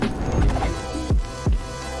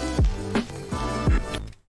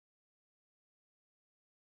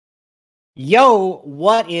Yo,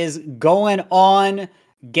 what is going on,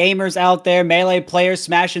 gamers out there, Melee players,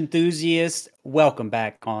 Smash enthusiasts? Welcome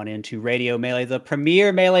back on into Radio Melee, the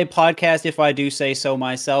premier Melee podcast, if I do say so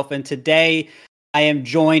myself. And today I am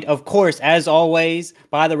joined, of course, as always,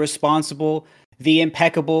 by the responsible, the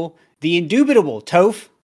impeccable, the indubitable Toph.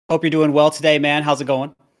 Hope you're doing well today, man. How's it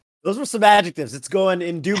going? Those were some adjectives. It's going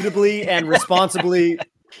indubitably and responsibly,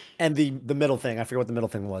 and the middle thing. I forget what the middle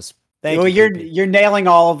thing was. Thank you. You're nailing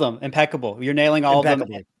all of them. Impeccable. You're nailing all of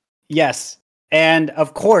them. Yes. And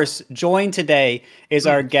of course, joined today is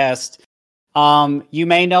our guest. You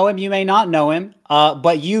may know him, you may not know him,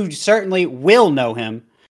 but you certainly will know him.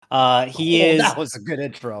 That was a good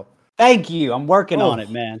intro. Thank you. I'm working on it,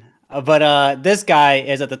 man. But this guy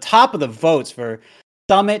is at the top of the votes for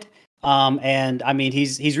Summit. And I mean,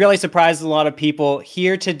 he's really surprised a lot of people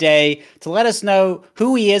here today to let us know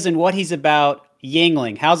who he is and what he's about.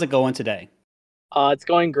 Yingling, how's it going today? It's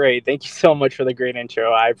going great. Thank you so much for the great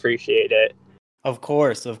intro. I appreciate it. Of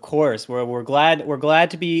course. We're glad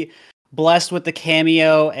to be blessed with the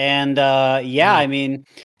cameo. And I mean,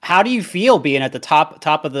 how do you feel being at the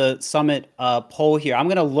top of the Summit poll here? I'm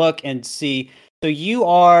gonna look and see. So you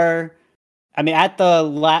are. I mean, at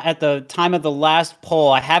the time of the last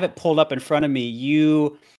poll, I have it pulled up in front of me.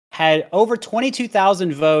 You had over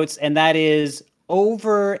 22,000 votes, and that is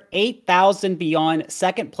over 8,000 beyond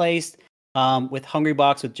second place with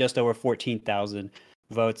Hungrybox with just over 14,000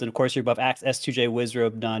 votes. And of course, you're above S2J,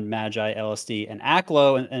 Wizrobe, None, Magi, LSD, and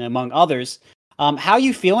Aklo, and among others. How are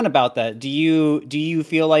you feeling about that? Do you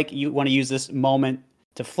feel like you want to use this moment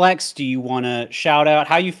to flex? Do you want to shout out?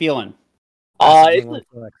 How are you feeling?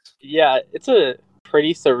 It's a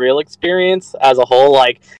pretty surreal experience as a whole.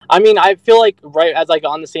 Like, I mean, I feel like right as like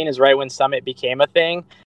on the scene is right when Summit became a thing.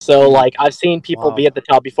 So like I've seen people be at the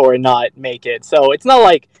top before and not make it. So it's not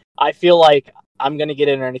like I feel like I'm gonna get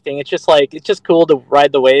in or anything. It's just cool to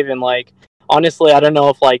ride the wave. And like honestly, I don't know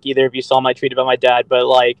if like either of you saw my tweet about my dad, but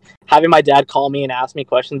like having my dad call me and ask me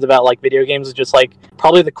questions about like video games is just like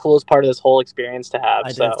probably the coolest part of this whole experience to have.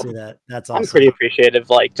 I did see that. That's awesome. I'm pretty appreciative,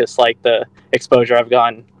 like just like the exposure I've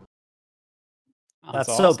gotten. That's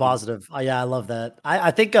awesome. So positive. I love that. I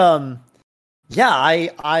think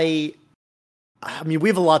I mean, we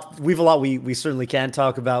have a lot we certainly can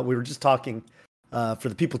talk about. We were just talking for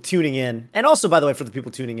the people tuning in. And also, by the way, for the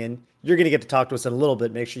people tuning in, you're going to get to talk to us in a little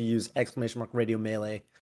bit. Make sure you use !Radio Melee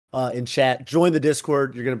in chat. Join the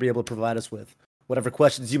Discord. You're going to be able to provide us with whatever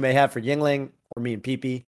questions you may have for Yingling or me and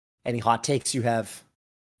Peepee, any hot takes you have.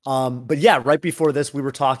 But yeah, right before this, we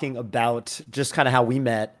were talking about just kind of how we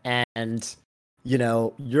met. And, you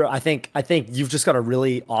know, I think you've just got a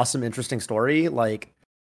really awesome, interesting story. Like,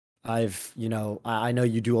 I know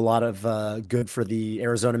you do a lot of good for the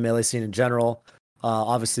Arizona Melee scene in general.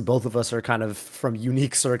 Obviously, both of us are kind of from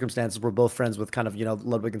unique circumstances. We're both friends with kind of,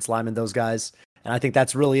 Ludwig and Slime and those guys. And I think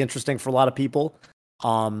that's really interesting for a lot of people.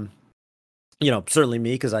 Certainly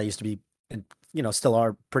me, because I used to be, still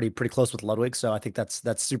are pretty close with Ludwig. So I think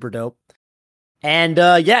that's super dope. And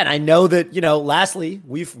and I know that, lastly,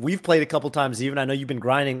 we've played a couple times even. I know you've been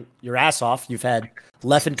grinding your ass off. You've had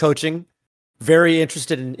Leffen coaching. Very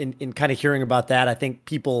interested in kind of hearing about that. I think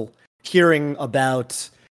people hearing about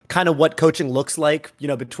kind of what coaching looks like,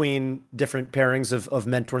 between different pairings of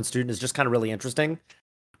mentor and student is just kind of really interesting.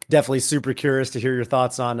 Definitely super curious to hear your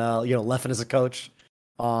thoughts on, Leffen as a coach.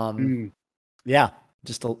 Yeah,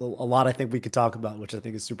 just a lot I think we could talk about, which I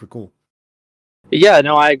think is super cool. Yeah,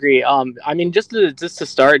 no, I agree. I mean, just to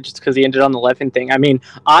start, just because he ended on the Leffen thing. I mean,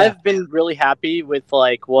 I've been really happy with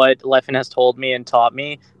like what Leffen has told me and taught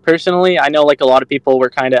me personally. I know like a lot of people were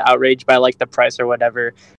kind of outraged by like the price or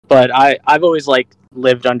whatever, but I've always like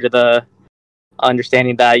lived under the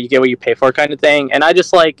understanding that you get what you pay for kind of thing. And I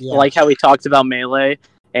just like how he talked about Melee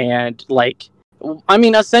and like. I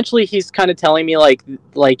mean, essentially, he's kind of telling me like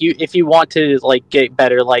you, if you want to like get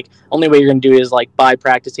better, like only way you're gonna do is like by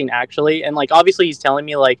practicing actually. And like obviously, he's telling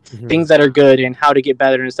me like things that are good and how to get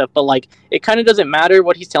better and stuff. But like, it kind of doesn't matter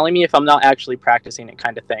what he's telling me if I'm not actually practicing it,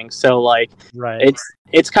 kind of thing. So like,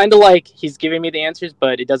 it's kind of like he's giving me the answers,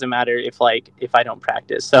 but it doesn't matter if I don't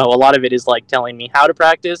practice. So a lot of it is like telling me how to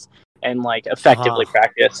practice and like effectively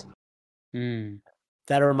practice.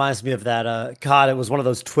 That reminds me of that. God, it was one of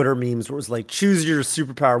those Twitter memes where it was like, choose your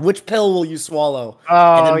superpower. Which pill will you swallow?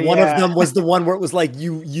 And then one of them was the one where it was like,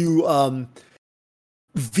 you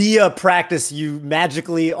via practice, you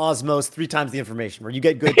magically osmose 3 times the information, where you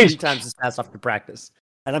get good 3 times as fast off the practice.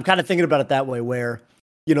 And I'm kind of thinking about it that way, where,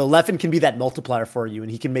 Leffen can be that multiplier for you,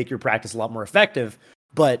 and he can make your practice a lot more effective.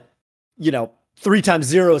 But, 3 times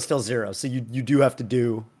 0 is still 0. So you do have to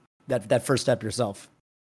do that first step yourself.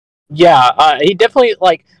 Yeah, he definitely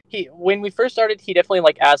like he when we first started, he definitely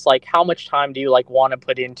like asked like how much time do you like want to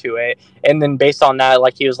put into it, and then based on that,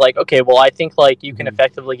 like he was like, okay, well I think like you can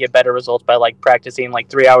effectively get better results by like practicing like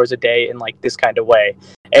 3 hours a day in like this kind of way,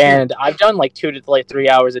 and I've done like 2 to 3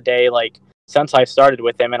 hours a day like since I started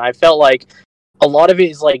with him, and I felt like a lot of it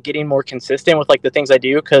is like getting more consistent with like the things I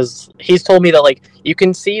do because he's told me that like you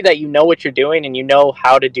can see that you know what you're doing and you know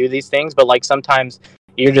how to do these things, but like sometimes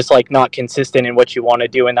you're just like not consistent in what you want to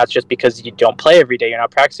do, and that's just because you don't play every day, you're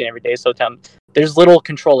not practicing every day, so there's little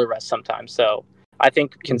controller rest sometimes. So I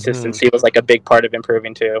think consistency was like a big part of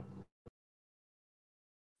improving too.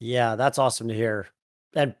 Yeah, that's awesome to hear.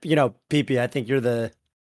 And PP, I think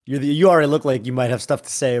you already look like you might have stuff to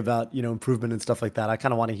say about improvement and stuff like that. I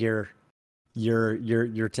kind of want to hear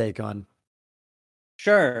your take on.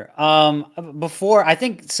 Sure. Before, I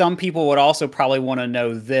think some people would also probably want to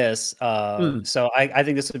know this. So I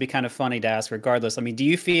think this would be kind of funny to ask regardless. I mean, do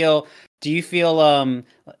you feel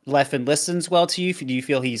Leffen listens well to you? Do you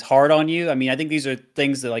feel he's hard on you? I mean, I think these are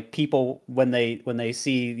things that like people when they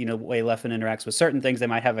see, the way Leffen interacts with certain things, they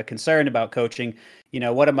might have a concern about coaching.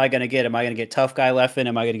 What am I going to get? Am I going to get tough guy Leffen?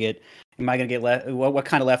 Am I going to get what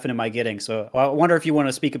kind of Leffen am I getting? So I wonder if you want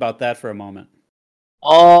to speak about that for a moment.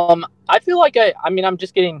 I feel like I mean, I'm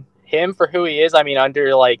just getting him for who he is. I mean,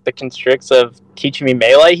 under like the constricts of teaching me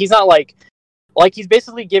Melee, he's not like he's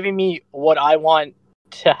basically giving me what I want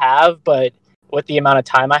to have, but with the amount of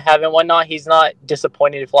time I have and whatnot, he's not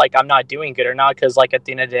disappointed if like I'm not doing good or not, because like at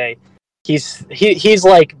the end of the day, he's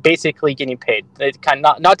like basically getting paid. It kind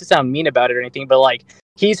of not to sound mean about it or anything, but like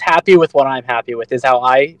he's happy with what I'm happy with is how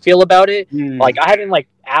I feel about it. Like I haven't like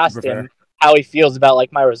asked him how he feels about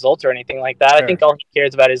like my results or anything like that. Sure. I think all he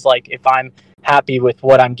cares about is like if I'm happy with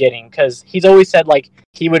what I'm getting, because he's always said like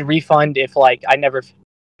he would refund if like I never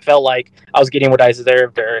felt like I was getting what I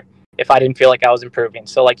deserved or if I didn't feel like I was improving.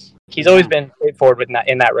 So like he's always been straightforward with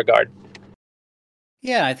in that regard.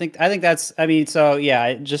 Yeah, I think that's, I mean, so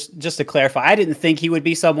yeah, just to clarify, I didn't think he would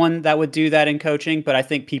be someone that would do that in coaching, but I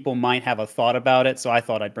think people might have a thought about it, so I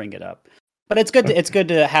thought I'd bring it up. But it's good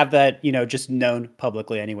to have that, just known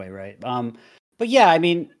publicly anyway, right? But yeah, I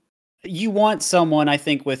mean, you want someone, I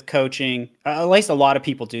think, with coaching, at least a lot of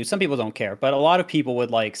people do. Some people don't care, but a lot of people would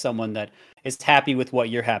like someone that is happy with what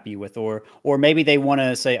you're happy with, or maybe they want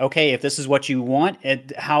to say, okay, if this is what you want,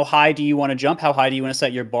 how high do you want to jump? How high do you want to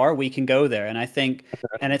set your bar? We can go there. And I think,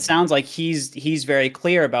 and it sounds like he's very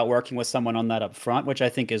clear about working with someone on that up front, which I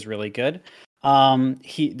think is really good.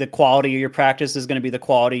 The quality of your practice is going to be the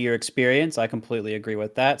quality of your experience. I completely agree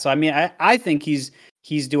with that. So, I mean, I think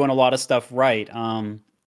he's doing a lot of stuff right.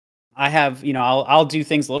 I have, I'll do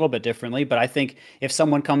things a little bit differently, but I think if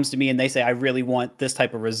someone comes to me and they say, I really want this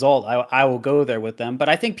type of result, I will go there with them. But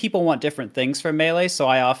I think people want different things from Melee. So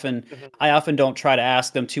I often don't try to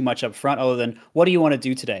ask them too much up front other than, what do you want to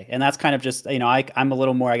do today? And that's kind of just, I'm a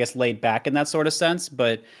little more, I guess, laid back in that sort of sense.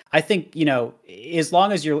 But I think, as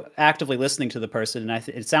long as you're actively listening to the person, and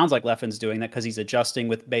it sounds like Leffen's doing that because he's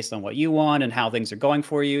adjusting based on what you want and how things are going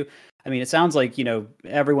for you. I mean, it sounds like,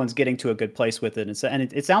 everyone's getting to a good place with it. And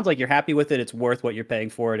it sounds like you're happy with it. It's worth what you're paying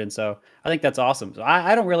for it. And so I think that's awesome. So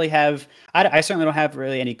I don't really have, I certainly don't have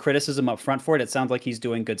really any criticism up front for it. It sounds like he's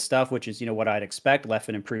doing good stuff, which is, what I'd expect.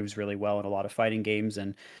 Leffen improves really well in a lot of fighting games,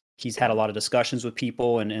 and he's had a lot of discussions with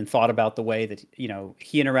people and thought about the way that,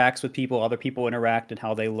 he interacts with people, other people interact, and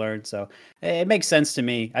how they learn. So it makes sense to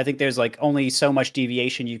me. I think there's like only so much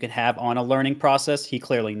deviation you can have on a learning process. He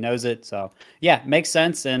clearly knows it. So yeah, makes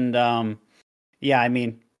sense. And yeah, I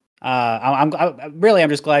mean, I'm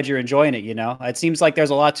just glad you're enjoying it. It seems like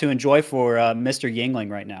there's a lot to enjoy for Mr.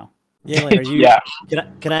 Yingling right now. Yingling, are you? Yeah.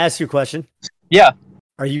 Can I ask you a question? Yeah.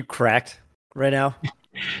 Are you cracked right now?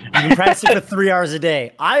 You've been practicing for 3 hours a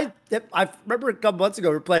day. I remember a couple months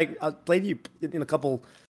ago I played you in a couple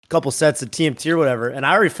sets of TMT or whatever, and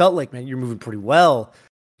I already felt like, man, you're moving pretty well,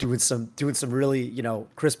 doing some really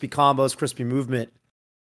crispy combos, crispy movement.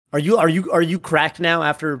 Are you cracked now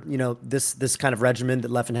after this kind of regimen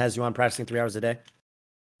that Leffen has you on, practicing 3 hours a day?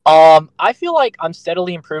 I feel like I'm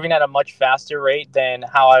steadily improving at a much faster rate than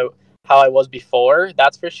how I was before.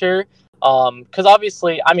 That's for sure. Because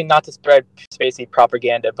obviously, I mean, not to spread spacey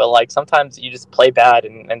propaganda, but like sometimes you just play bad,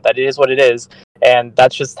 and that it is what it is, and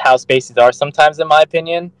that's just how spacies are sometimes, in my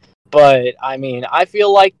opinion. But I mean, I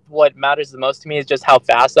feel like what matters the most to me is just how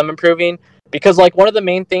fast I'm improving, because like one of the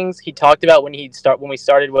main things he talked about when we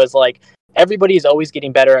started was like everybody is always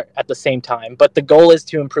getting better at the same time, but the goal is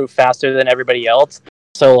to improve faster than everybody else.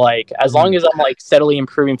 So like as long as I'm like steadily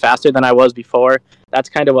improving faster than I was before, that's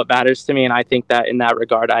kind of what matters to me, and I think that in that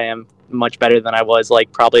regard I am much better than I was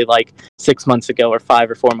like probably like 6 months ago or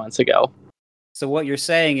 5 or 4 months ago. So what you're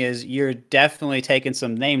saying is you're definitely taking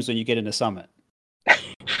some names when you get into Summit.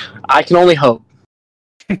 I can only hope.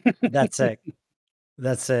 That's sick.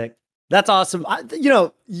 That's sick. That's awesome.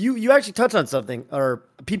 You actually touched on something, or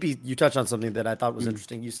PP, you touched on something that I thought was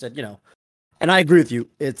interesting. You said, and I agree with you.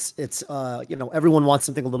 It's everyone wants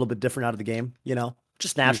something a little bit different out of the game,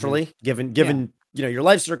 just naturally, given your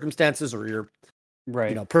life circumstances or your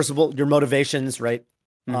personal, your motivations, right?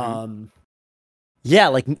 Yeah,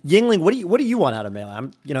 like Yingling, what do you want out of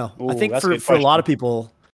Melee? I think for a lot of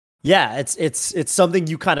people, yeah, it's something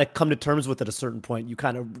you kind of come to terms with at a certain point. You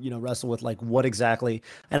kind of wrestle with like what exactly,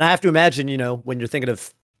 and I have to imagine when you're thinking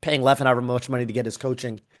of paying Leffen however much money to get his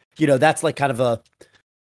coaching, that's like kind of a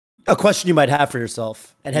question you might have for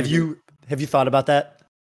yourself. And have you thought about that?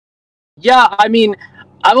 Yeah, I mean,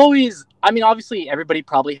 obviously everybody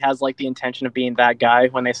probably has like the intention of being that guy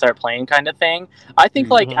when they start playing kind of thing. I think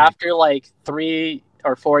like after like 3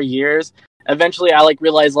 or 4 years, eventually I like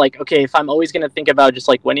realized like, okay, if I'm always going to think about just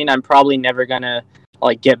like winning, I'm probably never going to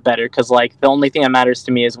like get better. Cause like the only thing that matters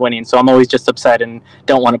to me is winning. So I'm always just upset and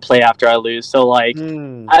don't want to play after I lose. So like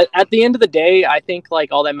at the end of the day, I think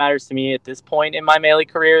like all that matters to me at this point in my Melee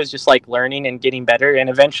career is just like learning and getting better.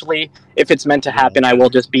 And eventually if it's meant to happen, I will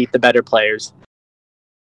just beat the better players.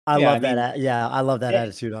 I love that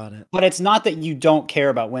attitude on it. But it's not that you don't care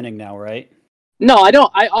about winning now, right? No, I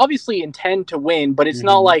don't. I obviously intend to win, but it's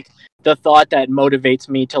not like the thought that motivates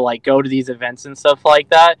me to like go to these events and stuff like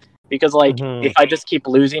that. Because like if I just keep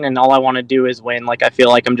losing and all I want to do is win, like I feel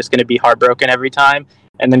like I'm just going to be heartbroken every time,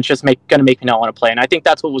 and then it's just gonna make me not want to play. And I think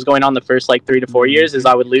that's what was going on the first like 3 to 4 years is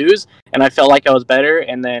I would lose and I felt like I was better,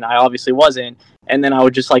 and then I obviously wasn't, and then I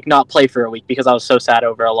would just like not play for a week because I was so sad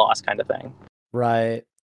over a loss kind of thing. Right.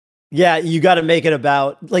 Yeah, you got to make it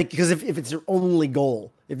about like, because if it's your only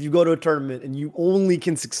goal, if you go to a tournament and you only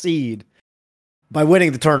can succeed by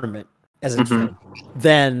winning the tournament as a team,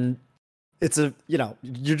 then it's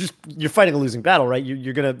you're fighting a losing battle, right?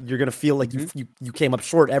 You're gonna feel like you came up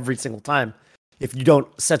short every single time if you don't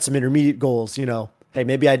set some intermediate goals. Hey,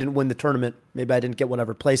 maybe I didn't win the tournament, maybe I didn't get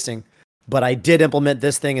whatever placing, but I did implement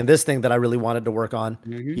this thing and this thing that I really wanted to work on,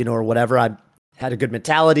 or whatever. I had a good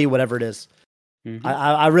mentality, whatever it is.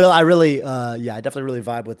 I definitely really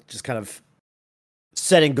vibe with just kind of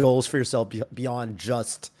setting goals for yourself beyond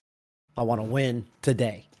just I want to win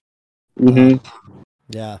today.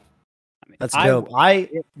 Yeah, that's dope. Go ahead,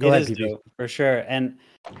 PB. For sure. And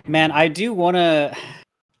man, I do want to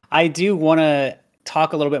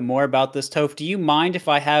talk a little bit more about this, Toph. Do you mind if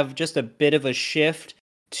I have just a bit of a shift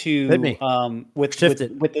to with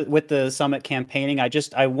the Summit campaigning? I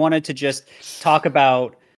wanted to just talk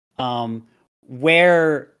about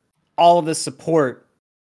where all of the support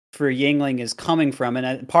for Yingling is coming from,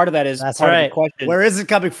 and part of that is of the question. Where is it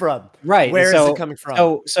coming from? Right. Where is it coming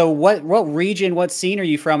from? So what region, what scene are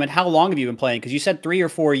you from, and how long have you been playing? Because you said 3 or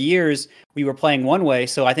 4 years we were playing one way,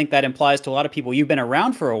 so I think that implies to a lot of people you've been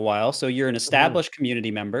around for a while, so you're an established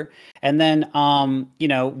community member. And then how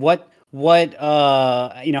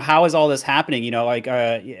is all this happening? I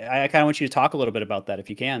kind of want you to talk a little bit about that if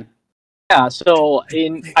you can. Yeah, so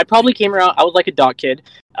I probably came around, I was like a dot kid,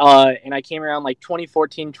 and I came around like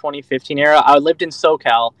 2014, 2015 era. I lived in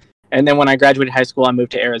SoCal, and then when I graduated high school, I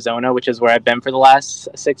moved to Arizona, which is where I've been for the last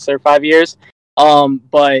 6 or 5 years.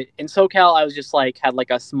 But in SoCal, I was just like, had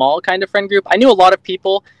like a small kind of friend group. I knew a lot of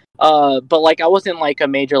people, but like I wasn't like a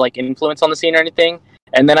major like influence on the scene or anything.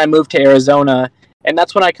 And then I moved to Arizona, and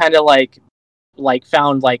that's when I kind of like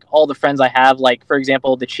found like all the friends I have, like for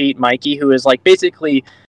example, the Cheat Mikey, who is like basically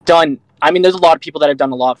done. I mean, there's a lot of people that have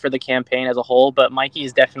done a lot for the campaign as a whole, but Mikey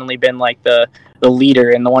has definitely been like the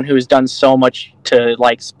leader and the one who has done so much to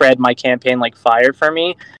like spread my campaign like fire for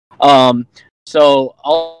me. So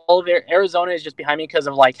all of Arizona is just behind me because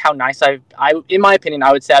of like how nice I in my opinion,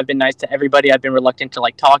 I would say I've been nice to everybody. I've been reluctant to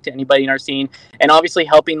like talk to anybody in our scene, and obviously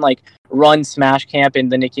helping like run Smash Camp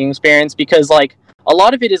and the Nick Ying experience, because like a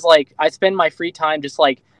lot of it is like I spend my free time just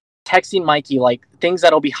like texting Mikey like things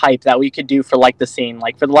that'll be hype that we could do for like the scene.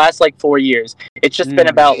 Like for the last like 4 years, it's just been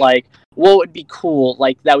about like what would be cool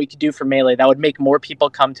like that we could do for Melee that would make more people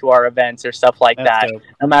come to our events or stuff like that,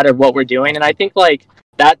 no matter what we're doing. And I think like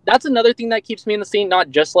that's another thing that keeps me in the scene,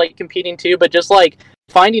 not just like competing too, but just like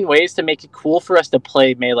finding ways to make it cool for us to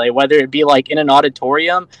play Melee, whether it be like in an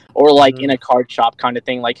auditorium or like in a card shop kind of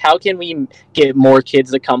thing. Like how can we get more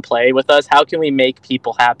kids to come play with us? How can we make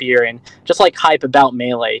people happier and just like hype about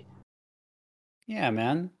Melee? Yeah,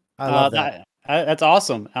 man. I love that. That's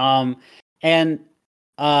awesome. I mean,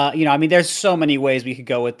 there's so many ways we could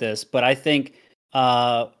go with this, but I think,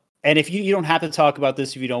 and if you don't have to talk about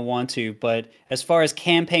this if you don't want to, but as far as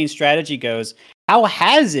campaign strategy goes, How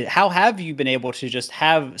have you been able to just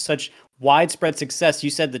have such widespread success? You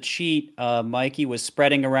said the cheat, Mikey, was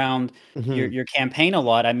spreading around your campaign a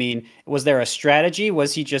lot. I mean, was there a strategy?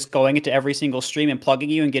 Was he just going into every single stream and plugging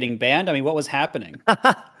you and getting banned? I mean, what was happening?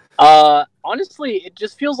 Honestly, it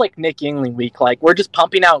just feels like Nick Yingling week. Like, we're just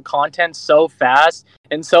pumping out content so fast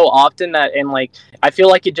and so often and like, I feel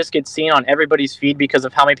like it just gets seen on everybody's feed because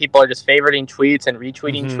of how many people are just favoriting tweets and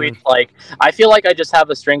retweeting tweets. Like, I feel like I just have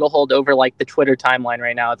a stranglehold over like the Twitter timeline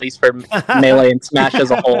right now, at least for Melee and Smash as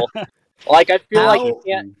a whole. Like, I feel like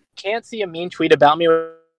you can't see a mean tweet about me when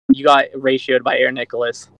you got ratioed by Air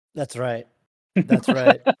Nicholas. That's right. That's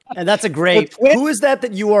right. And that's a great. Who is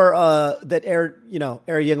that you are that Air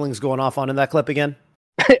Yingling's going off on in that clip again?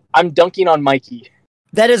 I'm dunking on Mikey.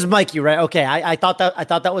 That is Mikey, right? Okay. I thought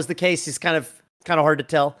that was the case. He's kind of hard to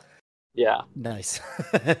tell. Yeah. Nice.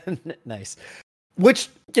 Nice. Which,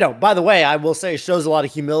 by the way, I will say shows a lot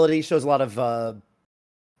of humility, shows a lot of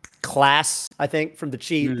class, I think, from the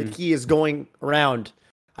cheat that he is going around.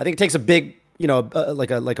 I think it takes a big,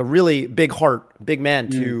 like a really big heart, big man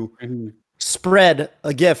to spread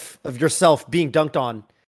a gif of yourself being dunked on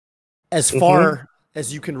as far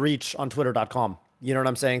as you can reach on twitter.com. You know what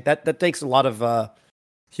I'm saying? That takes a lot of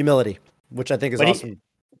humility, which I think is awesome.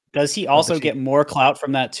 Does he also get more clout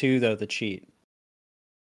from that too, though, the cheat?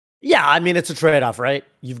 Yeah, I mean, it's a trade-off, right?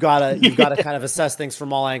 You've got to kind of assess things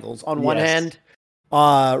from all angles. On one hand,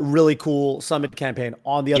 really cool Summit campaign.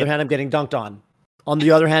 On the other hand, I'm getting dunked on. On the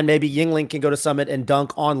other hand, maybe Yingling can go to Summit and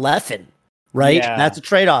dunk on Leffen, right? Yeah. That's a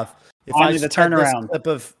trade-off. If I the turnaround clip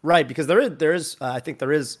of because there is I think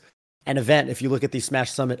there is an event, if you look at the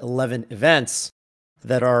Smash Summit 11 events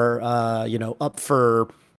that are up for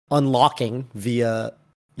unlocking via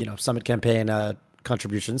Summit campaign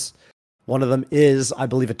contributions. One of them is, I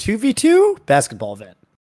believe, a 2v2 basketball event.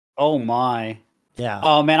 Oh my. Yeah.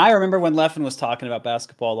 Oh man, I remember when Leffen was talking about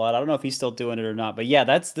basketball a lot. I don't know if he's still doing it or not, but yeah,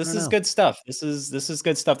 this is good stuff. This is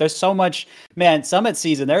good stuff. There's so much, man. Summit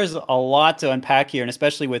season. There's a lot to unpack here, and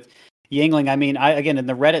especially with Yingling. I mean, again in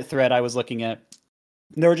the Reddit thread I was looking at,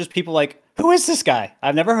 there were just people like, "Who is this guy?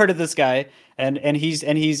 I've never heard of this guy," and he's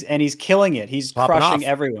killing it. He's popping crushing off.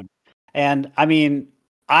 Everyone. And I mean,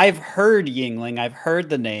 I've heard Yingling. I've heard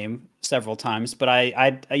the name several times, but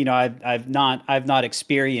I've not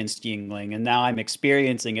experienced Yingling, and now I'm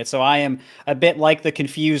experiencing it. So I am a bit like the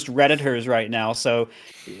confused Redditors right now. So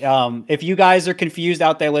if you guys are confused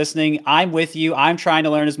out there listening, I'm with you. I'm trying to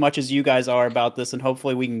learn as much as you guys are about this, and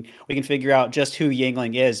hopefully we can figure out just who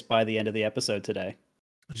Yingling is by the end of the episode today.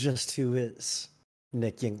 Just who is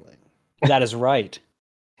Nick Yingling? That is right.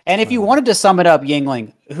 And if you wanted to sum it up,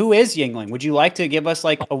 Yingling, who is Yingling? Would you like to give us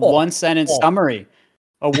like a one-sentence summary?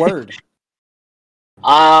 A word.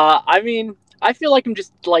 I mean, I feel like I'm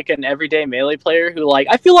just like an everyday Melee player who, like,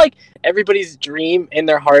 I feel like everybody's dream in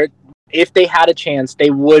their heart, if they had a chance,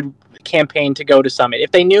 they would campaign to go to Summit.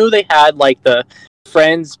 If they knew they had like the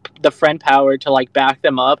friend power to like back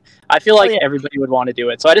them up, I feel like everybody would want to do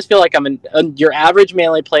it. So I just feel like I'm your average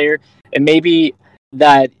Melee player, and maybe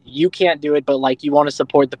that you can't do it, but like you want to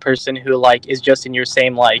support the person who like is just in your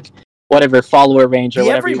same like whatever follower range or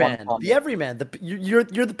whatever you want to call it. The everyman. You're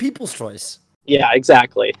the people's choice. Yeah,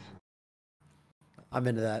 exactly. I'm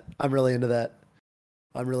into that. I'm really into that.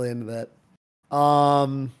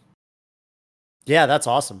 Yeah, that's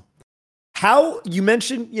awesome. How you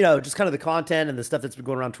mentioned, just kind of the content and the stuff that's been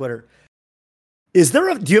going around Twitter. Do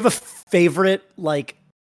you have a favorite like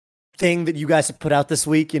thing that you guys have put out this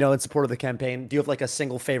week, in support of the campaign? Do you have like a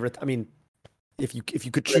single favorite? I mean, if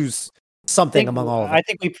you could choose something among all of them. I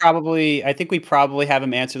think we probably have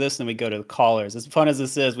him answer this, and then we go to the callers. As fun as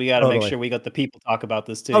this is, we got to make sure we got the people talk about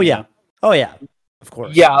this too. Oh yeah, of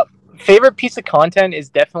course. Yeah, favorite piece of content is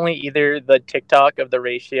definitely either the TikTok of the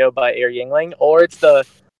ratio by Air Yingling, or it's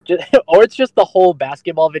just the whole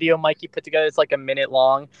basketball video Mikey put together. It's like a minute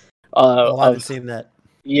long. I haven't seen that.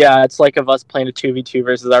 Yeah, it's like of us playing a 2v2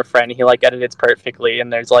 versus our friend. He like edits perfectly,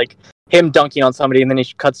 and there's like him dunking on somebody, and then he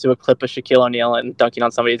cuts to a clip of Shaquille O'Neal and dunking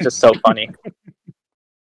on somebody. It's just so funny.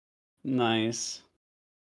 Nice.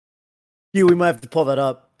 We might have to pull that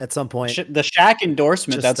up at some point. The Shaq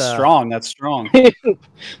endorsement, that's strong. That's strong.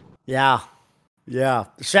 Yeah.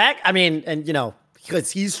 Shaq, I mean, and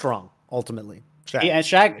because he's strong, ultimately.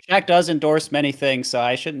 Shaq does endorse many things, so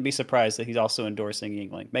I shouldn't be surprised that he's also endorsing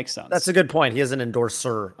Yingling. Makes sense. That's a good point. He is an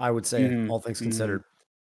endorser, I would say, all things considered.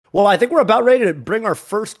 Well, I think we're about ready to bring our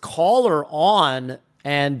first caller on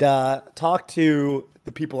and talk to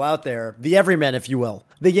the people out there, the everymen, if you will,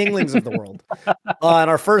 the Yinglings of the world. And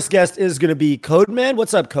our first guest is going to be Codeman.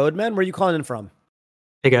 What's up, Codeman? Where are you calling in from?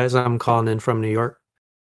 Hey, guys. I'm calling in from New York.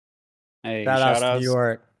 Hey, shout out to New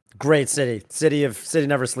York. Great city. City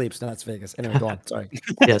never sleeps. No, it's Vegas. Anyway, go on. Sorry.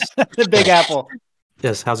 Yes. The Big Apple.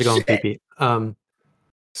 Yes. How's it going, PP?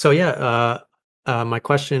 So yeah, my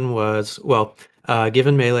question was, well,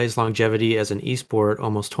 given Melee's longevity as an esport,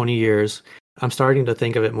 almost 20 years, I'm starting to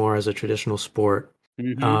think of it more as a traditional sport.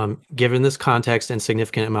 Given this context and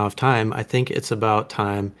significant amount of time, I think it's about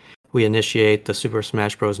time we initiate the Super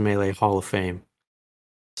Smash Bros. Melee Hall of Fame.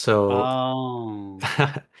 So,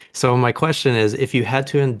 so my question is, if you had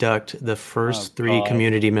to induct the first three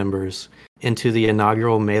community members into the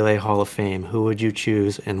inaugural Melee Hall of Fame, who would you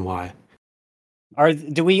choose and why?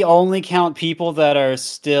 Do we only count people that are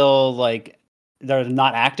still like they're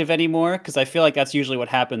not active anymore? Because I feel like that's usually what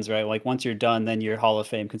happens, right? Like once you're done, then your Hall of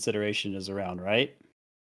Fame consideration is around, right?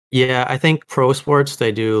 Yeah, I think pro sports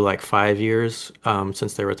they do like 5 years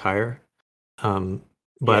since they retire,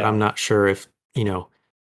 but I'm not sure if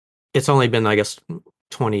it's only been I guess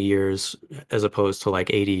 20 years as opposed to like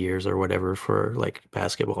 80 years or whatever for like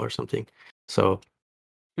basketball or something. So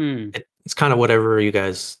it's kind of whatever you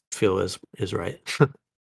guys feel is right.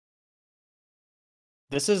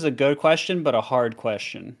 This is a good question, but a hard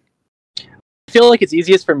question. I feel like it's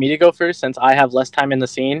easiest for me to go first since I have less time in the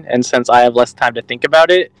scene and since I have less time to think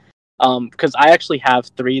about it. Because I actually have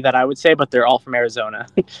 3 that I would say, but they're all from Arizona.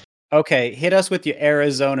 Okay, hit us with your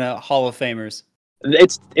Arizona Hall of Famers.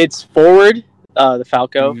 It's forward, the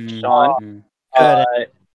Falco, Sean,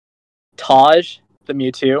 Taj, the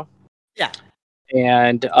Mewtwo. Yeah.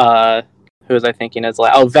 And who was I thinking as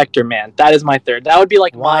like Vector Man. That is my third. That would be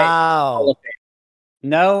like my Hall of Fame.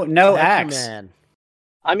 No Vector Axe. Man.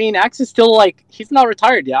 I mean, Axe is still like he's not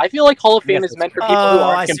retired yet. I feel like Hall of Fame is meant for people who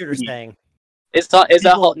are I see what you're saying. Is that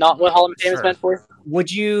not what Hall of Fame is meant for? Would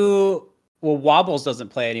you? Well, Wobbles doesn't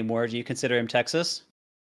play anymore. Do you consider him Texas?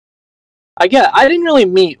 I didn't really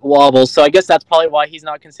meet Wobbles, so I guess that's probably why he's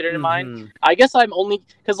not considered in mine. I guess I'm only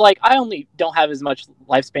because like I only don't have as much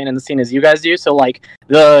lifespan in the scene as you guys do. So like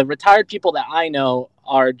the retired people that I know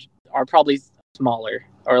are probably smaller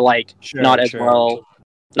or like not as well.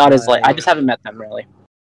 Not as like I just haven't met them really.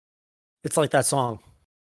 It's like that song.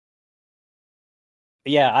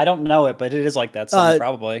 Yeah, I don't know it, but it is like that song,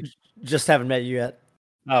 probably. Just haven't met you yet.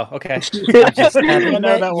 Oh, okay. Just haven't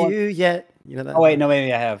met you yet. You know that? Oh wait, no,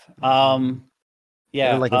 maybe I have.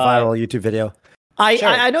 Yeah, like a viral YouTube video.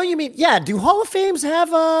 I know you mean. Yeah, do Hall of Fames have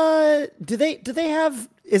do they have?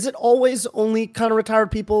 Is it always only kind of retired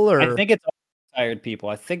people, or I think it's retired people.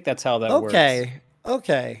 I think that's how that works.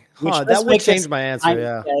 Okay. Huh, that would change my answer.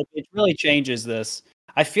 Yeah, it really changes this.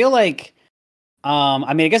 I feel like.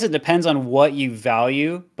 I mean, I guess it depends on what you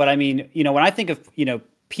value, but I mean, when I think of,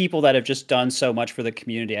 people that have just done so much for the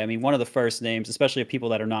community, I mean, one of the first names, especially of people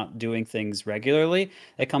that are not doing things regularly,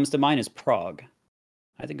 that comes to mind is Prague.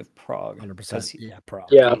 I think of Prague. 100%. Yeah, Prague.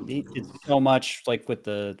 Yeah. He did so much like with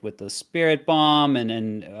the Spirit Bomb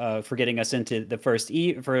and for getting us into the first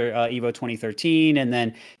Evo 2013, and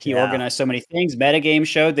then he organized so many things. Metagame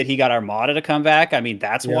showed that he got Armada to come back. I mean,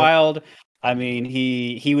 that's wild. I mean,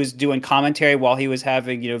 he was doing commentary while he was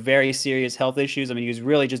having, very serious health issues. I mean, he was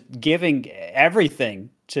really just giving everything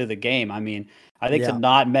to the game. I mean, I think to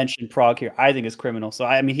not mention Prague here, I think is criminal. So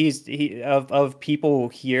I mean, he of people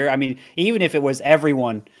here. I mean, even if it was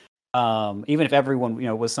everyone, even if everyone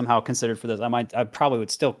was somehow considered for this, I probably would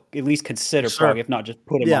still at least consider Prague, if not just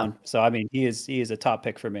put him on. So I mean, he is a top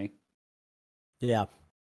pick for me. Yeah.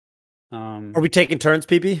 Are we taking turns,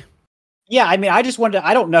 PP? Yeah, I mean, I just wanted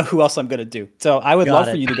I don't know who else I'm going to do. So I would love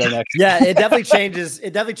for you to go next. Yeah, it definitely changes.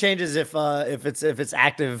 It definitely changes if it's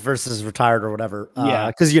active versus retired or whatever.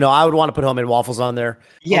 Because I would want to put Homemade Waffles on there.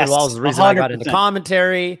 Yes, Waffles is the reason 100%. I got into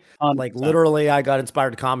commentary. 100%. Like literally, I got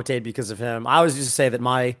inspired to commentate because of him. I always used to say that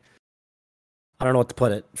I don't know what to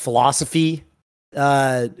put it, philosophy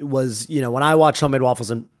was when I watch Homemade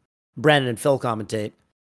Waffles and Brandon and Phil commentate,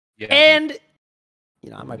 and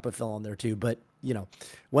I might put Phil on there too, but.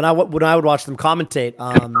 When I would watch them commentate,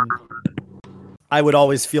 I would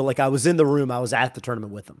always feel like I was in the room. I was at the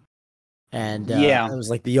tournament with them, and it was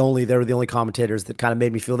like they were the only commentators that kind of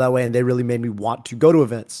made me feel that way, and they really made me want to go to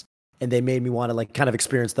events, and they made me want to like kind of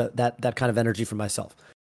experience that kind of energy for myself.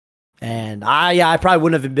 And I probably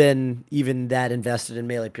wouldn't have been even that invested in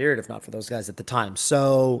Melee period if not for those guys at the time.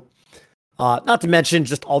 So, not to mention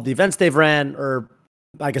just all the events they've ran, or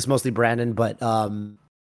I guess mostly Brandon, but.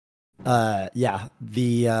 The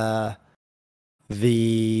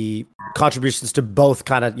contributions to both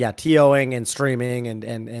kind of TOing and streaming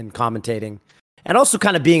and commentating, and also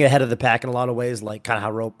kind of being ahead of the pack in a lot of ways, like kind of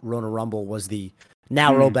how Rona Rumble was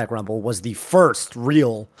Rollback Rumble was the first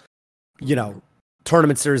real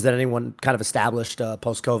tournament series that anyone kind of established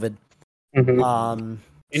post COVID. And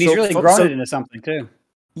he's really grown it into something too.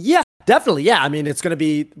 Yeah, definitely. Yeah, I mean, it's going to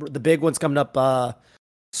be the big one's coming up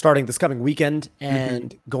starting this coming weekend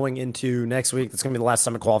and going into next week. That's going to be the last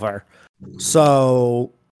Summit qualifier.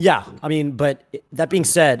 So, yeah, I mean, but that being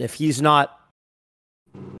said, if we're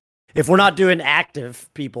not doing active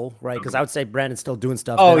people, right? Because I would say Brandon's still doing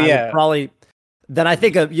stuff. Oh, then yeah. then I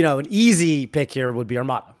think an easy pick here would be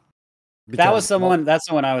Armada. That's the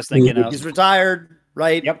one I was thinking of. He's retired,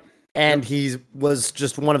 right? Yep. And he was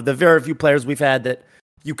just one of the very few players we've had that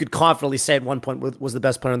you could confidently say at one point was the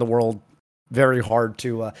best player in the world. Very hard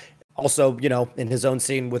to also, in his own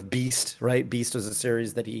scene with Beast, right? Beast was a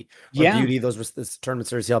series that Beauty, those were this tournament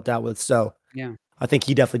series he helped out with. So yeah, I think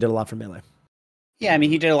he definitely did a lot for Melee. Yeah, I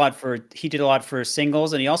mean, he did a lot for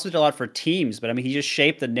singles, and he also did a lot for teams. But I mean, he just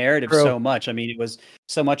shaped the narrative so much. I mean, it was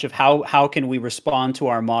so much of how can we respond to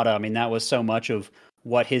Armada. I mean, that was so much of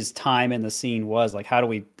what his time in the scene was. Like, how do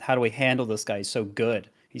we handle this guy? He's so good.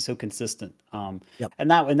 He's so consistent. Yep.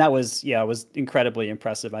 And that was it was incredibly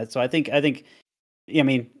impressive. So I think. I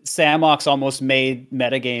mean, Samox almost made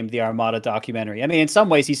Metagame the Armada documentary. I mean, in some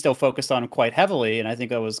ways, he still focused on him quite heavily, and I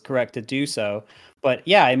think that was correct to do so. But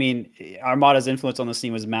yeah, I mean, Armada's influence on the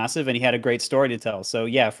scene was massive, and he had a great story to tell. So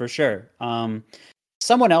yeah, for sure.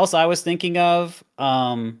 Someone else I was thinking of,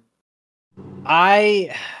 I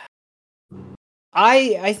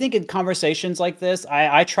think in conversations like this,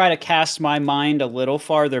 I try to cast my mind a little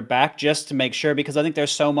farther back just to make sure, because I think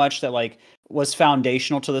there's so much that was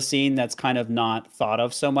foundational to the scene that's kind of not thought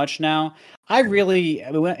of so much now.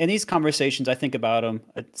 In these conversations, I think about them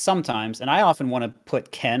sometimes, and I often want to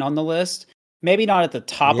put Ken on the list. Maybe not at the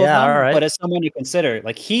top of them, but as someone to consider.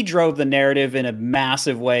 Like, he drove the narrative in a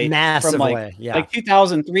massive way. From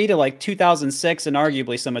 2003 to 2006, and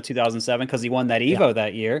arguably some of 2007, because he won that Evo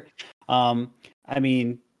that year. I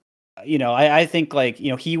mean, I think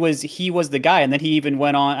he was the guy, and then he even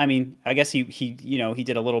went on. I mean, I guess he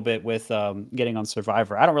did a little bit with getting on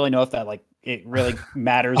Survivor. I don't really know if that it really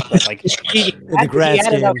matters, but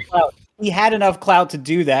he had enough clout to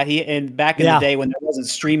do that. Back in the day when there wasn't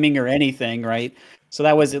streaming or anything, right? So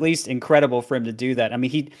that was at least incredible for him to do that. I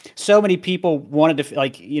mean, so many people wanted to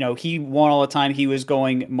he won all the time. He was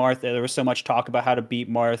going Marth. There was so much talk about how to beat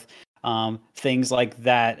Marth. Things like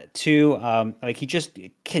that too. He just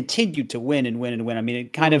continued to win and win and win. I mean,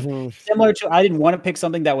 it kind of similar to, I didn't want to pick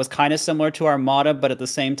something that was kind of similar to Armada, but at the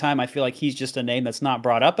same time, I feel like he's just a name that's not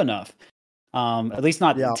brought up enough. At least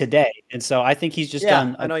not today. And so I think he's just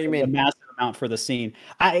done a massive amount for the scene.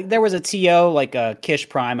 There was a TO Kish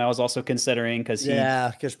Prime I was also considering, because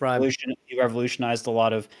Kish Prime he revolutionized a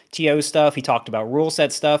lot of TO stuff. He talked about rule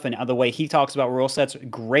set stuff, and the way he talks about rule sets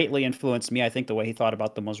greatly influenced me. I think the way he thought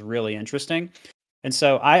about them was really interesting. And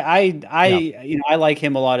so I like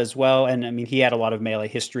him a lot as well. And I mean, he had a lot of Melee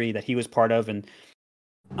history that he was part of, and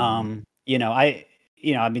I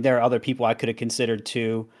mean, there are other people I could have considered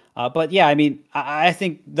too. But yeah, I mean, I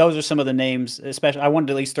think those are some of the names. Especially, I wanted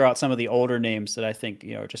to at least throw out some of the older names that I think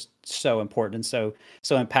are just so important and so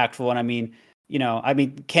impactful. And I mean,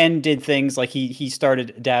 Ken did things like he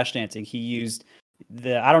started dash dancing. He used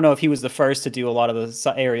I don't know if he was the first to do a lot of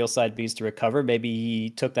the aerial side Bs to recover. Maybe he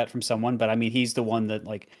took that from someone, but I mean, he's the one that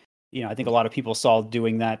I think a lot of people saw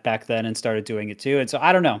doing that back then and started doing it too. And so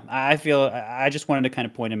I don't know. I feel I just wanted to kind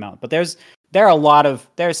of point him out. But there's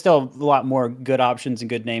still a lot more good options and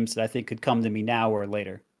good names that I think could come to me now or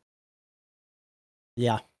later.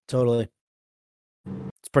 Yeah, totally.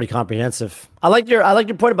 It's pretty comprehensive. I like your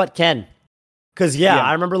point about Ken. Because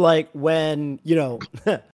I remember when,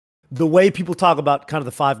 the way people talk about kind of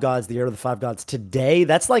the five gods, the era of the five gods today,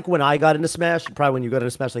 that's when I got into Smash, probably when you got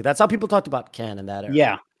into Smash, that's how people talked about Ken in that era.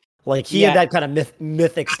 Yeah. He had that kind of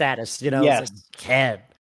mythic status, Yes. Ken.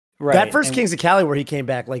 Right. That first Kings of Cali where he came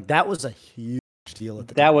back, that was a huge deal at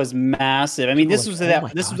the time. That was massive. I mean, this was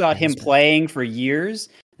without him playing for years.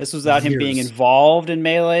 This was without him being involved in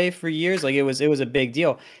Melee for years. It was a big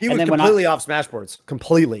deal. He was completely off Smashboards.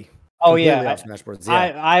 Completely. Oh completely off Smashboards.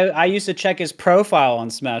 Yeah. I used to check his profile on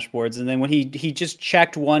Smashboards, and then when he just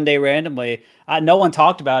checked one day randomly, no one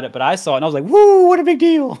talked about it, but I saw it and I was like, "Woo! What a big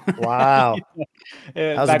deal!" Wow.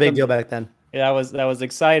 That was a big deal back then. Yeah, that was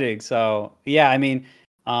exciting. So yeah, I mean,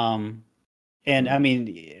 and I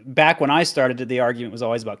mean, back when I started, the argument was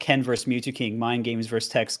always about Ken versus Mewtwo King, mind games versus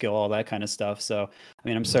tech skill, all that kind of stuff. So I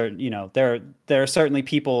mean, I'm certain there are certainly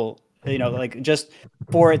people. Just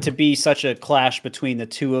for it to be such a clash between the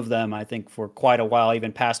two of them, I think for quite a while,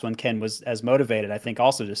 even past when Ken was as motivated, I think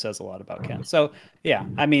also just says a lot about Ken. So yeah,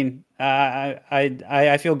 I mean,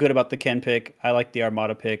 I feel good about the Ken pick. I like the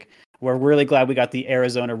Armada pick. We're really glad we got the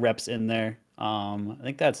Arizona reps in there. I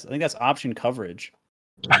think that's option coverage.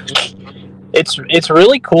 It's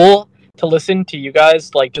really cool to listen to you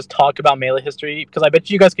guys like just talk about Melee history because I bet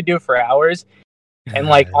you guys could do it for hours. And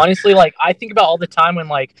like honestly, like I think about all the time when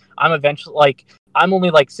like I'm eventually like I'm only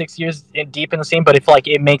like 6 years deep in the scene, but if like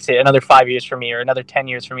it makes it another 5 years for me or another 10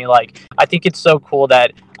 years for me, like I think it's so cool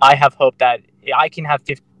that I have hope that I can have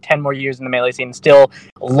 10 more years in the Melee scene and still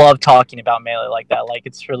love talking about Melee like that. Like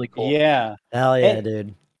it's really cool. Yeah. Hell yeah,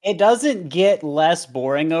 dude. It doesn't get less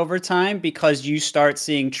boring over time because you start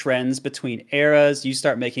seeing trends between eras. You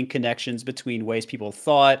start making connections between ways people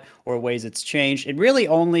thought or ways it's changed. There really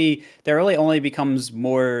only becomes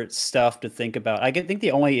more stuff to think about. I think the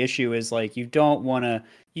only issue is like you don't want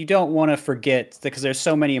to forget because there's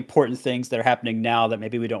so many important things that are happening now that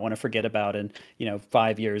maybe we don't want to forget about in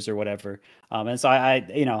 5 years or whatever. And so I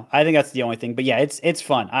think that's the only thing. But yeah, it's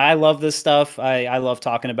fun. I love this stuff. I love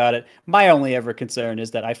talking about it. My only ever concern is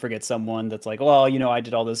that I forget someone that's like, well, I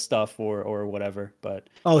did all this stuff or whatever. But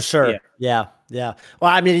oh sure, yeah. Well,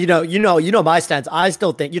 I mean, my stance. I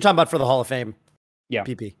still think you're talking about for the Hall of Fame. Yeah,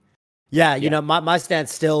 PP. Yeah, my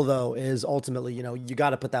stance still though is ultimately, you got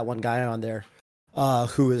to put that one guy on there,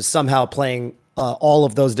 who is somehow playing all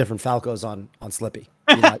of those different Falcos on Slippy.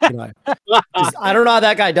 I don't know how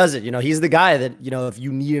that guy does it. He's the guy that, if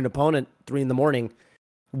you need an opponent 3 a.m,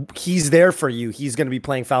 he's there for you. He's going to be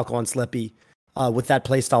playing Falco on Slippy with that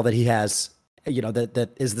playstyle that he has, that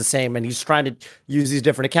is the same. And he's trying to use these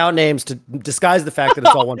different account names to disguise the fact that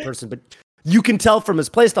it's all one person. But you can tell from his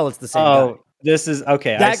playstyle it's the same guy. This is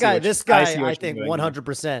okay. This guy, I think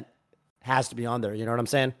 100% has to be on there. You know what I'm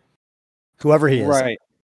saying? Whoever he is. Right.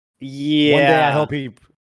 Yeah. One day I hope he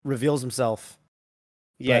reveals himself.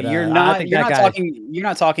 Yeah, But, you're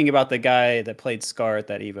not talking about the guy that played Scar at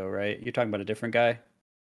that Evo, right? You're talking about a different guy?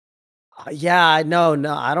 No,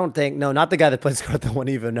 I don't think. No, not the guy that played Scar at the one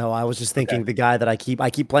Evo. No, I was just thinking the guy that I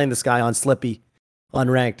keep playing this guy on Slippy,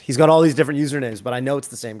 unranked. He's got all these different usernames, but I know it's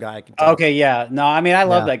the same guy. I can tell. Okay, yeah. No, I mean, I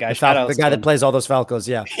love that guy. The guy that plays all those Falcos,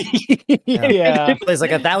 yeah. Yeah. He plays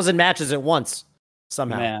like 1,000 matches at once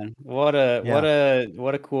somehow. Man, what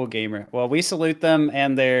a cool gamer. Well, we salute them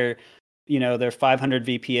and their 500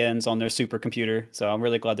 VPNs on their supercomputer. So I'm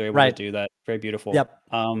really glad they're able to do that. Very beautiful. Yep.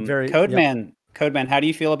 Codeman, how do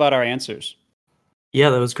you feel about our answers? Yeah,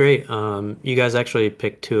 that was great. You guys actually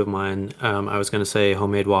picked 2 of mine. I was going to say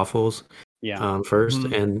homemade waffles. Yeah. First,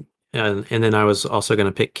 and then I was also going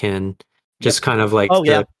to pick Ken, just kind of like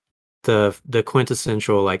the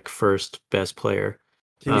quintessential like first best player.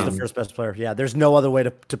 He was the first best player. Yeah, there's no other way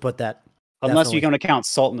to put that. Unless you're going to count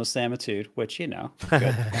Sultan of Samitude, which Yeah.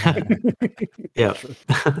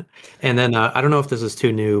 And then I don't know if this is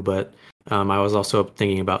too new, but I was also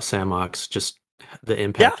thinking about Samox, just the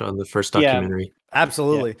impact on the first documentary. Yeah,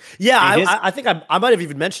 absolutely. Yeah, I think I might have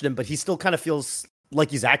even mentioned him, but he still kind of feels like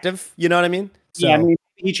he's active. You know what I mean? So, yeah, I mean,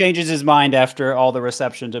 he changes his mind after all the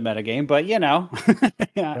reception to metagame, but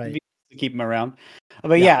keep him around.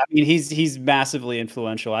 But I mean, he's massively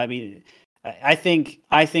influential. I mean, I think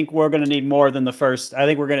we're gonna need more than the first. I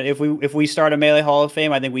think we're gonna if we start a Melee Hall of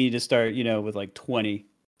Fame, I think we need to start with like 20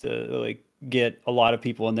 to like get a lot of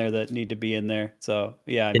people in there that need to be in there. So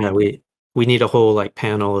we need a whole like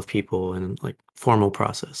panel of people and like formal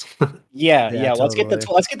process. Yeah. Totally.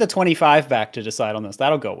 Let's get the 25 back to decide on this.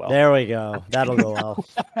 That'll go well. There we go. That'll go well.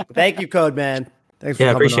 Thank you, Code Man. Thanks for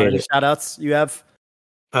coming appreciate on. it. Shout outs you have?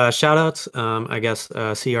 Shout outs, I guess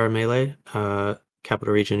CR Melee,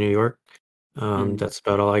 Capital Region, New York. That's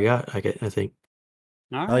about all I got. I think.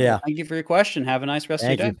 All right. Oh yeah. Thank you for your question. Have a nice rest of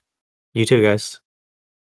your day. You too, guys.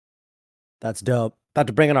 That's dope. About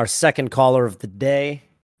to bring in our second caller of the day.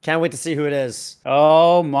 Can't wait to see who it is.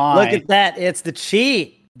 Oh my! Look at that! It's the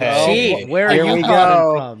cheat. Cheat. Where are you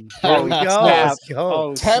coming from? Here we go. Let's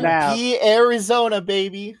go. Tempe, Arizona,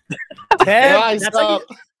 baby.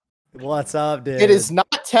 What's up, dude? It is not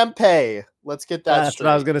Tempe. Let's get that That's straight.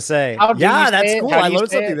 what I was gonna say. That's cool. I learned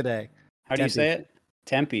something today. How do you say it?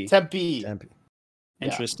 Tempe. Tempe.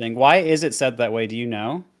 Interesting. Why is it said that way? Do you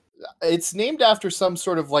know? It's named after some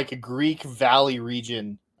sort of like a Greek valley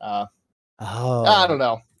region. I don't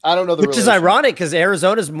know. I don't know the Which is ironic because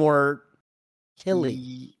Arizona's more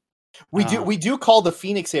hilly. We do call the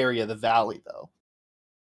Phoenix area the valley though.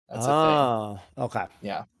 That's a thing. Okay.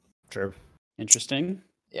 Yeah. True. Interesting.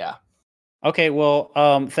 Yeah. Okay, well,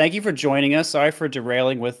 thank you for joining us. Sorry for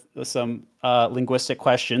derailing with some linguistic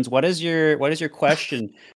questions. What is your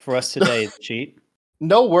question for us today, Cheat?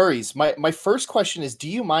 No worries. My first question is, do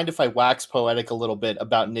you mind if I wax poetic a little bit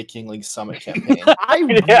about Nick Yingling's Summit campaign? I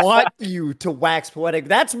want you to wax poetic.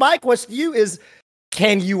 That's my question to you is,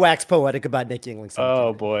 can you wax poetic about Nick Yingling's Summit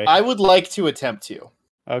campaign? Boy. I would like to attempt to.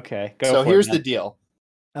 Okay, So here's the deal.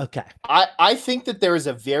 Okay. I think that there is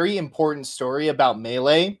a very important story about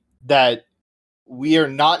Melee that we are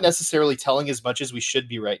not necessarily telling as much as we should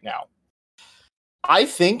be right now. I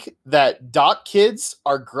think that Dot kids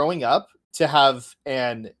are growing up to have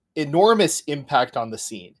an enormous impact on the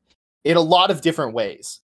scene in a lot of different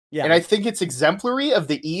ways. Yeah. And I think it's exemplary of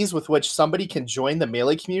the ease with which somebody can join the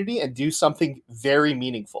Melee community and do something very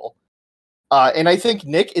meaningful. And I think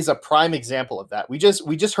Nick is a prime example of that. We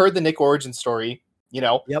just heard the Nick origin story,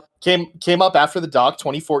 came up after the doc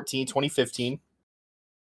 2014, 2015.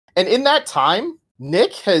 And in that time,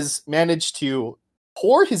 Nick has managed to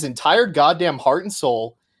pour his entire goddamn heart and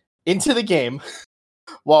soul into the game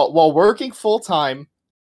while working full time,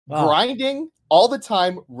 grinding all the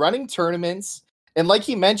time, running tournaments. And like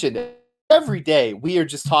he mentioned, every day we are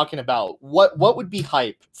just talking about what would be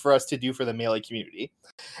hype for us to do for the Melee community.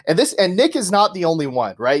 And Nick is not the only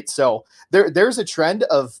one, right? So there's a trend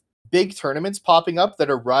of big tournaments popping up that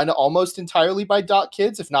are run almost entirely by Dot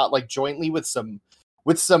kids, if not like jointly with some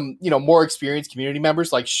more experienced community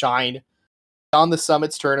members like Shine on the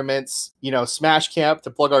Summits tournaments, Smash Camp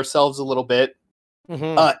to plug ourselves a little bit,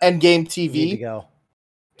 Endgame TV. Need to go.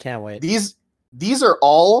 Can't wait. These are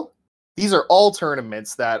all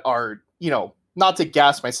tournaments that are, not to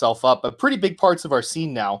gas myself up, but pretty big parts of our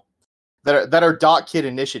scene now that are Dot kid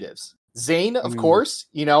initiatives. Zane, of course,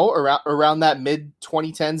 around that mid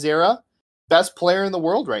 2010s era, best player in the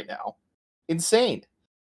world right now. Insane.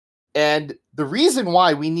 And the reason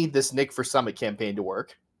why we need this Nick for Summit campaign to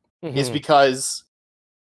work is because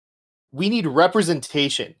we need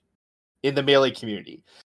representation in the Melee community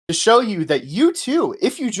to show you that you too,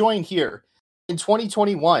 if you join here in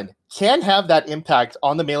 2021, can have that impact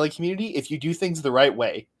on the Melee community if you do things the right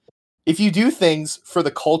way. If you do things for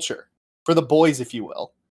the culture, for the boys, if you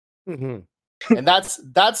will. And that's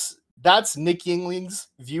Nick Yingling's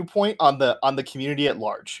viewpoint on the community at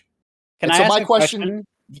large. Can I ask a question?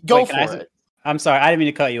 Go for it. I'm sorry, I didn't mean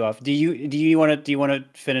to cut you off. Do you want to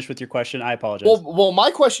finish with your question? I apologize. Well,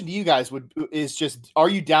 my question to you guys is just: are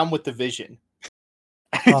you down with the vision?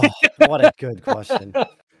 Oh, what a good question!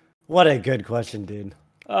 What a good question, dude.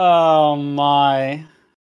 Oh my.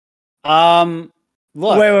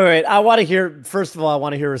 Look. Wait. I want to hear. First of all, I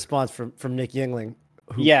want to hear a response from Nick Yingling.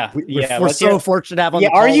 We're so fortunate to have on the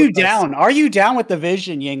call. Are you down? Are you down with the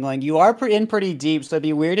vision, Yingling? You are in pretty deep, so it'd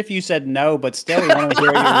be weird if you said no, but still, you want to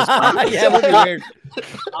hear your response. Yeah, it would be weird.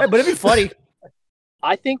 But it'd be funny.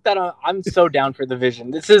 I think that I'm so down for the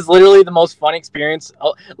vision. This is literally the most fun experience.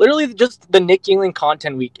 Literally, just the Nick Yingling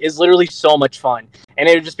content week is literally so much fun, and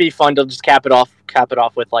it would just be fun to just cap it off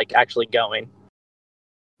with like actually going.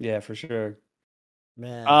 Yeah, for sure.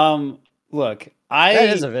 Man. Look, that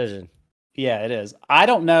is a vision. Yeah, it is. I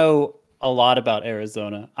don't know a lot about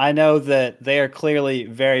Arizona. I know that they are clearly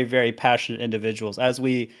very, very passionate individuals.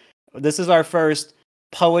 This is our first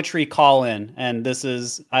poetry call-in, and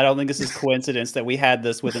I don't think this is coincidence that we had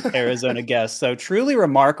this with an Arizona guest. So truly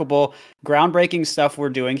remarkable, groundbreaking stuff we're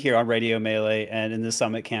doing here on Radio Melee and in the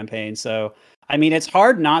Summit campaign. So, I mean, it's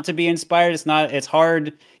hard not to be inspired. It's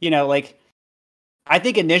hard, I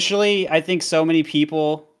think initially, so many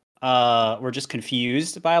people were just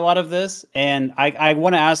confused by a lot of this. And I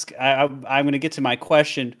want to ask, I'm going to get to my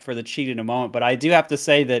question for the cheat in a moment, but I do have to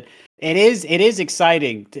say that it is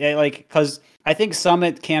exciting, because I think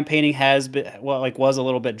Summit campaigning was a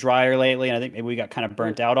little bit drier lately, and I think maybe we got kind of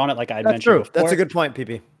burnt out on it, like I mentioned before. That's a good point,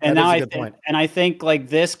 PP. And now I think like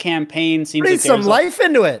this campaign seems like there's some life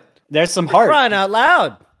into it. There's some heart. Crying out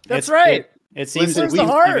loud. That's right. It seems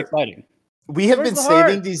exciting. We have been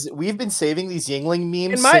saving these. We've been saving these Yingling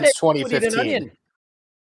memes since 2015.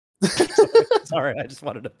 Sorry, I just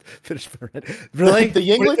wanted to finish. Really, the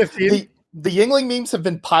Yingling memes have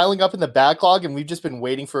been piling up in the backlog, and we've just been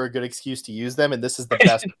waiting for a good excuse to use them. And this is the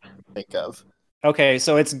best I can think of. Okay,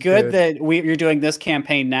 so it's good that you're doing this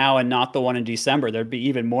campaign now and not the one in December. There'd be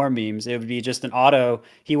even more memes. It would be just an auto.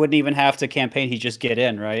 He wouldn't even have to campaign. He'd just get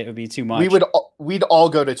in, right? It would be too much. We'd all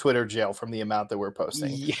go to Twitter jail from the amount that we're posting.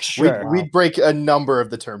 Yeah, sure. We'd break a number of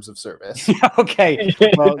the terms of service. Okay.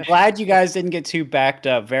 Well, glad you guys didn't get too backed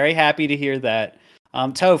up. Very happy to hear that.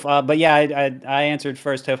 Toph, but yeah, I answered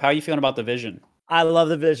first. Toph, how are you feeling about the vision? I love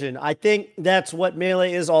the vision. I think that's what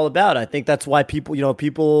Melee is all about. I think that's why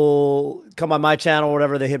people come on my channel or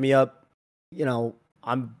whatever, they hit me up.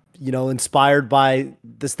 I'm, inspired by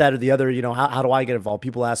this, that, or the other. How do I get involved?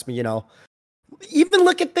 People ask me, even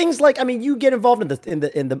look at things like, you get involved in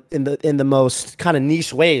the most kind of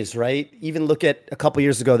niche ways, right? Even look at a couple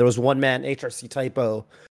years ago, there was one man, HRC Typo,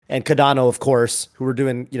 and Cardano, of course, who were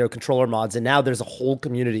doing, controller mods. And now there's a whole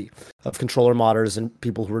community of controller modders and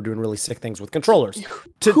people who are doing really sick things with controllers.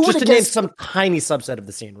 To name some tiny subset of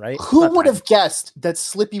the scene, right? Who would have guessed that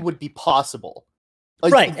Slippy would be possible?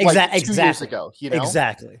 Like, Right, like 2 years exactly. ago, you know?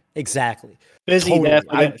 Exactly. Fizzy, Totally.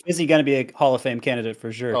 definitely. Fizzy going to be a Hall of Fame candidate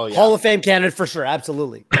for sure. Oh yeah. Hall of Fame candidate for sure,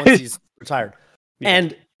 absolutely. Once he's retired. Yeah.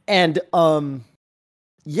 And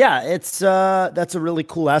yeah, it's that's a really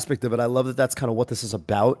cool aspect of it. I love that that's kind of what this is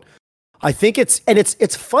about. I think it's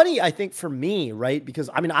funny, I think, for me, right? Because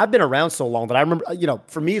I mean, I've been around so long that I remember,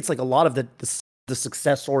 for me, it's like a lot of the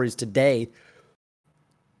success stories today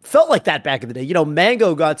felt like that back in the day.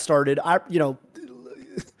 Mango got started.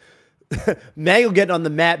 Mango getting on the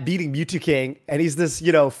mat, beating Mewtwo King, and he's this,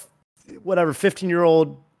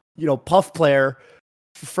 15-year-old, puff player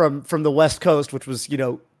from the West Coast, which was,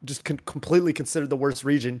 just completely considered the worst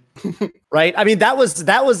region, right? I mean, that was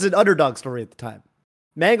an underdog story at the time.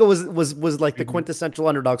 Mango was like the quintessential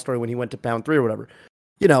underdog story when he went to Pound 3 or whatever,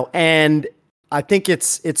 and I think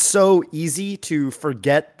it's so easy to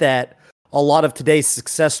forget that a lot of today's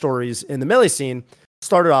success stories in the Melee scene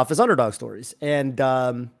started off as underdog stories. And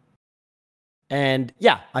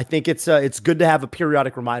yeah, I think it's good to have a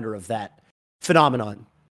periodic reminder of that phenomenon,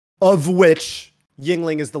 of which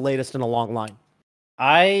Yingling is the latest in a long line.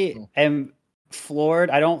 I am floored.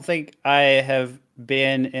 I don't think I have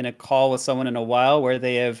been in a call with someone in a while where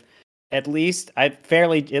they have at least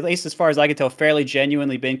as far as I can tell, fairly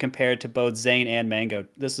genuinely been compared to both Zane and Mango.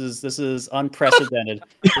 This is unprecedented.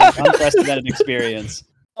 Unprecedented experience.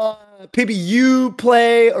 PB, you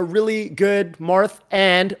play a really good Marth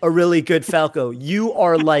and a really good Falco. You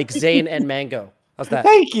are like Zane and Mango. How's that?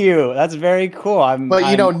 Thank you. That's very cool. I'm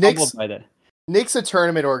humbled by that. Nick's a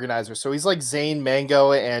tournament organizer, so he's like Zane,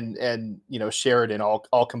 Mango, and Sheridan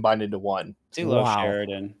all combined into one. I do love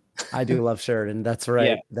Sheridan. I do love Sheridan. That's right.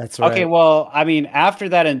 Yeah. That's right. Okay, well, I mean, after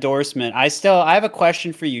that endorsement, I have a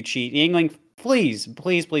question for you, Cheat. Yingling,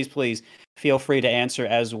 please feel free to answer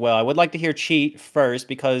as well. I would like to hear Cheat first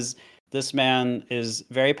because this man is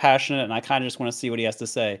very passionate, and I kind of just want to see what he has to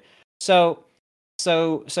say. So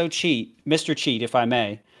Cheat, Mr. Cheat, if I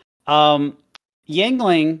may.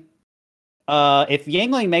 Yingling. If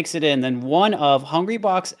Yangling makes it in, then one of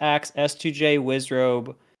Hungrybox, Axe, S2J,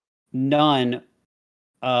 Wizrobe, None,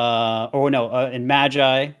 and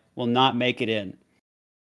Magi will not make it in.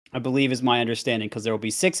 I believe is my understanding, because there will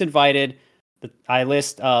be 6 invited. I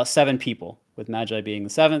list 7 people, with Magi being the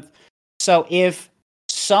 7th. So if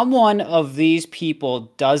someone of these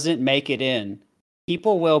people doesn't make it in,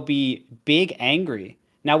 people will be big angry.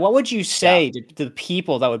 Now, what would you say to the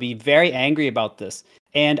people that would be very angry about this?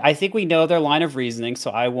 And I think we know their line of reasoning,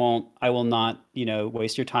 so I will not,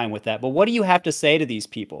 waste your time with that. But what do you have to say to these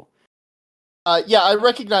people? I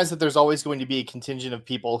recognize that there's always going to be a contingent of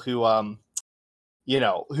people who,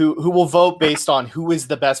 who will vote based on who is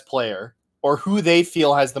the best player or who they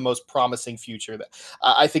feel has the most promising future.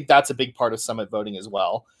 I think that's a big part of Summit voting as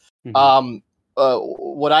well. Mm-hmm.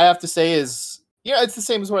 What I have to say is, it's the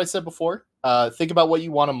same as what I said before. Think about what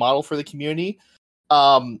you want to model for the community.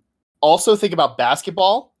 Also think about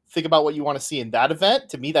basketball. Think about what you want to see in that event.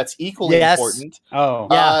 To me, that's equally important. Oh,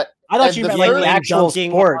 yeah. I thought you meant like the actual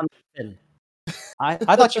sport. I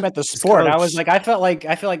thought you meant the sport. I was like, I feel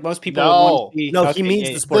like most people would want to see. No, he means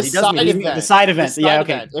the sport. He doesn't mean the side event. Yeah,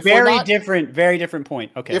 okay. Very different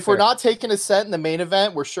point. Okay. If we're not taking a set in the main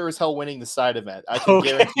event, we're sure as hell winning the side event. I can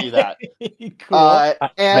guarantee you that. Cool. I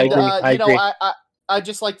agree. I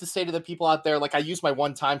just like to say to the people out there, like, I use my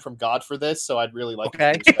one time from God for this, so I'd really like to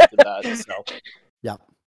respect that. So, yeah,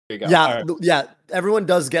 there you go. Yeah, yeah. Everyone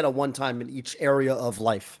does get a one time in each area of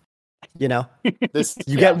life. Get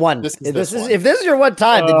one. If this is your one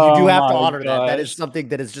time, then you do have to honor that. That is something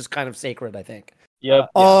that is just kind of sacred, I think.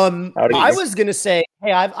 Yep. I was gonna say,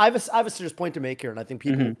 hey, I have a serious point to make here, and I think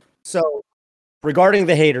people. Mm-hmm. So, regarding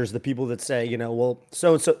the haters, the people that say,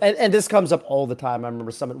 so and this comes up all the time. I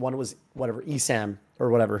remember one was Esam or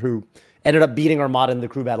whatever, who ended up beating Armada in the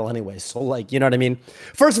crew battle anyway. So, like, you know what I mean?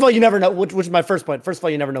 First of all, you never know, which is my first point. First of all,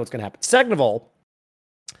 you never know what's going to happen. Second of all,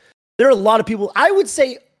 there are a lot of people, I would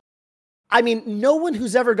say, I mean, no one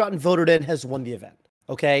who's ever gotten voted in has won the event.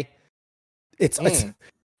 Okay. It's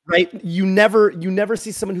right. You never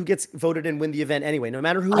see someone who gets voted in win the event anyway, no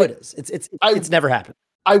matter who it is. It's never happened.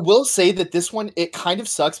 I will say that this one, it kind of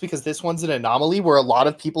sucks because this one's an anomaly where a lot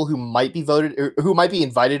of people who might be voted or who might be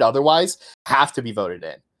invited otherwise have to be voted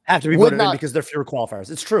in. Have to be voted in because there are fewer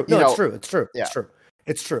qualifiers. It's true. No, it's true. It's true. Yeah.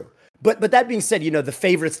 It's true. But that being said, the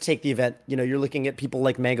favorites take the event. You're looking at people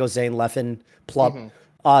like Mango, Zane, Leffen, Plub.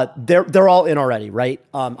 Mm-hmm. They're all in already, right?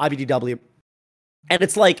 IBDW. And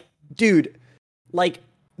it's like, dude, like,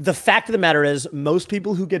 the fact of the matter is most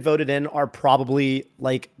people who get voted in are probably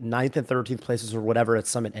like 9th and 13th places or whatever at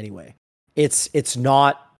Summit anyway. It's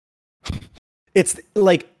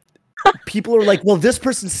like people are like, well, this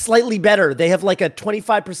person's slightly better. They have like a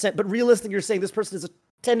 25%, but realistically, you're saying this person has a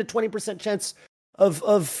 10 to 20% chance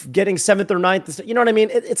of getting 7th or 9th. You know what I mean?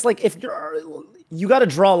 It's like if you got to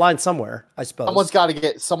draw a line somewhere, I suppose. Someone's got to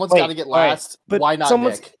get last. but Why not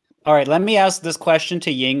Nick? All right, let me ask this question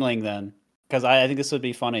to Yingling then, because I think this would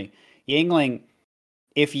be funny. Yingling,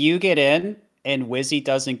 if you get in and Wizzy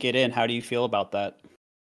doesn't get in, how do you feel about that?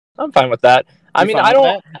 I'm fine with that. I mean, I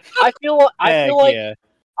don't. I feel like. Yeah.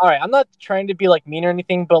 All right, I'm not trying to be like mean or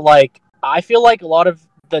anything, but like I feel like a lot of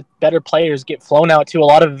the better players get flown out to a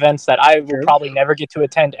lot of events that I will probably never get to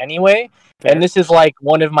attend anyway. Fair. And this is like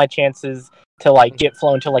one of my chances to like get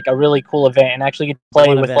flown to like a really cool event and actually get to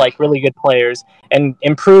play with like really good players and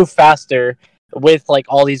improve faster with like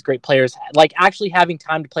all these great players, like actually having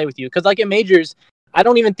time to play with you. Because like in majors, I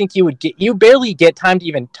don't even think you barely get time to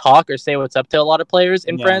even talk or say what's up to a lot of players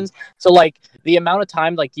and friends. So like the amount of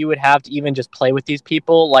time like you would have to even just play with these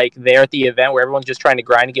people like there at the event where everyone's just trying to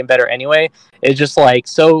grind and get better anyway is just like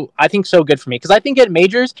I think so good for me. Because I think at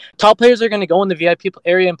majors, top players are going to go in the VIP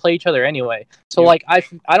area and play each other anyway. So like I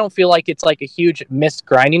don't feel like it's like a huge missed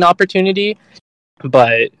grinding opportunity.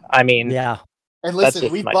 But I mean, yeah. And listen,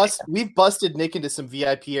 we've busted Nick into some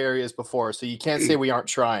VIP areas before, so you can't say we aren't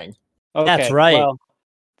trying. Okay, that's right. Well,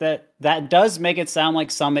 that does make it sound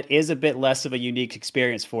like Summit is a bit less of a unique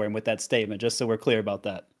experience for him with that statement, just so we're clear about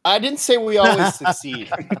that. I didn't say we always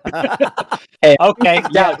succeed. Hey, okay,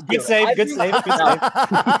 yeah, good save.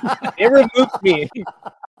 It removed me.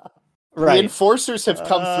 Right. The enforcers have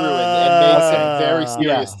come through and made some very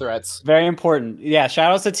serious threats. Very important. Yeah,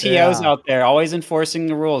 shout outs to TOs out there, always enforcing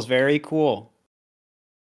the rules. Very cool.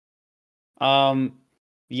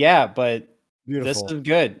 Yeah, but beautiful. This is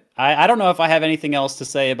good. I don't know if I have anything else to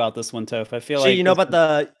say about this one, Toph. I feel like you know about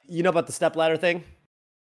the stepladder thing?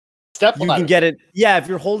 Stepladder. You can get it. Yeah, if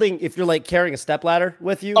you're like carrying a stepladder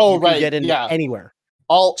with you, you can get in anywhere.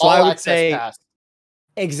 All I would say pass.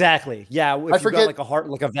 Exactly. Yeah, if I forget got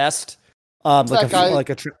like a vest, Who's that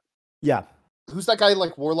guy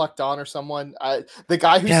like Warlock Dawn or someone? The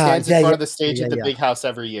guy who stands in front of the stage at the big house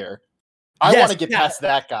every year. I want to get past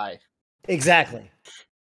that guy. Exactly.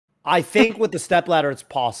 I think with the stepladder, it's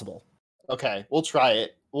possible. Okay, we'll try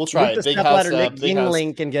it. With the big stepladder, Nick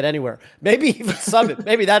Yingling can get anywhere. Maybe even Summit.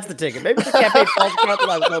 Maybe that's the ticket. Maybe the campaign falls apart the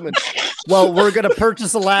last moment. Well, we're gonna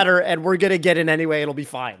purchase a ladder and we're gonna get in anyway. It'll be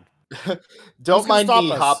fine. Don't mind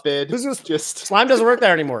me, Hopbid. Just Slime doesn't work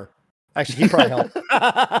there anymore. Actually, he'd probably help.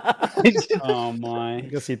 Oh my! I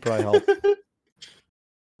guess he'd probably help.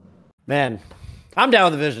 Man, I'm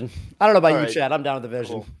down with the vision. I don't know about you, Chad. I'm down with the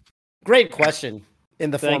vision. Cool. Great question. In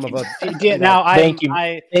the form of a now, thank you,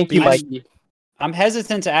 Mikey. I'm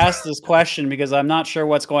hesitant to ask this question because I'm not sure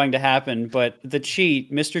what's going to happen. But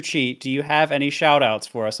Mr. Cheat, do you have any shout outs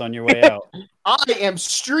for us on your way out? I am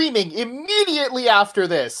streaming immediately after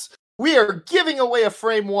this. We are giving away a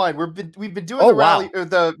frame one. We've been doing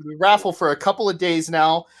the raffle for a couple of days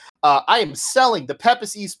now. I am selling the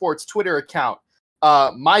Pepis Esports Twitter account.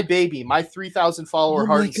 My baby, my 3,000 follower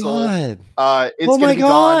heart and soul. It's gonna be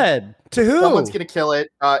gone. To who? Someone's gonna kill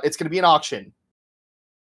it. It's gonna be an auction.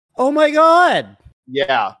 Oh my god.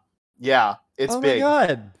 Yeah. It's big. Oh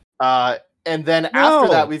my god. And then after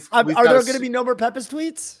that, are there gonna be no more Pepis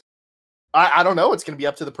tweets? I don't know. It's gonna be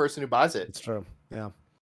up to the person who buys it. It's true. Yeah.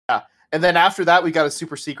 And then after that, we got a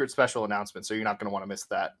super secret special announcement, so you're not gonna want to miss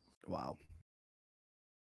that. Wow.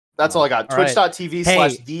 That's all I got.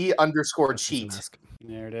 Twitch.tv/the_cheat.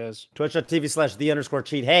 There it is.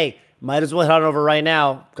 Twitch.tv/the_cheat. Hey, might as well head on over right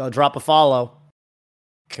now. Go drop a follow.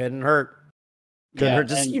 Couldn't hurt.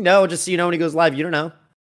 Just so you know when he goes live, you don't know.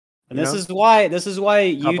 And this is why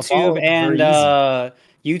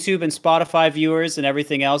YouTube and Spotify viewers and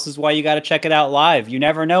everything else is why you got to check it out live. You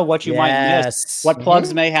never know what you might miss, what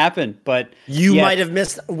plugs may happen, but you might have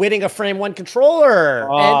missed winning a Frame One controller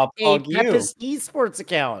and a Pepis Esports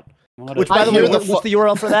account. Which, by the way, what's the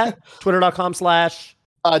URL for that? Twitter.com/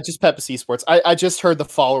 just Pepis Esports. I just heard the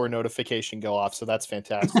follower notification go off, so that's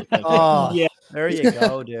fantastic. Yeah, there you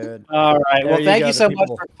go, dude. All right. Well, thank you so much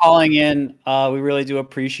for calling in. We really do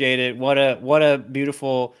appreciate it. What a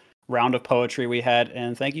beautiful round of poetry we had,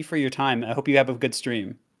 and thank you for your time. I hope you have a good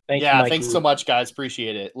stream. Thanks so much, guys.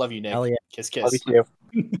 Appreciate it. Love you, Nick. Hell yeah. Kiss, kiss. Love you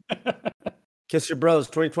too. Kiss your bros.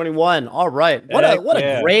 2021. All right. What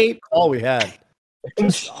a great call we had.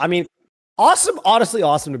 I mean, awesome. Honestly,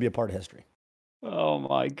 awesome to be a part of history. Oh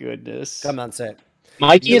my goodness. Come on, say it.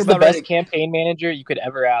 Mikey is the best campaign manager you could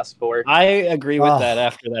ever ask for. I agree with that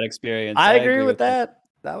after that experience. I agree with that.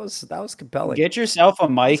 That was compelling. Get yourself a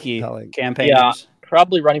Mikey campaign. Yeah,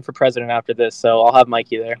 probably running for president after this, so I'll have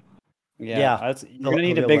Mikey there. Yeah, you're he'll- gonna he'll need be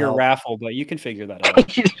a able to bigger help. raffle, but you can figure that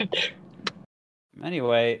out.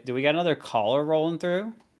 Anyway, do we got another caller rolling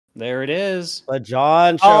through? There it is. But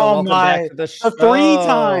John Show, Oh welcome my! back to the show. The three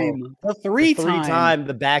time, the three three time. time,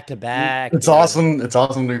 the back to back. It's awesome. It's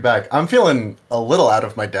awesome to be back. I'm feeling a little out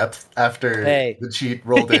of my depth after Hey. the cheat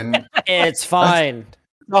rolled in. It's fine.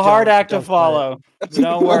 The hard act to don't sweat follow.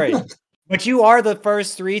 Don't worry. But you are the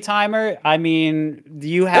first three timer. I mean,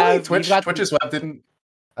 you Really? have Twitch. you got Twitch's web didn't.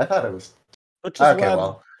 I thought it was. Which is Okay, web.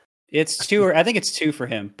 well. It's two, or I think it's two for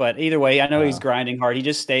him. But either way, I know he's Wow. grinding hard. He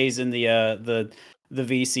just stays in the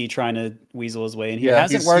VC trying to weasel his way, and he Yeah,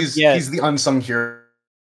 hasn't worked yet. He's the unsung hero.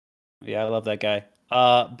 Yeah, I love that guy.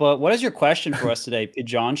 But what is your question for us today,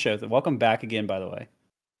 John Show? Welcome back again, by the way.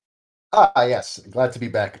 Yes, glad to be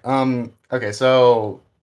back. Okay, so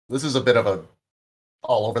this is a bit of a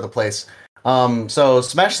all over the place. So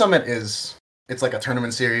Smash Summit it's like a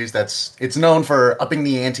tournament series it's known for upping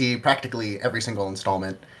the ante practically every single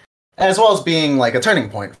installment, as well as being like a turning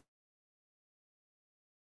point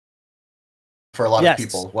for a lot Yes. of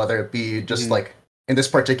people, whether it be just like in this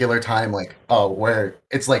particular time, like where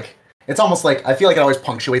it's almost like I feel like it always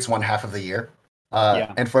punctuates one half of the year.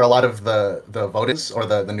 Yeah. And for a lot of the voters or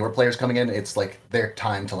the newer players coming in, it's like their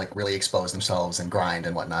time to like really expose themselves and grind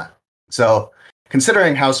and whatnot. So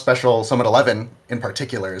considering how special Summit 11 in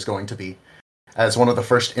particular is going to be as one of the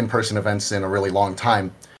first in-person events in a really long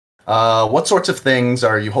time, what sorts of things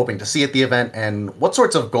are you hoping to see at the event, and what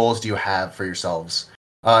sorts of goals do you have for yourselves?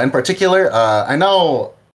 In particular, I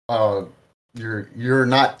know you're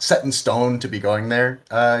not set in stone to be going there,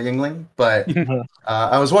 Yingling, but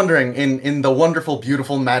I was wondering, in the wonderful,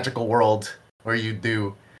 beautiful, magical world where you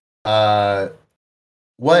do, what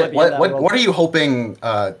are you hoping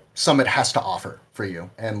Summit has to offer for you,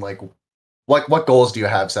 and like what goals do you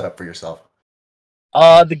have set up for yourself?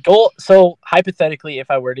 The goal. So hypothetically, if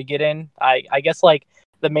I were to get in, I guess like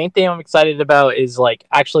the main thing I'm excited about is like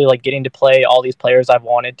actually like getting to play all these players I've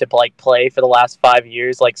wanted to like play for the last 5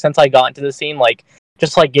 years. Like since I got into the scene, like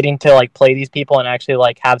just like getting to like play these people and actually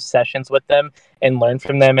like have sessions with them and learn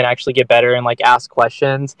from them and actually get better and like ask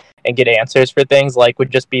questions and get answers for things like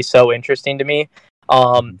would just be so interesting to me.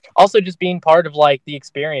 Also just being part of like the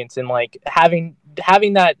experience and like having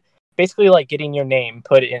that. Basically, like getting your name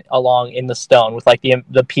put along in the stone with like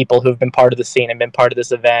the people who've been part of the scene and been part of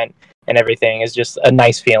this event and everything is just a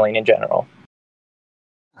nice feeling in general.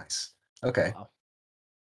 Nice. Okay.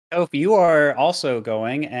 Oh, you are also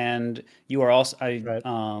going, and you are also. Right.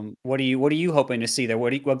 What are you hoping to see there?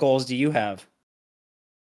 What goals do you have?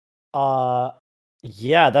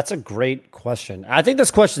 Yeah, that's a great question. I think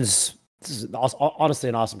this is honestly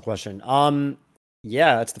an awesome question.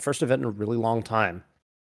 Yeah, it's the first event in a really long time.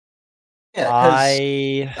 Yeah,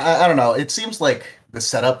 'cause I don't know. It seems like the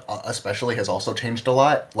setup, especially, has also changed a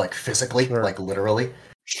lot, like physically, Sure. like literally.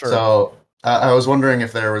 Sure. So I was wondering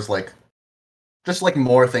if there was like just like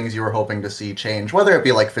more things you were hoping to see change, whether it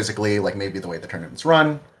be like physically, like maybe the way the tournaments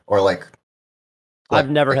run, or like. I've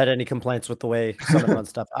never had any complaints with the way Summit runs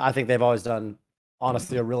stuff. I think they've always done,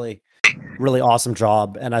 honestly, a really, really awesome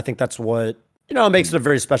job, and I think that's what makes it a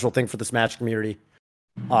very special thing for the Smash community.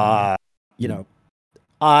 All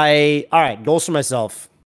right, goals for myself.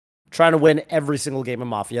 Trying to win every single game of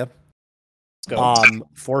Mafia. Let's go.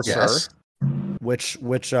 For Yes. sure. Which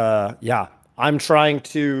I'm trying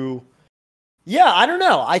to I don't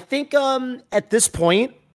know. I think at this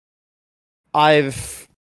point I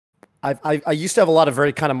used to have a lot of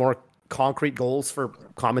very kind of more concrete goals for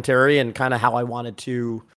commentary and kind of how I wanted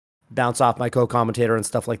to bounce off my co-commentator and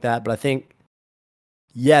stuff like that, but I think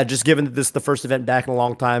just given that this is the first event back in a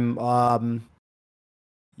long time, I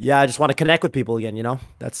just want to connect with people again,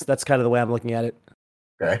 That's kind of the way I'm looking at it.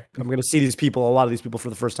 Okay. I'm going to see a lot of these people for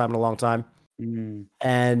the first time in a long time. Mm.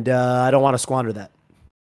 And I don't want to squander that.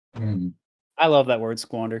 I love that word,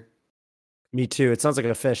 squander. Me too. It sounds like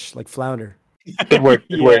a fish, like flounder. Good word.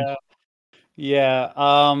 Good word. Yeah.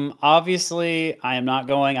 Obviously, I am not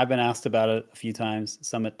going. I've been asked about it a few times.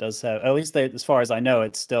 Summit does have, at least as far as I know,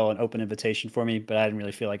 it's still an open invitation for me, but I didn't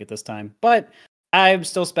really feel like it this time. But I'm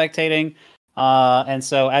still spectating. And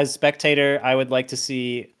so as spectator, I would like to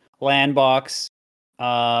see Landbox,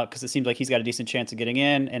 because it seems like he's got a decent chance of getting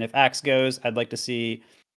in. And if Axe goes, I'd like to see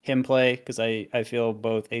him play, because I feel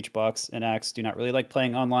both HBox and Axe do not really like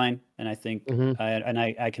playing online, and I think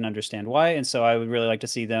I can understand why. And so I would really like to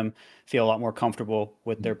see them feel a lot more comfortable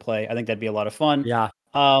with their play. I think that'd be a lot of fun. Yeah.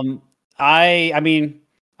 I mean,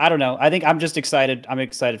 I don't know. I think I'm just excited. I'm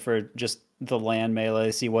excited for just the LAN melee,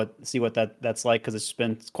 see what that's like, because it's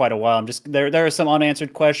been quite a while. I'm just there are some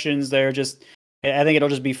unanswered questions. I think it'll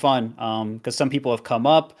just be fun. Because some people have come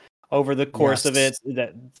up. over the course of it.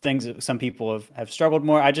 That things that some people have struggled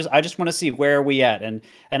more. I just want to see where are we at, and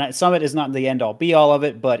Summit is not the end all be all of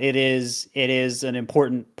it, but it is an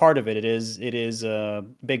important part of it. It is a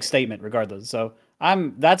big statement regardless. So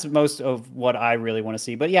that's most of what I really want to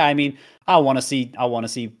see. But yeah, I mean, I want to see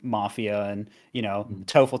Mafia, and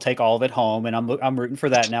Toph will take all of it home, and I'm rooting for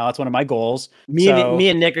that now. It's one of my goals. Me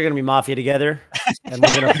and Nick are gonna be Mafia together, and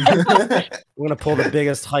we're gonna pull the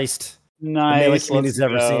biggest heist nice. the community's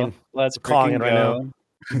ever seen. Let's calling it right now.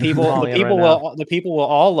 The people will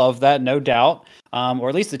all love that, no doubt. Or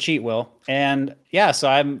at least the cheat will. And yeah, so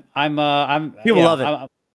I'm people love it.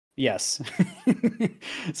 Yes.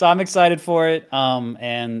 So I'm excited for it.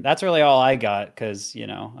 And that's really all I got, because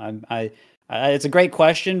it's a great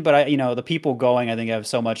question, but the people going, I think, have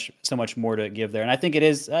so much more to give there. And I think it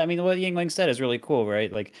is. I mean, what Yingling said is really cool,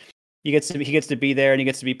 right? Like he gets to be there, and he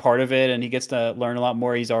gets to be part of it, and he gets to learn a lot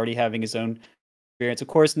more. He's already having his own experience, of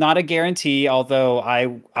course, not a guarantee. Although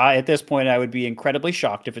I at this point I would be incredibly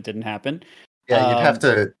shocked if it didn't happen. Yeah,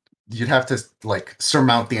 you'd have to like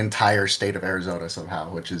surmount the entire state of Arizona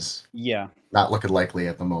somehow, which is not looking likely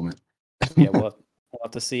at the moment. Yeah, we'll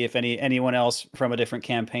have to see if anyone else from a different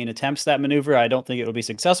campaign attempts that maneuver. I don't think it will be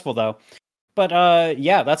successful though. But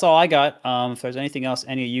yeah, that's all I got. If there's anything else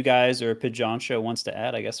any of you guys or Pijancho wants to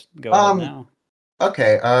add, I guess go ahead now.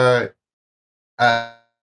 Okay. I'll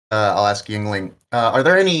ask Yingling. Are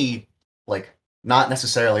there any like not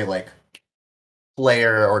necessarily like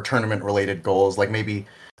player or tournament related goals? Like maybe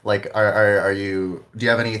like do you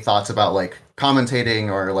have any thoughts about like commentating,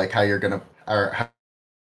 or like how you're gonna or how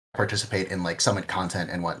participate in like summit content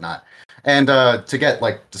and whatnot? And to get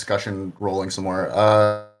like discussion rolling some more,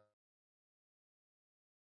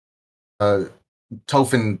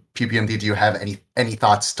 Toph and PPMD, do you have any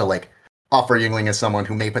thoughts to like offer Yingling as someone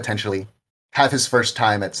who may potentially have his first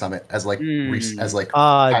time at Summit as like as like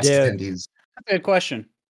past attendees? That's a good question.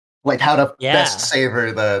 Like how to best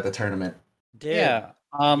savor the tournament. Dude. Yeah.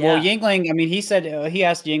 Well, Yingling, I mean, he said he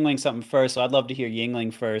asked Yingling something first, so I'd love to hear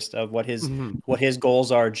Yingling first of what his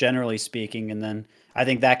goals are generally speaking, and then I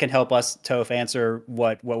think that can help us, Toph, answer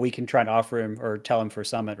what we can try to offer him or tell him for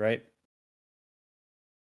Summit, right?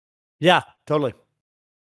 Yeah, totally.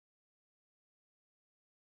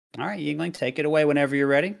 All right, Yingling, take it away whenever you're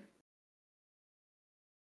ready.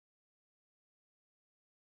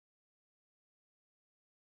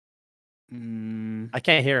 I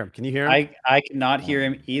can't hear him. Can you hear him? I cannot hear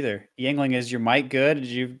him either. Yingling, is your mic good? Did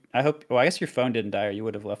you? I hope. Well, I guess your phone didn't die, or you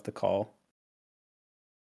would have left the call.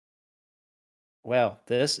 Well,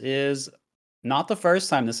 this is not the first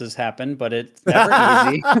time this has happened, but it's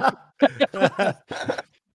never easy.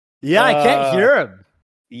 Yeah, I can't hear him.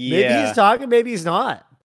 Yeah. Maybe he's talking, maybe he's not.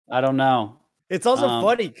 I don't know. It's also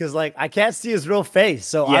funny because like I can't see his real face,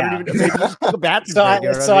 so I don't even know. Maybe he's go back to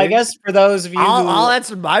I guess for those of you, I'll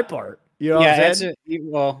answer my part. You know what I'm saying?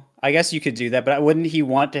 Well, I guess you could do that, but wouldn't he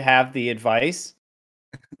want to have the advice?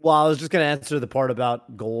 Well, I was just going to answer the part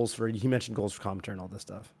about goals he mentioned goals for commentary and all this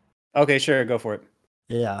stuff. Okay, sure. Go for it.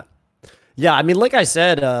 Yeah. Yeah. I mean, like I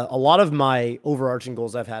said, a lot of my overarching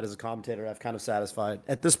goals I've had as a commentator, I've kind of satisfied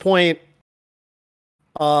at this point.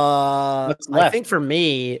 I think for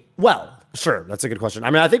me, well, sure. That's a good question.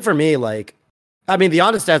 I mean, I think for me, like, I mean, the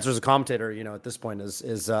honest answer as a commentator, at this point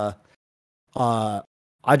is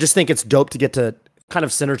I just think it's dope to get to kind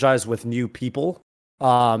of synergize with new people,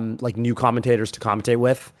 like new commentators to commentate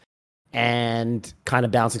with, and kind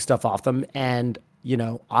of bouncing stuff off them. And,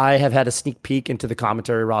 I have had a sneak peek into the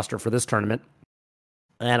commentary roster for this tournament,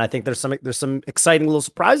 and I think there's some exciting little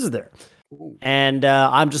surprises there. And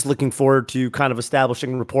I'm just looking forward to kind of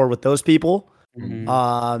establishing rapport with those people.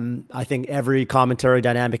 Mm-hmm. I think every commentary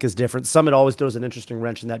dynamic is different. Summit always throws an interesting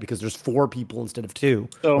wrench in that because there's 4 people instead of 2,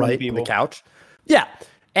 right? On the couch. Yeah.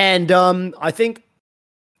 And I think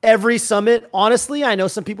every Summit, honestly, I know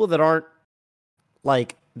some people that aren't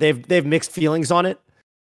like they've mixed feelings on it.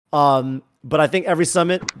 But I think every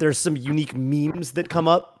Summit there's some unique memes that come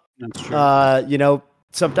up. That's true.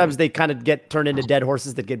 Sometimes they kind of get turned into dead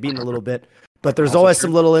horses that get beaten a little bit, but there's always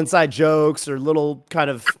some little inside jokes or little kind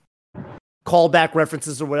of callback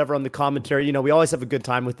references or whatever on the commentary. We always have a good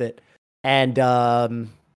time with it. And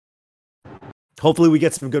hopefully we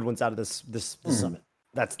get some good ones out of this Summit.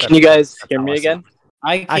 Can you guys hear me again?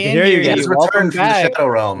 I can hear you. Welcome back.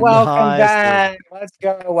 Welcome back. Let's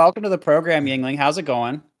go. Welcome to the program, Yingling. How's it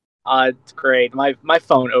going? It's great. My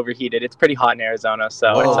phone overheated. It's pretty hot in Arizona,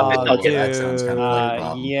 so it's all good. That sounds kind of like a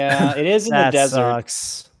problem. Yeah, it is in the desert.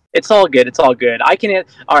 Sucks. It's all good. It's all good.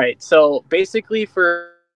 All right. So basically,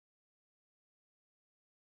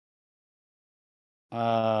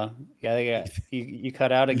 yeah, you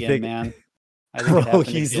cut out again, man. I think it Bro, happened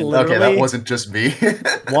he's again. literally Okay, that wasn't just me.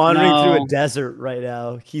 wandering through No. a desert right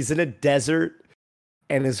now. He's in a desert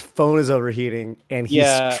and his phone is overheating and he's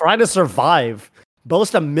Yeah. trying to survive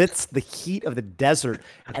both amidst the heat of the desert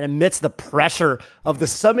and amidst the pressure of the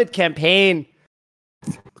Summit campaign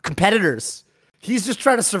competitors. He's just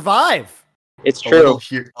trying to survive. It's a little,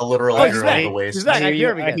 true. a literal Oh, he's hero back. of the waste. He's back. I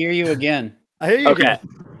hear him I again. hear you again. I hear you. Okay.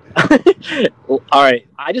 again. All right.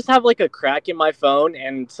 I just have like a crack in my phone,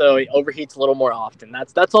 and so it overheats a little more often.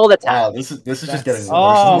 That's all that's Wow, happening. this is just That's- getting worse.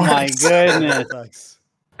 Oh and my worse. goodness. That sucks.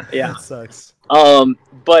 Yeah. That sucks.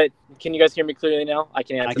 But can you guys hear me clearly now? I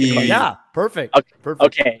can answer the can. question. Yeah, perfect. Okay.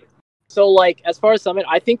 Perfect. Okay. So like as far as Summit,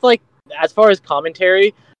 I think like as far as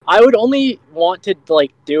commentary, I would only want to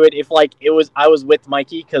like do it if like I was with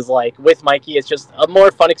Mikey, because like with Mikey it's just a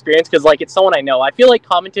more fun experience because like it's someone I know. I feel like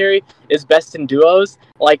commentary is best in duos.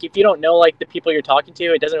 Like if you don't know like the people you're talking to,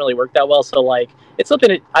 it doesn't really work that well. So like it's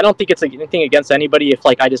something I don't think it's like, anything against anybody if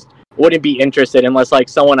like I just wouldn't be interested unless like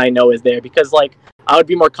someone I know is there, because like I would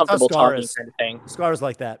be more comfortable Scar talking is. kind of thing. Scars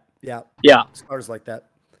like that. Yeah. Yeah. Scars like that.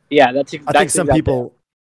 Yeah, that's I think that's some exactly-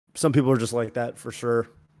 people are just like that for sure.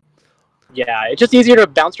 Yeah, it's just easier to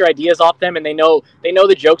bounce your ideas off them, and they know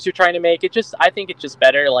the jokes you're trying to make. I think it's just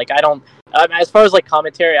better. Like I don't, as far as like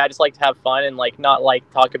commentary, I just like to have fun and like not like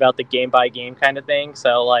talk about the game by game kind of thing.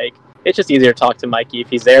 So like it's just easier to talk to Mikey if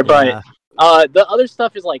he's there. Yeah. But the other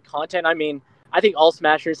stuff is like content. I mean, I think all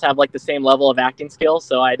Smashers have like the same level of acting skill,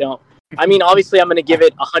 so I don't. I mean, obviously, I'm going to give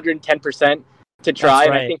it 110% to try,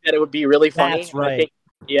 and I right. think that it would be really funny. That's And right.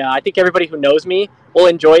 I think everybody who knows me will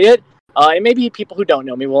enjoy it. And maybe people who don't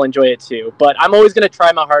know me will enjoy it too. But I'm always going to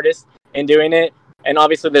try my hardest in doing it. And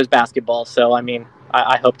obviously, there's basketball. So, I mean,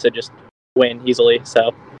 I hope to just win easily.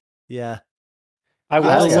 So, Yeah. I will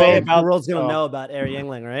That's the say world, about the world's gonna oh, know about Air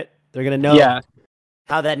Yingling, right? They're gonna know yeah,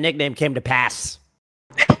 how that nickname came to pass.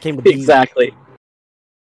 Came to be. exactly.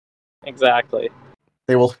 Exactly.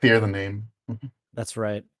 They will fear the name. That's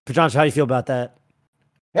right. Pajanch, how do you feel about that?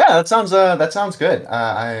 Yeah, that sounds good.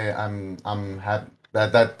 I'm happy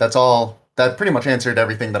that's all. That pretty much answered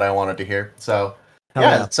everything that I wanted to hear. So Hell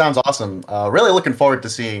yeah, it sounds awesome. Really looking forward to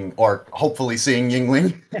seeing, or hopefully seeing,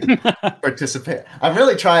 Yingling participate. I'm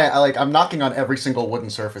really trying. I'm knocking on every single wooden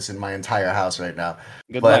surface in my entire house right now.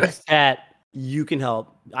 Good But- luck. Chat, you can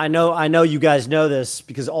help. I know you guys know this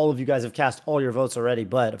because all of you guys have cast all your votes already,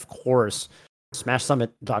 but of course,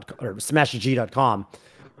 smashsummit.com or smashg.com.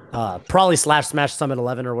 Probably /Smash Summit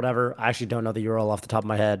 11 or whatever. I actually don't know the URL off the top of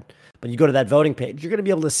my head, but you go to that voting page, you're going to be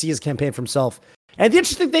able to see his campaign for himself. And the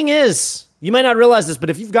interesting thing is, you might not realize this, but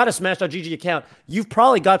if you've got a Smash.gg account, you've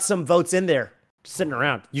probably got some votes in there sitting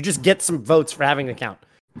around. You just get some votes for having an account.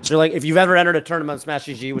 So like, if you've ever entered a tournament on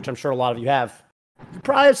Smash.gg, which I'm sure a lot of you have, you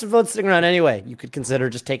probably have some votes sitting around anyway. You could consider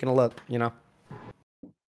just taking a look,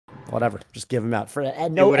 whatever. Just give them out for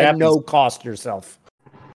at no cost to yourself.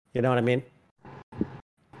 You know what I mean?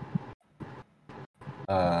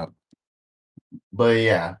 But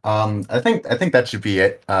yeah, I think that should be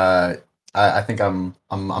it. I think I'm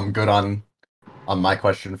good on my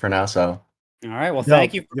question for now. So All right. Well, Yo,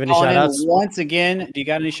 thank you for you have any calling in shout-outs? once again. Do you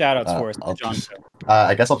got any shout outs for us, I'll John? just-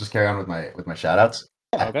 I guess I'll just carry on with my shout outs.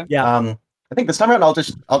 Okay. Yeah. I think this time around I'll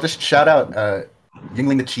just shout out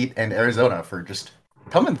Yingling the Cheat and Arizona for just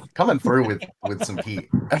coming through with some heat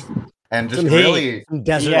and just Some heat, really some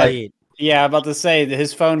desert Yeah. heat. Yeah, about to say that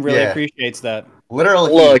his phone really Yeah. appreciates that.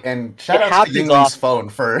 literally Look, and shout it out to happens Yingling's often. phone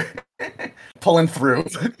for pulling through.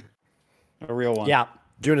 A real one. Yeah,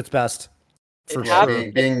 doing its best. For It sure.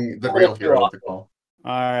 happens. being the Pulling real through hero of often. the call.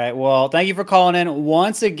 All right. Well, thank you for calling in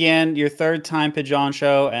once again. Your third time Pigeon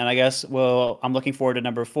show, and I guess I'm looking forward to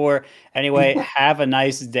number 4. Anyway, have a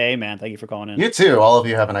nice day, man. Thank you for calling in. You too. All of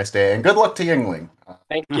you have a nice day and good luck to Yingling.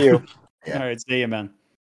 Thank you. Yeah. All right. See you, man.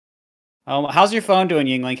 How's your phone doing,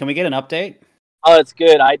 Yingling? Can we get an update? Oh, it's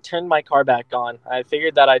good. I turned my car back on. I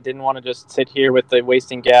figured that I didn't want to just sit here with the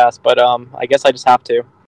wasting gas, but I guess I just have to.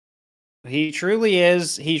 He truly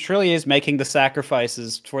is. He truly is making the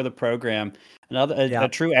sacrifices for the program. A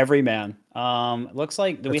true everyman. Looks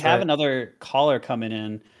like we That's have right. another caller coming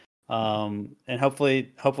in, and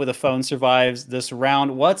hopefully the phone survives this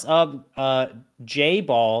round. What's up, J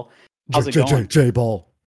Ball? How's it going? J Ball.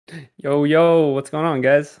 Yo, what's going on,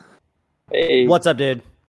 guys? Hey, What's up, dude?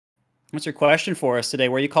 What's your question for us today?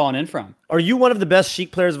 Where are you calling in from? Are you one of the best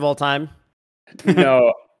Sheik players of all time?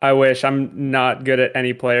 No, I wish. I'm not good at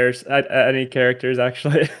any players, at any characters,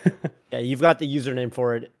 actually. Yeah, you've got the username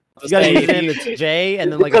for it. You Let's got a say- username that's J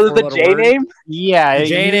and then like because a of the 4-letter J word. name? Yeah, The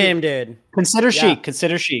J you- name, dude. Consider Yeah. Sheik.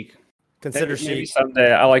 Consider Sheik. Consider Maybe Sheik.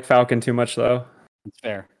 someday. I like Falcon too much, though. That's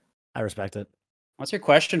fair. I respect it. What's your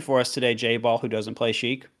question for us today, J Ball, who doesn't play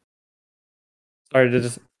Sheik? Sorry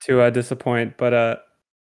to disappoint, but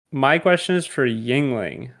my question is for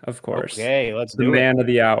Yingling, of course. Okay, let's The do it. man of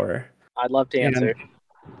the hour. I'd love to And answer.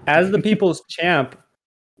 as the people's champ,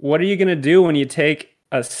 what are you gonna do when you take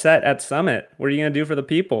a set at Summit? What are you gonna do for the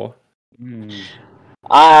people?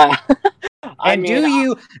 I And mean, do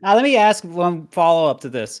you now? Let me ask one follow up to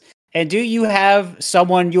this. And do you have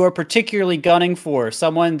someone you're particularly gunning for?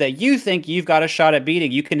 Someone that you think you've got a shot at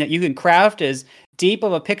beating? You can craft as deep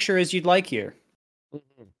of a picture as you'd like here.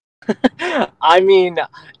 I mean,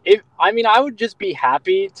 I would just be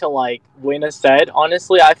happy to like win a set.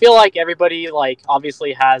 Honestly, I feel like everybody like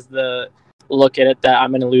obviously has the look at it that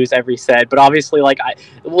I'm gonna lose every set, but obviously like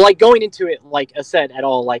going into it like a set at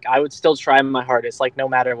all, like I would still try my hardest, like no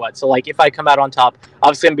matter what. So like if I come out on top,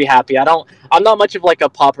 obviously I'm gonna be happy. I'm not much of like a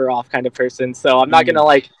popper off kind of person, so I'm not gonna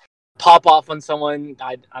like pop off on someone.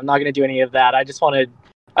 I'm not gonna do any of that. I just want to.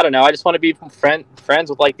 I don't know. I just want to be friends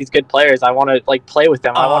with like these good players. I want to like play with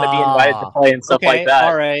them. I want to be invited to play and stuff like that.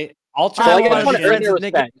 All right. So, like, I just want to Alternate. earn their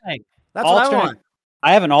respect. That's what I Alternate- want.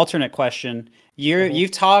 I have an alternate question.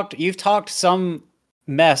 You've talked some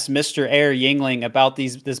mess, Mr. Air Yingling, about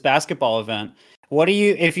this basketball event. What do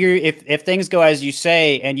you if things go as you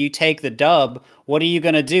say and you take the dub? What are you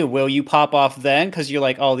gonna do? Will you pop off then because you're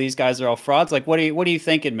like, oh, these guys are all frauds? Like, what are you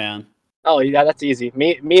thinking, man? Oh yeah, that's easy.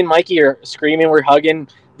 Me and Mikey are screaming. We're hugging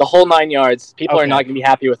the whole 9 yards. People are not going to be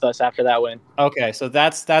happy with us after that win. Okay, so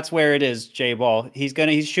that's where it is, J-Ball. He's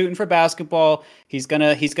shooting for basketball. He's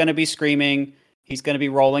gonna be screaming. He's gonna be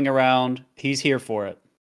rolling around. He's here for it.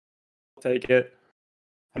 Take it.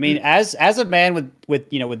 I mean, as a man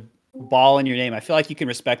with ball in your name, I feel like you can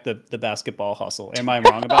respect the basketball hustle. Am I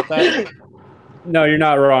wrong about that? No, you're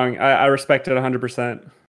not wrong. I respect it 100%.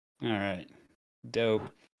 All right, dope.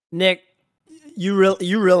 Nick, you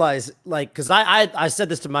realize, like, because I said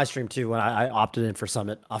this to my stream too when I opted in for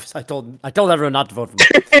Summit. Obviously, I told everyone not to vote for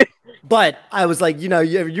me, but I was like,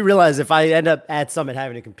 you realize if I end up at Summit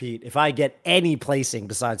having to compete, if I get any placing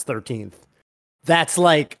besides 13th, that's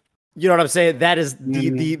like, you know what I'm saying? That is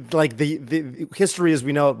the history as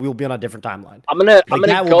we know it. We'll be on a different timeline. I'm gonna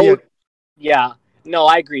go. Yeah, no,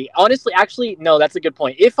 I agree. Honestly, actually, no, that's a good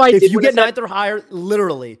point. If you get ninth or higher,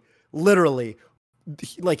 literally,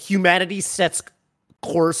 like humanity sets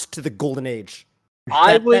course to the golden age.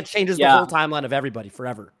 That changes the whole timeline of everybody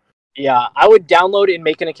forever. Yeah, I would download and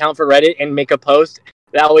make an account for Reddit and make a post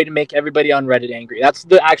that way to make everybody on Reddit angry. That's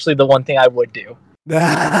actually the one thing I would do.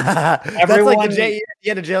 That's like the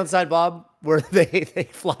end of Jail Inside Bob, where they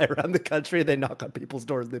fly around the country, they knock on people's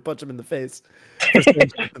doors, they punch them in the face for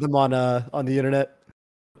them on the internet.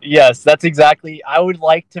 Yes, that's exactly. I would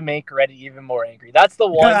like to make Reddit even more angry. That's the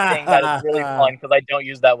one thing that is really fun because I don't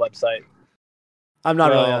use that website. I'm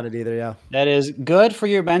not really on it either. Yeah, that is good for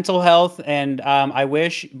your mental health, and I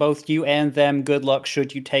wish both you and them good luck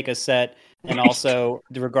should you take a set, and also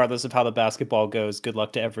regardless of how the basketball goes, good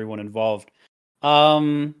luck to everyone involved. Wait!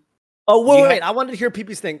 I wanted to hear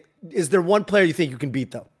PP's thing. Is there one player you think you can beat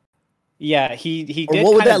though? Yeah, he or did.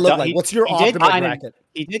 What would that look like? What's your optimal bracket?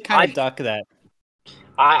 He did kind of duck that.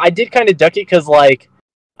 I did kind of duck it because, like,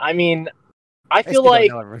 I mean, I feel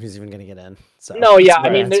like who's even gonna get in. So no, yeah,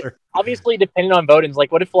 I mean, obviously, depending on vote-ins,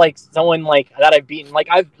 like, what if like someone like that I've beaten, like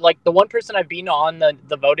the one person I've beaten on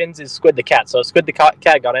the vote-ins is Squid the Cat. So Squid the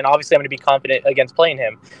Cat got in. Obviously, I'm gonna be confident against playing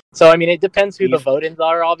him. So I mean, it depends who the vote-ins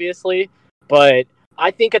are, obviously, but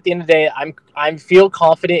I think at the end of the day, I feel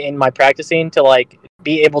confident in my practicing to like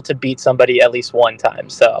be able to beat somebody at least one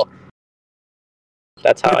time. So.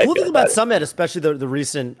 That's how the cool thing about Summit, especially the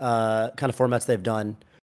recent kind of formats they've done,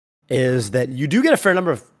 is that you do get a fair number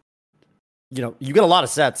of, you get a lot of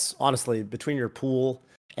sets, honestly, between your pool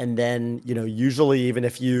and then, usually even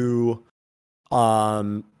if you,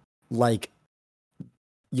 lose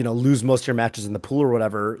most of your matches in the pool or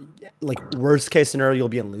whatever, like worst case scenario, you'll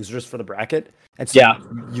be in losers for the bracket. And so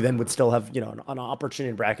you then would still have, an opportunity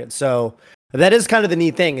in bracket. So that is kind of the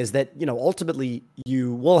neat thing is that, ultimately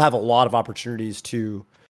you will have a lot of opportunities to,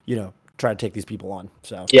 try to take these people on.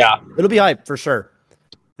 So yeah, it'll be hype for sure.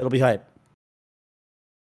 It'll be hype.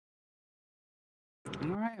 All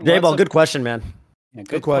right. J-Ball, good question, man. Yeah,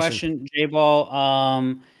 good question,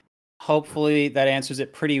 J-Ball. Hopefully that answers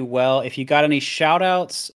it pretty well. If you got any shout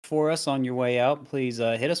outs for us on your way out, please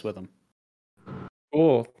hit us with them.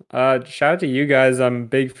 Cool. Shout out to you guys. I'm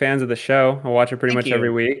big fans of the show. I watch it pretty much every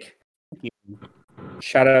week.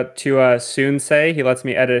 Shout out to Soonsay. He lets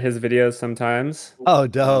me edit his videos sometimes. Oh,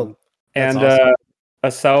 dope. That's awesome.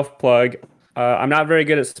 A self plug. I'm not very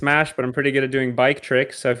good at Smash, but I'm pretty good at doing bike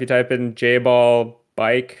tricks. So if you type in J-Ball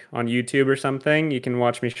bike on YouTube or something, you can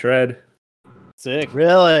watch me shred. Sick.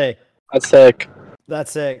 Really? That's sick.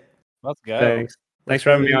 That's sick. Let's go. Thanks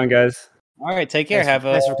for having me on, guys. All right, take care.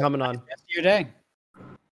 Thanks for coming on. Rest of your day.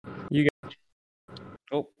 You guys.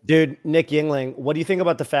 Oh, dude, Nick Yingling, what do you think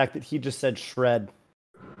about the fact that he just said shred?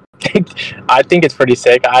 I think it's pretty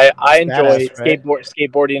sick. I enjoy badass, right?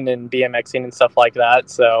 skateboarding and BMXing and stuff like that.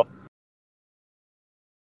 So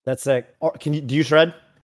that's sick. Do you shred?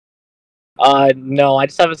 No, I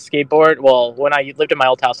just have a skateboard. Well, when I lived in my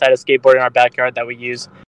old house, I had a skateboard in our backyard that we use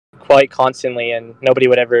quite constantly, and nobody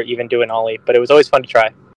would ever even do an ollie. But it was always fun to try.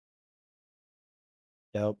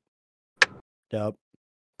 Yep.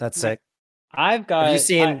 That's sick. I've got. Have you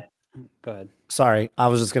seen? Go ahead. Sorry, I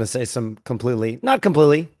was just gonna say some not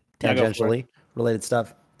completely tangentially related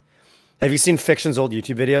stuff. Have you seen Fiction's old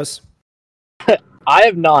YouTube videos? I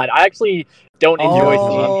have not. I actually don't enjoy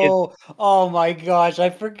seeing it. Oh my gosh, I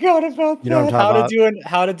forgot about you know that. What I'm talking about?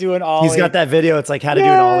 How to do an ollie. He's got that video. It's like how to do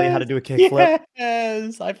an ollie, how to do a kickflip.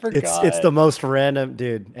 Yes, I forgot. It's the most random,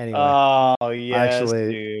 dude. Anyway. Oh yes,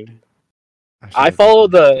 dude. I follow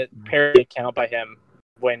the parody account by him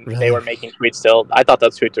when they were making tweets. Still, I thought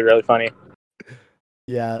those tweets were really funny.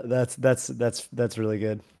 Yeah, that's really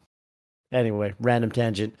good. Anyway, random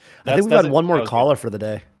tangent. I think we got one more caller for the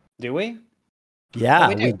day. Do we?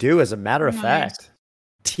 Yeah, we do. As a matter of fact.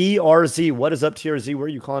 TRZ, what is up, TRZ? Where are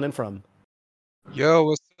you calling in from? Yo,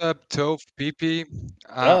 what's up, Toph, PP?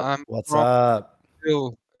 I'm what's up?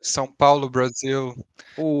 Brazil, São Paulo, Brazil.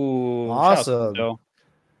 Ooh, awesome.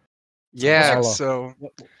 Yeah, so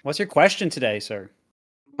what's your question today, sir?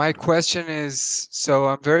 My question is, so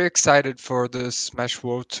I'm very excited for the Smash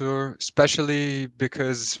World Tour, especially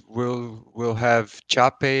because we'll have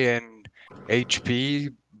Chape and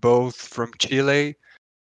HP, both from Chile,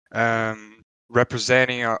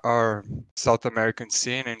 representing our South American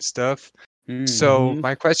scene and stuff. Mm-hmm. So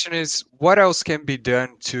my question is, what else can be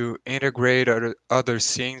done to integrate other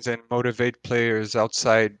scenes and motivate players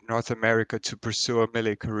outside North America to pursue a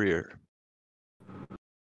Melee career?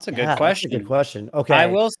 That's a good question. That's a good question. Okay. I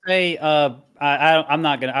will say,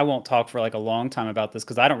 I won't talk for like a long time about this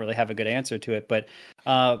because I don't really have a good answer to it. But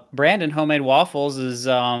Brandon Homemade Waffles is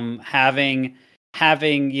having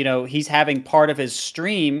he's having part of his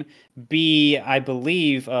stream be, I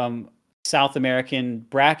believe, South American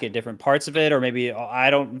bracket, different parts of it, or maybe I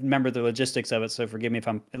don't remember the logistics of it. So forgive me if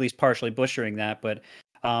I'm at least partially butchering that. But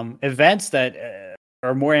events that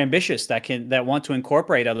are more ambitious that want to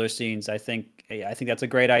incorporate other scenes, I think that's a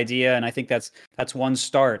great idea, and I think that's one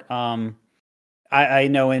start. I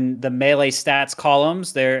know in the Melee stats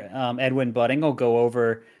columns there, Edwin Budding will go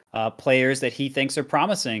over players that he thinks are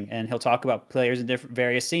promising, and he'll talk about players in different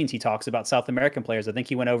various scenes. He talks about South American players. I think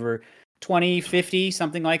he went over 20, 50,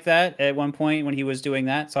 something like that at one point when he was doing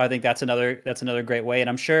that. So I think that's another great way, and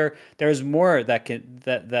I'm sure there's more that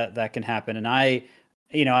can happen.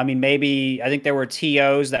 And maybe I think there were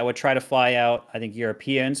TOs that would try to fly out, I think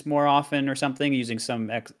Europeans more often or something, using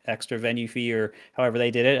some extra venue fee or however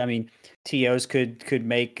they did it. I mean, TOs could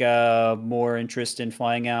make more interest in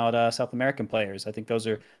flying out South American players. I think those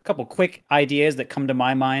are a couple quick ideas that come to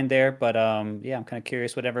my mind there. But I'm kind of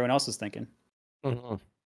curious what everyone else is thinking. Mm-hmm.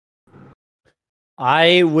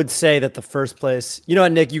 I would say that the first place,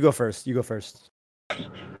 Nick, you go first.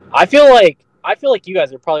 I feel like you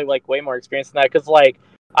guys are probably like way more experienced than that, because like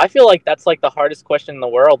I feel like that's like the hardest question in the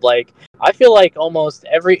world. Like I feel like almost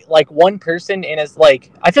every one person in his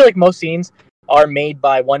I feel like most scenes are made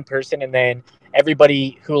by one person, and then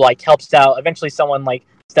everybody who helps out, eventually someone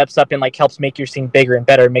steps up and helps make your scene bigger and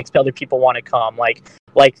better, makes other people want to come. Like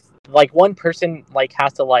one person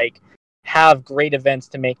has to have great events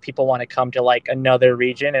to make people want to come to another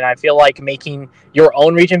region. And I feel like making your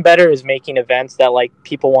own region better is making events that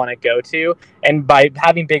people want to go to, and by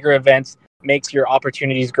having bigger events makes your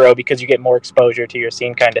opportunities grow because you get more exposure to your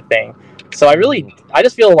scene, kind of thing. So I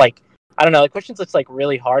just feel I don't know, the questions looks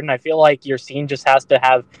really hard, and I feel like your scene just has to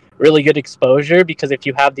have really good exposure, because if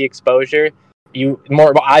you have the exposure,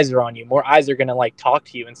 more eyes are on you, more eyes are gonna talk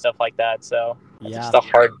to you and stuff like that. So it's just a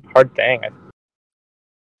hard thing.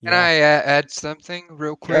 Can I add something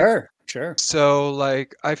real quick? Sure. So,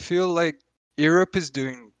 I feel like Europe is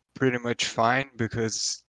doing pretty much fine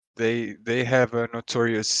because they have a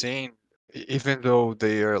notorious scene, even though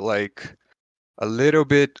they are a little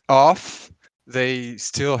bit off. They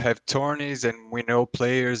still have tourneys, and we know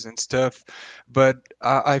players and stuff. But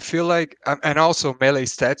I feel like, and also Melee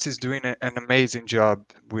Stats is doing an amazing job.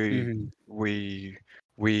 We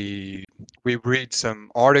read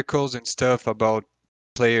some articles and stuff about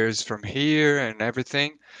players from here and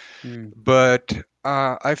everything, but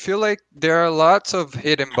I feel like there are lots of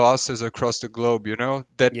hidden bosses across the globe,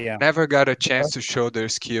 that never got a chance to show their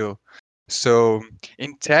skill. So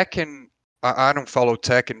in Tekken, I don't follow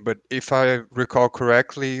Tekken, but if I recall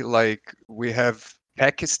correctly, like we have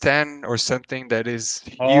Pakistan or something that is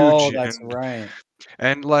Oh, huge, that's right.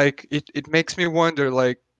 and like it makes me wonder,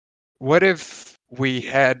 like, what if we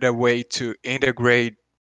had a way to integrate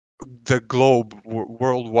the globe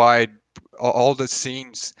worldwide, all the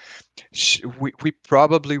scenes? We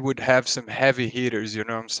probably would have some heavy hitters, you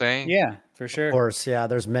know what I'm saying? Yeah, for Of sure. course, yeah.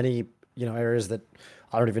 There's many, areas that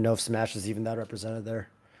I don't even know if Smash is even that represented there.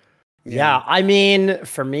 Yeah, I mean,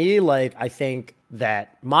 for me, like, I think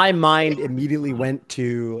that my mind immediately went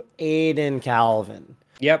to Aiden Calvin,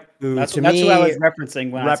 Yep. who That's to who I was me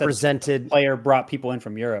representing when I said represented player brought people in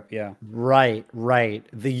from Europe. Yeah. right,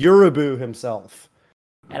 the Yorubu himself.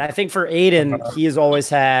 And I think for Aiden, he has always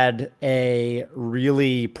had a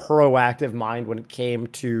really proactive mind when it came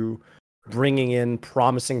to bringing in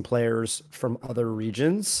promising players from other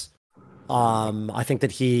regions. I think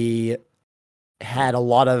that he had a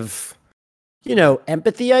lot of,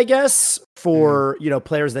 empathy, I guess, for,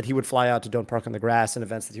 players that he would fly out to Don't Park on the Grass and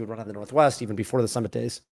events that he would run in the Northwest, even before the Summit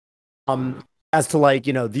days. As to like,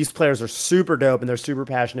 these players are super dope and they're super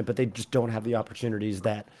passionate, but they just don't have the opportunities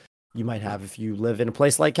that you might have if you live in a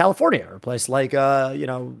place like California or a place like,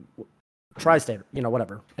 Tri-State,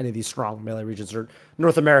 whatever, any of these strong Melee regions or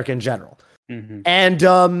North America in general. Mm-hmm.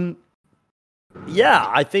 And, yeah,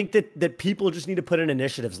 I think that people just need to put in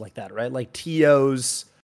initiatives like that, right? Like TOs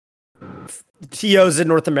in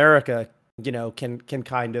North America, can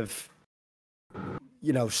kind of,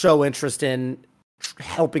 show interest in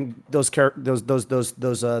helping those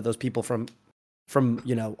people from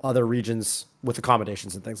other regions with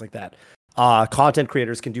accommodations and things like that. Content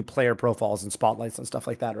creators can do player profiles and spotlights and stuff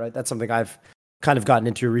like that, right? That's something I've kind of gotten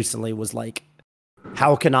into recently, was like,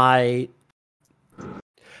 how can I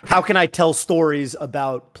tell stories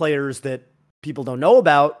about players that people don't know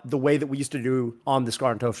about the way that we used to do on the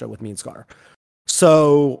Scar and Toph show with me and Scar?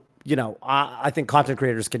 So, I think content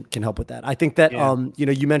creators can help with that. I think that,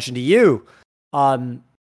 you mentioned EU, a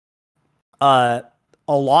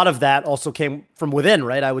lot of that also came from within,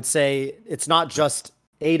 right? I would say it's not just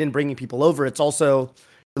Aiden bringing people over. It's also,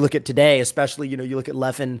 you look at today, especially, you look at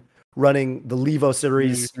Leffen running the Levo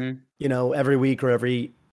series, every week or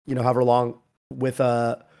every, however long, with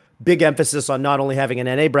a big emphasis on not only having an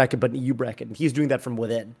NA bracket, but an EU bracket. And he's doing that from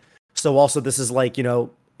within. So also this is like,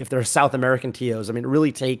 if there are South American TOs, I mean, it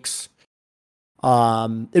really takes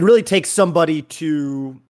somebody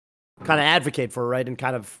to kind of advocate for, right? And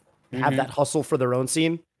kind of have that hustle for their own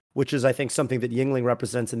scene, which is, I think, something that Yingling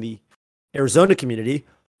represents in the Arizona community.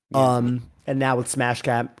 And now with Smash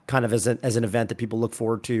Camp kind of as an event that people look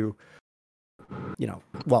forward to,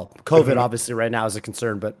 COVID obviously right now is a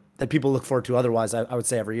concern, but that people look forward to otherwise, I would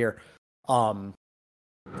say every year.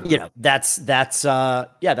 That's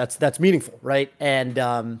meaningful, right?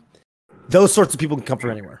 And those sorts of people can come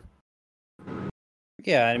from anywhere.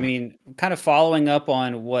 Yeah, I mean, kind of following up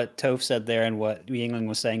on what Toph said there and what Yingling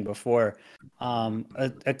was saying before,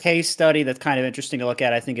 a case study that's kind of interesting to look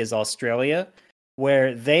at, I think, is Australia,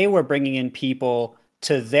 where they were bringing in people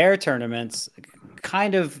to their tournaments. I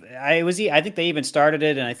think they even started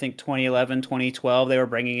it in, I think, 2011, 2012. They were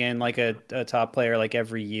bringing in like a top player like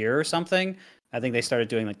every year or something. I think they started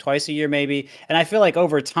doing like twice a year maybe. And I feel like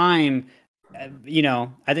over time, I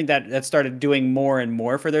think that started doing more and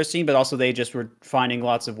more for their scene, but also they just were finding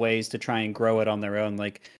lots of ways to try and grow it on their own,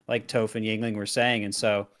 like Toph and Yingling were saying. And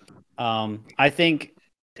so I think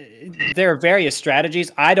there are various strategies.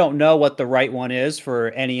 I don't know what the right one is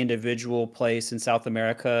for any individual place in South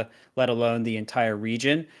America, let alone the entire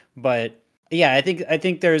region. But yeah, I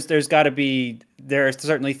think there are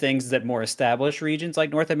certainly things that more established regions like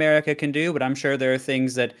North America can do, but I'm sure there are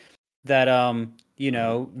things that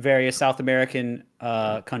various South American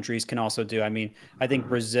countries can also do. I mean, I think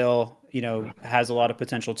Brazil, has a lot of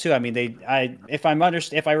potential too. I mean, if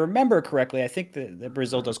I remember correctly, I think that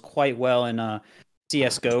Brazil does quite well in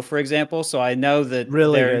CS:GO, for example. So I know that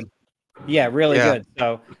really good. Yeah, really good.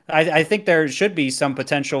 So I think there should be some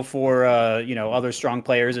potential for other strong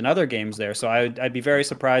players in other games there. So I'd be very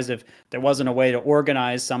surprised if there wasn't a way to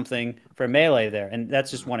organize something for Melee there. And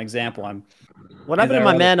that's just one example. What happened to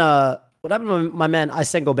my man? What happened to my man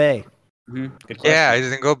Isengo Bay? Good question. Yeah,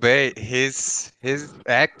 Isengo Bay. He's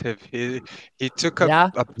active. He took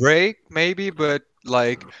a break maybe, but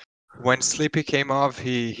like when Sleepy came off,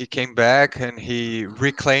 he came back and he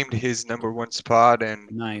reclaimed his #1 spot. And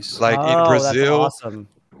nice, like in Brazil. That's awesome.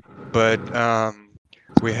 But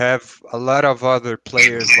we have a lot of other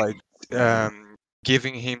players like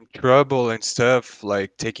giving him trouble and stuff,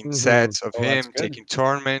 like taking sets of him, taking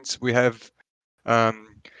tournaments. We have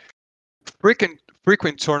frequent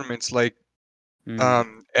tournaments like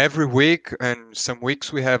every week, and some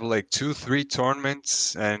weeks we have like 2-3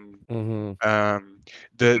 tournaments, and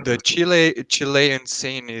the Chilean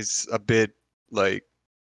scene is a bit like,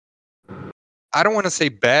 I don't want to say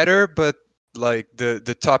better, but like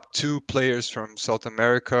the top 2 players from South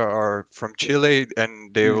America are from Chile,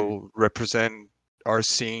 and they will represent our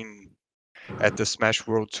scene at the Smash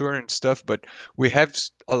World Tour and stuff. But we have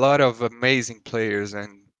a lot of amazing players,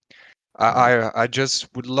 and I just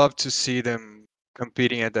would love to see them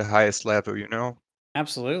competing at the highest level, you know?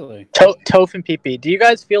 Absolutely. Toph and PP, do you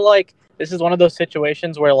guys feel like this is one of those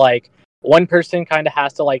situations where like one person kind of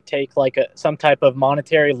has to like take like some type of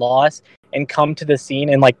monetary loss and come to the scene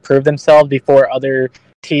and like prove themselves before other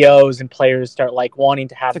TOs and players start like wanting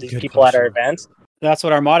to have these people at our events? That's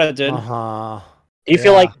what Armada did. Do you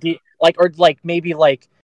feel like maybe like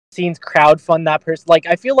scenes crowdfund that person? Like,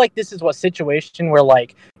 I feel like this is what situation where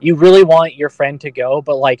like you really want your friend to go,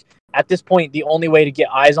 but like at this point the only way to get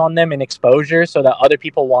eyes on them and exposure so that other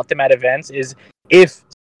people want them at events is if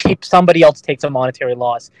somebody else takes a monetary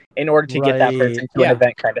loss in order to get that person to an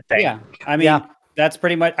event, kind of thing. Yeah, I mean, that's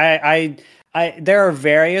pretty much. There are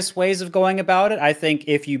various ways of going about it. I think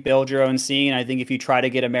if you build your own scene, I think if you try to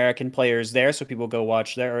get American players there, so people go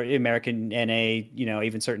watch there, or American NA, you know,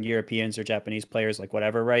 even certain Europeans or Japanese players, like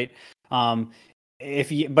whatever, right?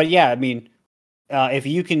 If you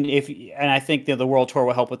can, and I think the World Tour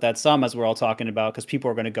will help with that some, as we're all talking about, because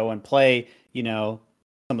people are going to go and play, you know,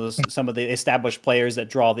 some of the established players that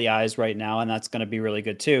draw the eyes right now, and that's going to be really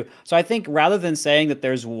good too. So I think rather than saying that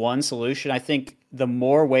there's one solution, I think the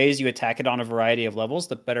more ways you attack it on a variety of levels,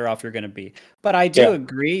 the better off you're going to be. But I do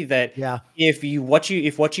agree that if what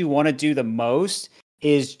you want to do the most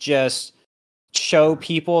is just show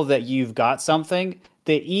people that you've got something,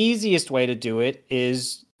 the easiest way to do it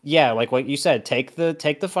is like what you said, take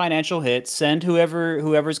the financial hit, send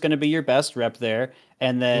whoever's going to be your best rep there,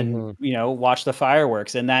 and then you know, watch the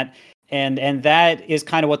fireworks. And that is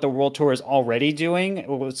kind of what the World Tour is already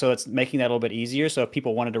doing, so it's making that a little bit easier. So if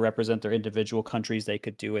people wanted to represent their individual countries, they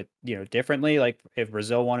could do it, you know, differently. Like if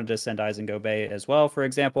Brazil wanted to send Aizen Gobe as well, for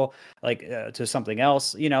example, like to something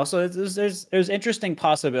else, you know. So there's interesting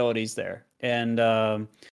possibilities there. And I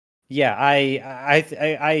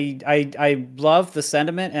love the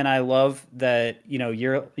sentiment, and I love that, you know,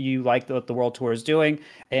 you like what the World Tour is doing,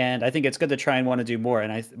 and I think it's good to try and want to do more.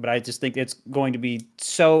 But I just think it's going to be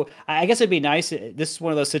so. I guess it'd be nice. This is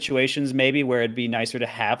one of those situations maybe where it'd be nicer to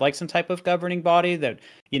have like some type of governing body that,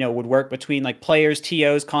 you know, would work between like players,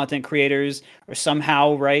 TOs, content creators, or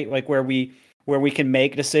somehow, right, like where we can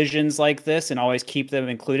make decisions like this and always keep them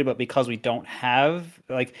included. But because we don't have,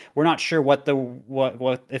 like, we're not sure what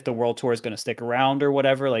if the World Tour is going to stick around or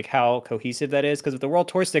whatever, like how cohesive that is. Because if the World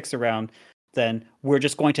Tour sticks around, then we're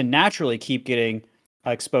just going to naturally keep getting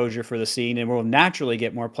exposure for the scene, and we'll naturally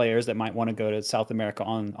get more players that might want to go to South America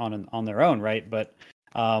on their own, right? But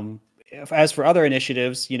as for other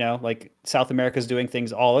initiatives, you know, like South America is doing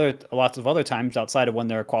things lots of other times outside of when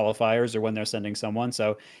they're qualifiers or when they're sending someone.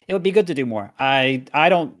 So it would be good to do more. I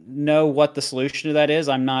don't know what the solution to that is.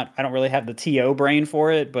 I don't really have the TO brain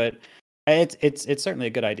for it, but it's certainly a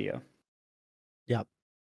good idea. Yep.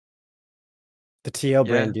 The TO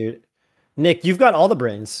brain, dude. Nick, you've got all the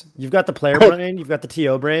brains. You've got the player brain. You've got the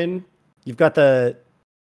TO brain. You've got the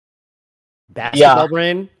basketball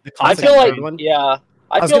brain. I feel like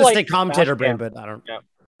I was going to say commentator brain, but I don't.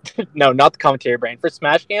 Yeah. No, not the commentator brain. For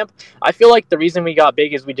Smash Camp, I feel like the reason we got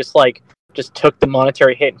big is we just took the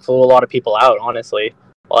monetary hit and flew a lot of people out, honestly.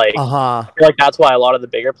 Like, I feel like that's why a lot of the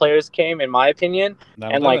bigger players came, in my opinion.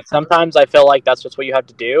 And like sometimes I feel like that's just what you have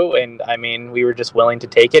to do. And I mean, we were just willing to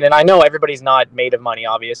take it. And I know everybody's not made of money,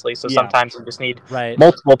 obviously. So sometimes you just need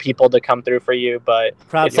multiple people to come through for you. But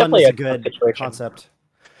crowdfunding is a good concept.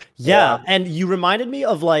 Yeah. And you reminded me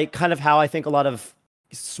of like kind of how I think a lot of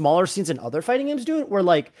smaller scenes in other fighting games do it, where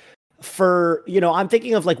like for, you know, I'm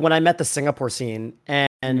thinking of like when I met the Singapore scene,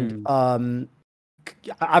 and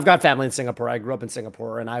I've got family in Singapore. I grew up in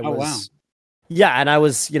Singapore, and I was and I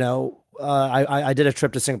was, you know, I did a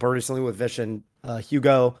trip to Singapore recently with Vish and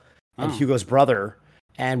Hugo and Hugo's brother,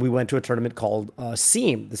 and we went to a tournament called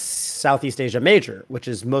SEAM, the Southeast Asia Major, which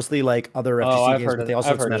is mostly like other FGC games, but they also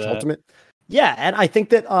have Smash Ultimate. Yeah, and I think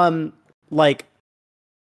that like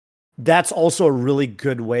that's also a really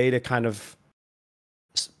good way to kind of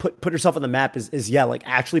put yourself on the map is like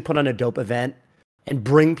actually put on a dope event and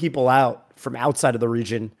bring people out from outside of the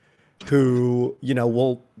region who, you know,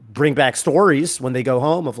 will bring back stories when they go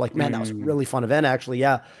home of like, man, that was a really fun event actually.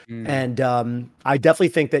 And I definitely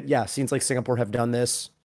think that scenes like Singapore have done this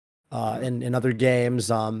in other games,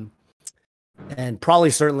 and probably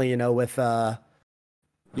certainly, you know, with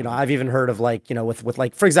I've even heard of like, with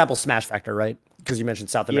like, for example, Smash Factor, right? Because you mentioned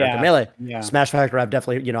South American Melee. Yeah. Smash Factor, I've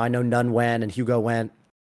definitely, I know None went and Hugo went,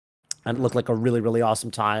 and it looked like a really, really awesome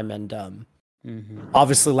time. And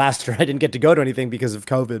obviously last year I didn't get to go to anything because of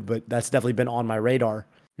COVID, but that's definitely been on my radar.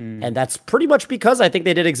 And that's pretty much because I think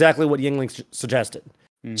they did exactly what Yingling suggested.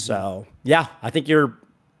 So yeah, I think you're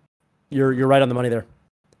right on the money there.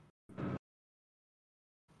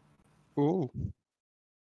 Ooh.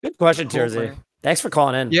 Good question, Cool, Tersey. man. Thanks for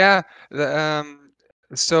calling in. Yeah.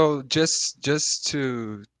 So just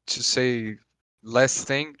to say last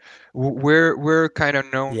thing, we're kind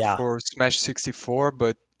of known for Smash 64,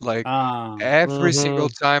 but like every single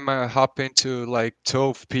time I hop into like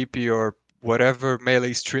Toph, PP, or whatever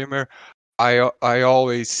Melee streamer, I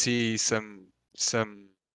always see some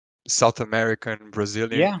South American,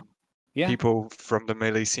 Brazilian people from the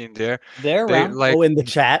Melee scene there. They're around. Like, in the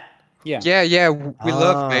chat. Yeah. We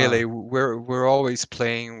love Melee. We're always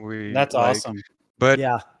playing. That's awesome. But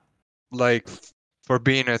like for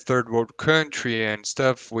being a third world country and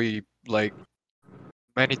stuff, we like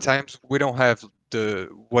many times we don't have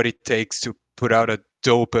what it takes to put out a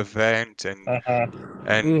dope event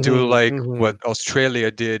and do like what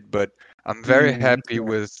Australia did. But I'm very happy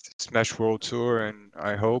with Smash World Tour, and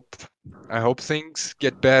I hope things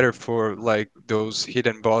get better for like those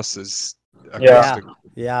hidden bosses across the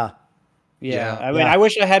Yeah. I mean, I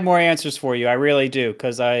wish I had more answers for you. I really do,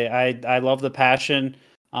 because I love the passion.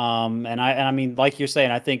 And I mean, like you're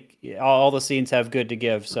saying, I think all the scenes have good to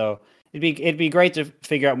give. So it'd be great to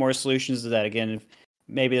figure out more solutions to that. Again, if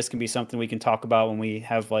maybe this can be something we can talk about when we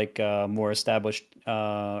have like more established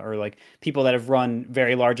or like people that have run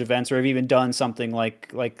very large events or have even done something like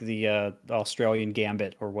the Australian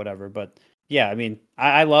Gambit or whatever. But yeah, I mean,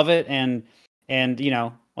 I love it, and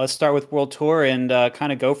let's start with World Tour and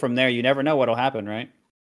kind of go from there. You never know what'll happen, right?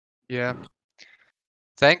 Yeah.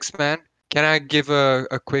 Thanks, man. Can I give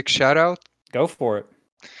a quick shout out? Go for it.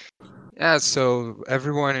 Yeah, so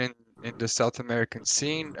everyone in the South American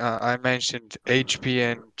scene, I mentioned HP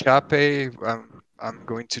and Chape. I'm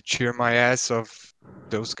going to cheer my ass off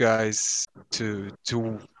those guys to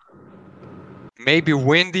maybe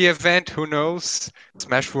win the event. Who knows?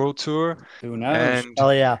 Smash World Tour. Who knows?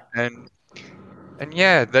 And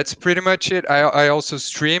yeah, that's pretty much it. I also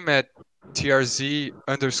stream at TRZ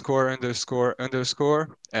 ____,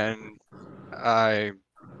 and I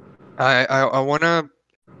wanna,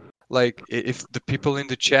 like, if the people in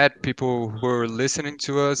the chat, people who are listening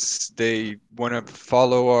to us, they wanna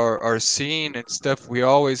follow our scene and stuff, we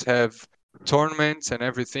always have tournaments and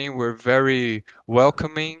everything. We're very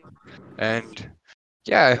welcoming, and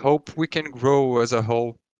yeah, I hope we can grow as a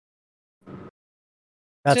whole.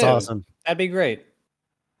 That's awesome. That'd be great.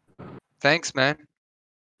 Thanks, man.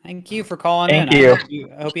 Thank you for calling in. Thank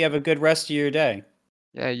you. I hope you have a good rest of your day.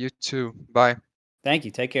 Yeah, you too. Bye. Thank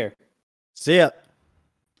you. Take care. See ya.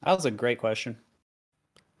 That was a great question.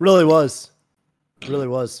 Really was. Really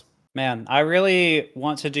was. Man, I really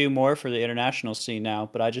want to do more for the international scene now,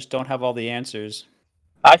 but I just don't have all the answers.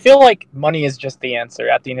 I feel like money is just the answer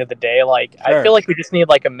at the end of the day. Like, Sure. I feel like we just need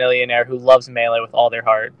like a millionaire who loves Melee with all their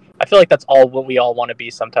heart. I feel like that's all what we all want to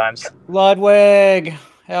be sometimes. Ludwig,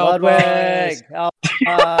 help us. Help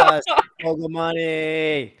us. Pogo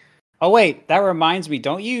money. Oh wait, that reminds me.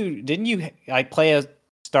 Didn't you like play a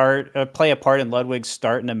part in Ludwig's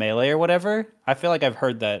start in a Melee or whatever? I feel like I've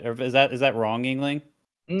heard that. Or is that wrong, Yingling?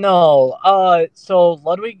 No, so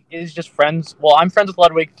Ludwig is just friends. Well, I'm friends with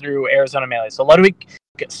Ludwig through Arizona Melee. So Ludwig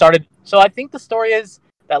started. So I think the story is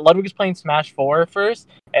that Ludwig was playing Smash 4 first,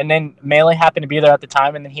 and then Melee happened to be there at the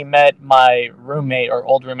time, and then he met my roommate or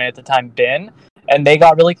old roommate at the time, Ben, and they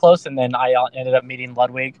got really close, and then I ended up meeting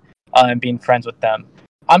Ludwig and being friends with them.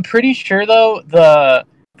 I'm pretty sure though the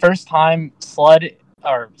first time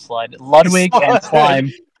Ludwig and Slime.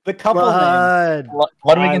 The couple name.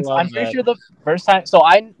 Ludwig and I'm pretty sure the first time. So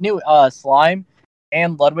I knew Slime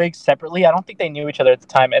and Ludwig separately. I don't think they knew each other at the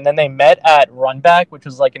time. And then they met at Runback, which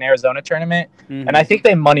was like an Arizona tournament. Mm-hmm. And I think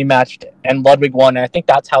they money matched, and Ludwig won. And I think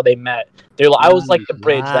that's how they met. I was like the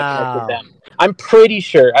bridge that connected them. I'm pretty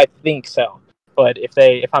sure. I think so. But if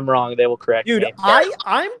I'm wrong, they will correct me. Dude,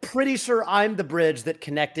 I'm pretty sure I'm the bridge that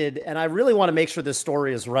connected, and I really want to make sure this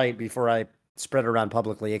story is right before I spread it around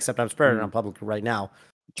publicly, except I'm spreading it around publicly right now.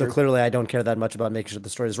 So clearly I don't care that much about making sure the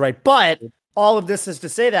story is right. But all of this is to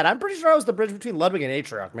say that I'm pretty sure I was the bridge between Ludwig and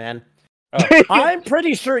Atrioc, man. Oh. I'm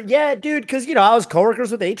pretty sure. Yeah, dude, because, I was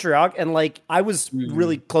coworkers with Atrioc, and, like, I was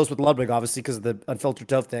really close with Ludwig, obviously, because of the Unfiltered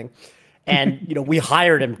Toph thing. And, we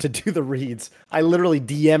hired him to do the reads. I literally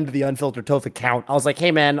DM'd the Unfiltered Toph account. I was like,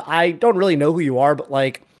 hey, man, I don't really know who you are, but,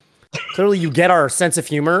 like, clearly you get our sense of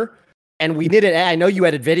humor. And we need it. I know you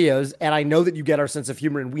edit videos, and I know that you get our sense of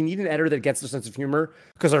humor, and we need an editor that gets the sense of humor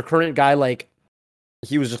because our current guy, like,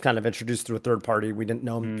 he was just kind of introduced through a third party. We didn't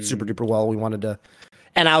know him super duper well. We wanted to,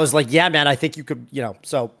 and I was like, yeah, man, I think you could,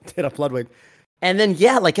 so hit up Ludwig. And then,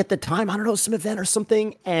 yeah, like at the time, I don't know, some event or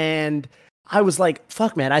something. And I was like,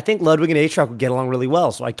 fuck, man, I think Ludwig and Aatrox would get along really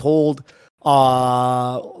well. So I told,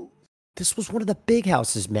 this was one of the big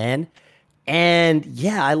houses, man. And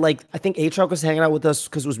yeah, I think Aatrox was hanging out with us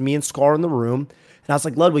because it was me and Scar in the room. And I was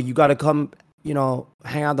like, Ludwig, you got to come,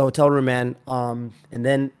 hang out in the hotel room, man. And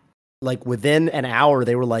then like within an hour,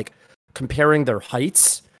 they were like comparing their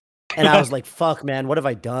heights. And I was like, fuck, man, what have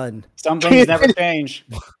I done? Some things never change.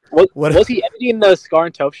 Was he editing the Scar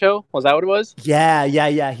and Toph show? Was that what it was? Yeah.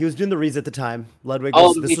 He was doing the reads at the time. Ludwig,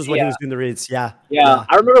 this was when he was doing the reads. Yeah.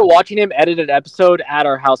 I remember watching him edit an episode at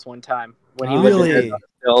our house one time when he lived in Arizona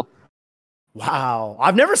still. Wow.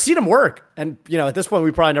 I've never seen him work. And, at this point,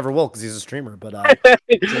 we probably never will because he's a streamer. But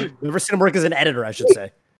never seen him work as an editor, I should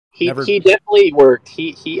say. He definitely worked.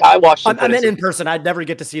 I watched him. I meant in person. I'd never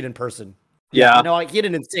get to see it in person. Yeah. He had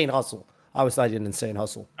an insane hustle. I always thought he had an insane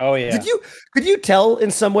hustle. Oh, yeah. Could you tell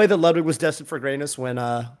in some way that Ludwig was destined for greatness when,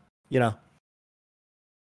 like when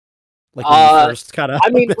you first kind of... I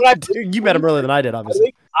mean, you met him earlier than I did,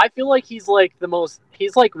 obviously. I feel like he's like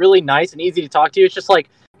he's like really nice and easy to talk to. It's just like,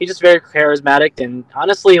 he's just very charismatic. And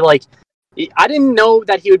honestly, like, I didn't know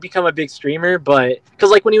that he would become a big streamer, but because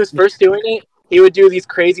like when he was first doing it, he would do these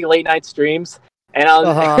crazy late night streams. And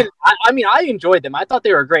I mean, I enjoyed them. I thought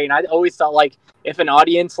they were great. And I always thought like if an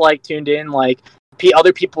audience like tuned in, like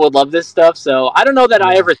other people would love this stuff. So I don't know that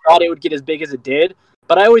I ever thought it would get as big as it did,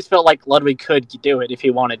 but I always felt like Ludwig could do it if he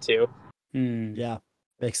wanted to. Yeah,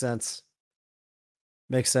 makes sense.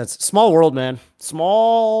 Small world, man.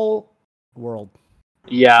 Small world.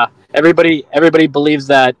 Yeah, everybody believes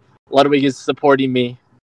that Ludwig is supporting me,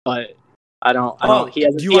 but I don't. Do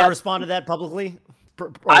you want to respond to that publicly?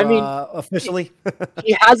 I mean, officially,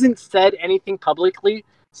 he hasn't said anything publicly,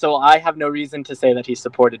 so I have no reason to say that he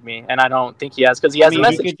supported me, and I don't think he has because he has a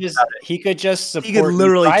message. He could just support he could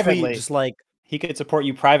literally you privately. Tweet, just like he could support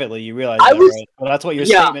you privately. You realize that, right? Well, that's what your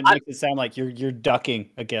statement makes it sound like. You're ducking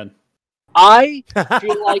again. I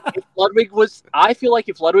feel like if Ludwig was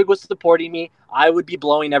supporting me, I would be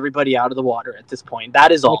blowing everybody out of the water at this point.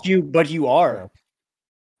 That is all. But you are.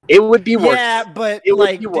 It would be worse. Yeah, but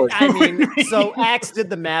I mean, so Axe did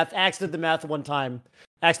the math. Axe did the math one time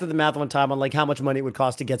on like how much money it would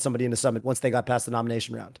cost to get somebody into Summit once they got past the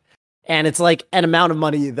nomination round. And it's like an amount of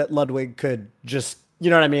money that Ludwig could just, you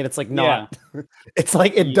know what I mean? It's like not, it's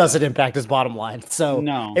like it doesn't impact his bottom line. So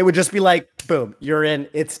it would just be like, boom, you're in,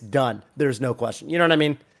 it's done. There's no question. You know what I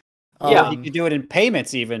mean? Yeah, he could do it in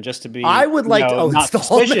payments even just to be. I would like to not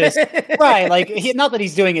suspicious, right? Like not that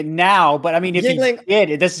he's doing it now, but I mean, if he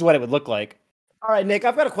did, this is what it would look like. All right, Nick,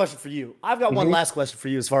 I've got a question for you. I've got one last question for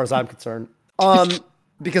you, as far as I'm concerned,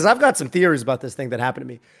 because I've got some theories about this thing that happened to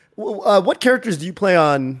me. What characters do you play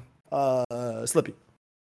on Slippi?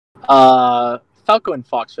 Falco and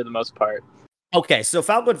Fox for the most part. Okay, so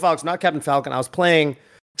Falco and Fox, not Captain Falcon. I was playing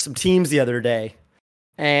some teams the other day,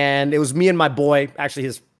 and it was me and my boy.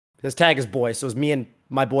 Actually, his tag is boy, so it was me and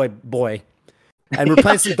my boy. And we're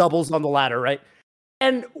playing some doubles on the ladder, right?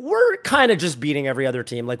 And we're kind of just beating every other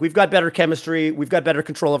team. Like, we've got better chemistry. We've got better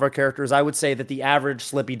control of our characters. I would say that the average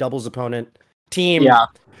Slippi doubles opponent team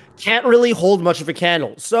can't really hold much of a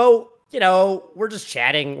candle. So, we're just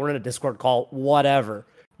chatting. We're in a Discord call, whatever.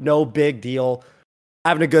 No big deal.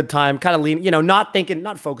 Having a good time, kind of leaning,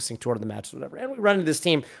 not focusing toward the match or whatever. And we run into this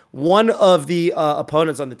team. One of the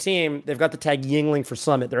opponents on the team, they've got the tag Yingling for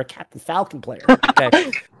Summit. They're a Captain Falcon player.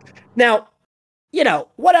 Okay. Now,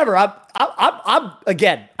 whatever.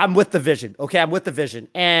 I'm with the vision. Okay, I'm with the vision.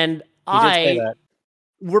 And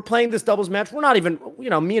we're playing this doubles match. We're not even,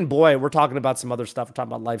 me and Boy, we're talking about some other stuff. We're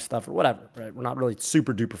talking about life stuff or whatever, right? We're not really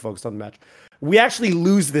super duper focused on the match. We actually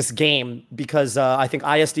lose this game because I think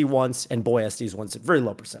ISD once and Boy SDs once at very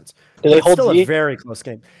low percents. It's still a very close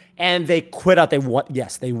game. And they quit out. They won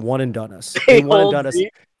and done us. They won and done us.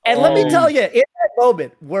 And let me tell you, in that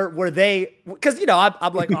moment where they, because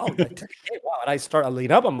I'm like, oh, wow, and I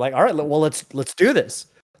lean up. I'm like, all right, well, let's do this.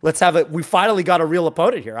 Let's have it. We finally got a real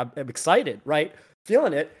opponent here. I'm excited, right?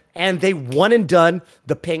 Feeling it. And they won and done.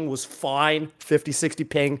 The ping was fine, 50-60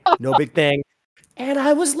 ping, no big thing. And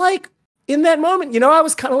I was like, in that moment, I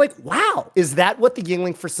was kind of like, wow, is that what the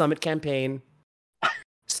Yingling for Summit campaign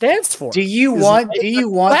stands for? Do you want to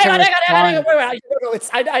respond?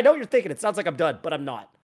 I know you're thinking it sounds like I'm done, but I'm not.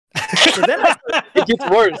 So then it gets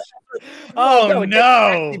worse. Oh,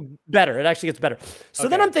 no. It actually gets better. So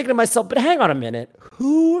then I'm thinking to myself, but hang on a minute.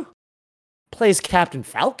 Who plays Captain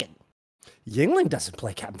Falcon? Yingling doesn't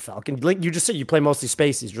play Captain Falcon. Like you just said, you play mostly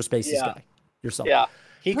Spaceys. You're a Spaceys guy yourself. Yeah.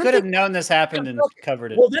 He could have known this happened and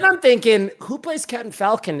covered it. Well, then I'm thinking, who plays Captain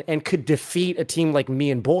Falcon and could defeat a team like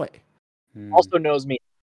me and Boy? Also knows me.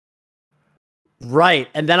 Right.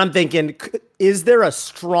 And then I'm thinking, is there a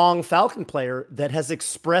strong Falcon player that has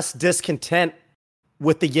expressed discontent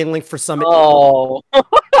with the Yingling for Summit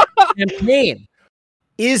campaign?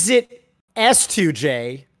 Is it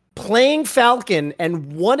S2J playing Falcon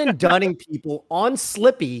and one-and-dunning people on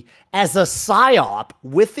Slippy as a psyop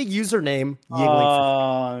with the username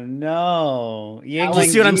Yingling? Oh, no. Yingling,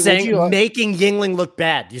 you see what I'm saying? Making Yingling look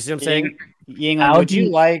bad. You see what I'm saying?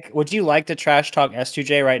 Yingling, would you like to trash talk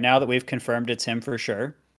S2J right now that we've confirmed it's him for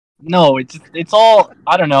sure? No, it's all,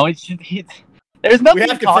 I don't know. There's nothing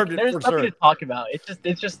to talk about.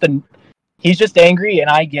 He's just angry, and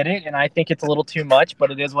I get it, and I think it's a little too much,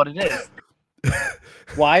 but it is what it is.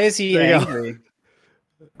 Why is he angry?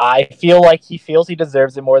 I feel like he feels he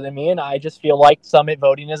deserves it more than me, and I just feel like Summit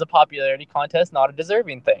voting is a popularity contest, not a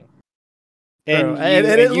deserving thing.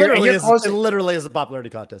 It literally is a popularity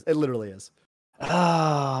contest. It literally is.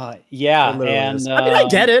 Yeah. And I mean, I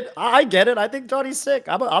get it. I get it. I think Johnny's sick.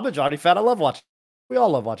 I'm a Johnny fan. I love watching. We all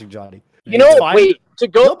love watching Johnny. You know,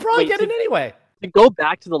 he'll probably get it anyway. To go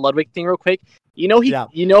back to the Ludwig thing real quick, you know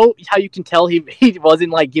how you can tell he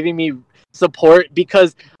wasn't like giving me support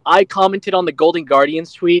because I commented on the Golden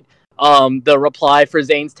Guardians tweet, the reply for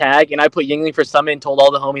Zane's tag, and I put Yingling for Summit and told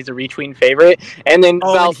all the homies to retweet and favorite. And then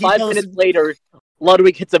about 5 minutes later,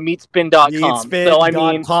 Ludwig hits a meatspin.com. So I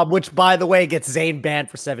mean, which by the way gets Zane banned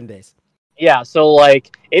for 7 days. Yeah, so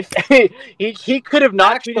like if he could have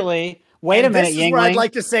not actually. Wait a minute, this is where I'd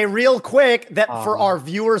like to say real quick that for our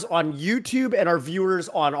viewers on YouTube and our viewers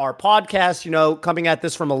on our podcast, you know, coming at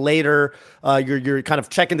this from a later, you're kind of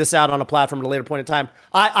checking this out on a platform at a later point in time.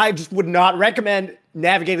 I just would not recommend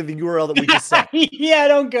navigating the URL that we just said. Yeah,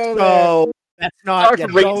 don't go there. So that's not.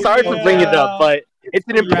 Sorry for bringing it up, but it's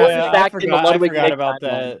an important fact in the Ludwig. I forgot about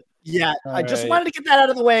that. Yeah, I just wanted to get that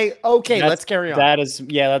out of the way. Okay, let's carry on.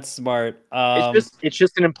 That's smart. It's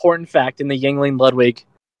just an important fact in the Yingling Ludwig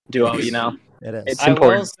duo, you know. It is. It's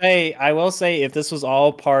important. I will say if this was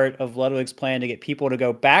all part of Ludwig's plan to get people to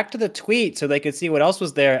go back to the tweet so they could see what else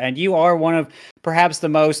was there, and you are one of perhaps the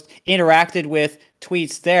most interacted with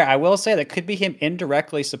tweets there, I will say that could be him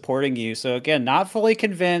indirectly supporting you. So again, not fully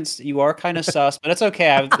convinced. You are kind of sus, but it's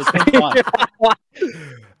okay. It's been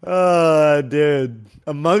fun. Dude.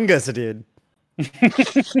 Among Us, dude. You know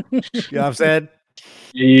what I'm saying?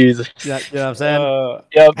 Jeez. Yeah, you know what I'm saying?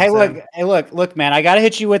 Yep. Hey, look, man! I gotta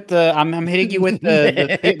hit you with the. I'm hitting you with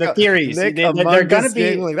the theories. Nick, they're gonna be.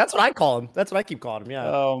 Yingling. That's what I call him. That's what I keep calling him. Yeah.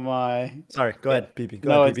 Oh my. Sorry. Go ahead, PP.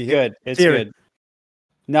 It's good. It's good.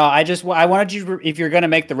 No, I wanted you. If you're gonna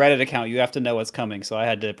make the Reddit account, you have to know what's coming. So I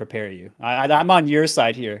had to prepare you. I'm on your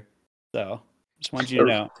side here. So just wanted you to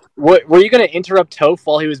know. Were you gonna interrupt Toph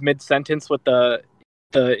while he was mid sentence with the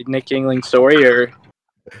Nick Yingling story, or?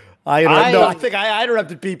 I think I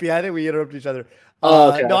interrupted PP. I think we interrupted each other.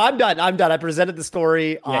 Okay. No, I'm done. I presented the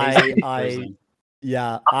story. I think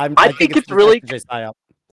it's really.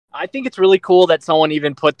 I think it's really cool that someone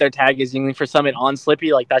even put their tag as Yingling for Summit on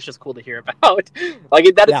Slippy. Like that's just cool to hear about.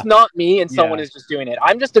 Like that it's not me and someone is just doing it.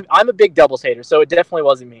 I'm a big doubles hater, so it definitely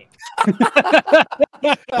wasn't me.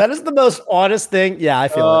 That is the most honest thing. Yeah, I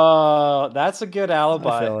feel it. Oh, that's a good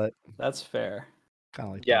alibi. I feel it. That's fair. Kind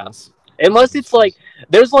of like doubles. Unless it's like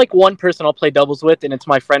there's like one person I'll play doubles with, and it's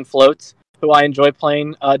my friend Floats, who I enjoy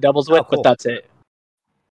playing doubles with, but that's it.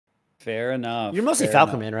 Fair enough. You're mostly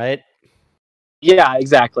Falcon man, right? Yeah,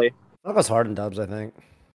 exactly. That was hard in dubs, I think.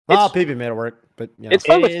 PP made it work, but it's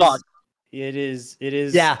fun with Fox. It is.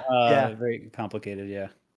 Yeah. Very complicated. Yeah.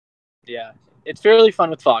 Yeah, it's fairly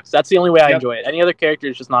fun with Fox. That's the only way I enjoy it. Any other character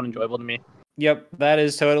is just not enjoyable to me. Yep, that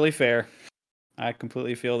is totally fair. I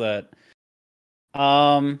completely feel that.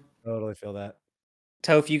 Totally feel that.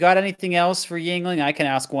 Toph, you got anything else for Yingling? I can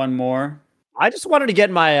ask one more. I just wanted to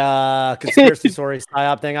get my conspiracy story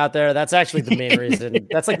psyop thing out there. That's actually the main reason.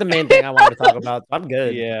 That's like the main thing I wanted to talk about. I'm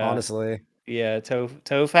good, honestly. Yeah,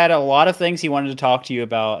 Toph had a lot of things he wanted to talk to you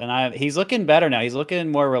about, and he's looking better now. He's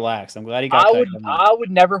looking more relaxed. I'm glad he got I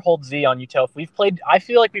would never hold Z on you, Toph. I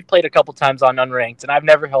feel like we've played a couple times on Unranked, and I've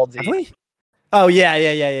never held Z. Have we? Oh, yeah.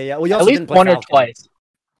 Well, you also at least one or twice.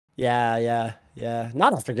 Yeah.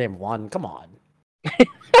 Not after game 1. Come on. You know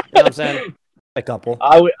what I'm saying? A couple.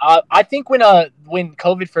 I think when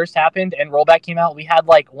COVID first happened and Rollback came out, we had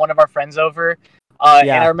like one of our friends over, and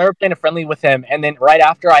I remember playing a friendly with him. And then right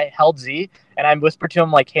after I held Z, and I whispered to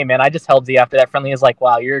him like, "Hey man, I just held Z." After that friendly, is like,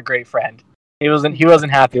 "Wow, you're a great friend." He wasn't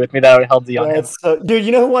happy with me that I held Z on him. Dude,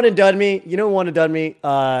 you know who wanted done me?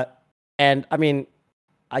 And I mean,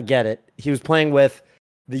 I get it. He was playing with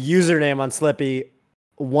the username on Slippy,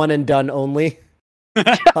 one and done only.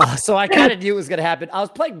 So I kind of knew it was going to happen. I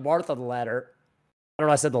was playing Marth on the ladder. I don't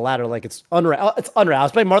know. I said the ladder like it's unranked. It's unranked. I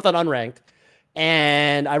was playing Marth on unranked,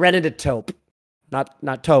 and I ran into Taupe, not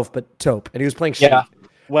Toph, but Taupe, and he was playing Sheik. Yeah.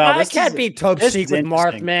 Well, I can't beat Taupe Sheik with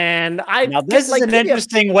Marth, man. Now this is an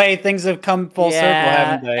interesting way things have come full circle,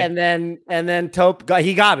 haven't they? And then Taupe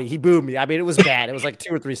got me. He booed me. I mean, it was bad. It was like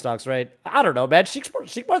 2 or 3 stocks, right? I don't know, man. Sheik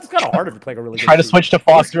Marth's kind of hard if you're playing a really good Try to switch to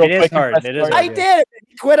Foster real quick. It is hard. I did.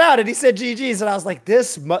 He quit out and he said GG's, and I was like,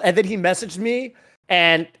 and then he messaged me,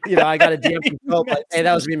 and I got a DM from Taupe like, hey,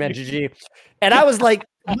 that was me, man, GG. And I was like,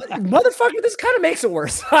 motherfucker, this kind of makes it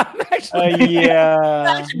worse. Actually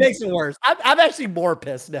makes it worse. I'm actually more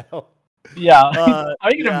pissed now. Yeah. How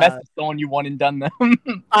are you gonna message someone you one and done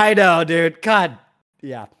them? I know, dude. God.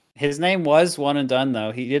 Yeah. His name was one and done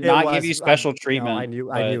though. He did not give you special treatment.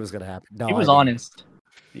 No, I knew it was gonna happen. No, he was honest.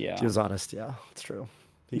 Yeah. He was honest, yeah. It's true.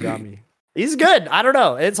 He got me. He's good. I don't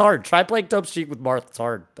know. It's hard. Try playing Taupe Sheik with Marth. It's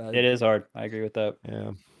hard. It is hard. I agree with that.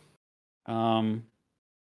 Yeah.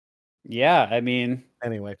 Yeah, I mean,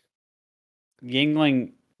 anyway.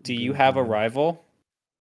 Yingling, do you have a rival?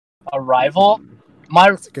 A rival?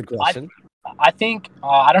 That's a good question. I think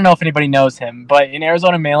I don't know if anybody knows him, but in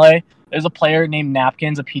Arizona Melee, there's a player named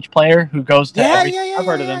Napkins, a Peach player, who goes to I've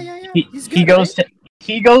heard of him.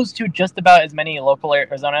 He goes to just about as many local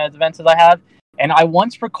Arizona events as I have, and I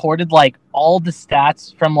once recorded like all the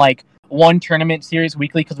stats from like one tournament series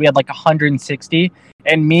weekly because we had like 160,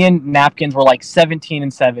 and me and Napkins were like 17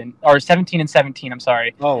 and 17. I'm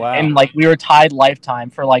sorry. Oh wow! And like we were tied lifetime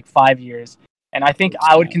for like 5 years, and I think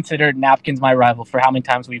I would consider Napkins my rival for how many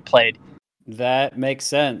times we've played. That makes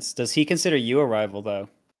sense. Does he consider you a rival though?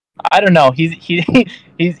 I don't know.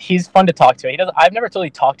 He's fun to talk to. I've never totally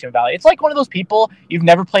talked to him about it. It's like one of those people you've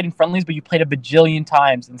never played in friendlies, but you played a bajillion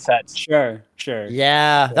times in sets. Sure.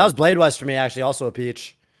 Yeah, that was Bladewise for me actually. Also a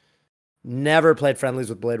Peach. Never played friendlies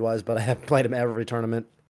with Bladewise, but I have played him every tournament.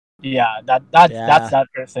 Yeah, that's that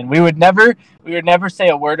person. We would never say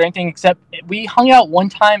a word or anything except we hung out one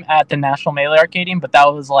time at the National Melee Arcadium, but that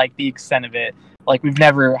was like the extent of it. Like we've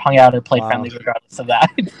never hung out or played friendlies regardless of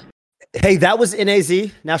that. Hey, that was in AZ,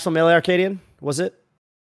 National Melee Arcadium, was it?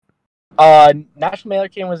 National Melee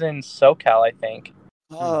Arcadium was in SoCal, I think.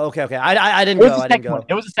 Oh, okay. I didn't go.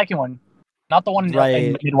 It was the second one, not the one in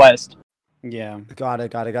the Midwest. Yeah. Got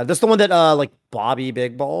it. That's the one that like Bobby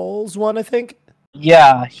Big Balls won, I think.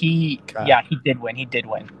 Yeah, he did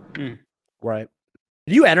win. Right.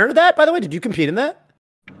 Did you enter that, by the way? Did you compete in that?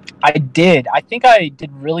 I did. I think I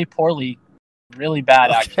did really poorly, really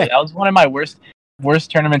bad actually. That was one of my worst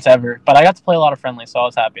tournaments ever. But I got to play a lot of friendlies, so I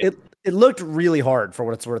was happy. It looked really hard for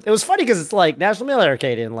what it's worth. It was funny because it's like National Melee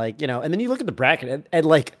Arcadium, like, and then you look at the bracket and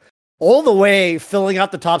like all the way filling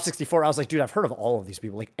out the top 64. I was like, dude, I've heard of all of these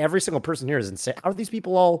people. Like every single person here is insane. How are these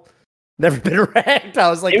people all never been ranked? I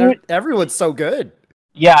was like, everyone's so good.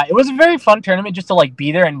 Yeah, it was a very fun tournament just to like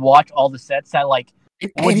be there and watch all the sets that like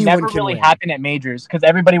would never really happen at majors because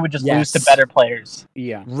everybody would just lose to better players.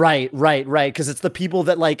 Yeah. Right. Because it's the people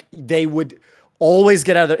that like they would always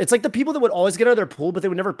get out of their. It's like the people that would always get out of their pool, but they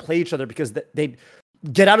would never play each other because they'd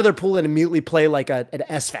get out of their pool and immediately play like an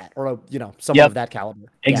SFAT or someone of that caliber.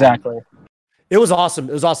 Exactly. Yeah. It was awesome.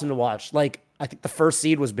 It was awesome to watch. Like I think the first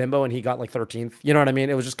seed was Bimbo and he got like 13th. You know what I mean?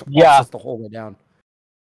 It was just the whole way down.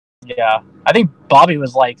 Yeah, I think Bobby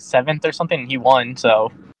was like 7th or something, and he won.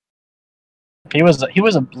 So he was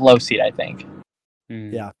a low seed, I think.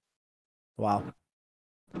 Yeah. Wow.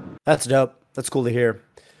 That's dope. That's cool to hear,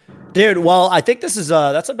 dude. Well, I think this is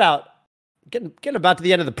that's about getting about to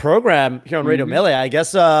the end of the program here on Radio Melee. I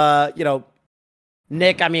guess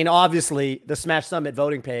Nick. I mean, obviously the Smash Summit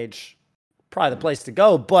voting page, probably the place to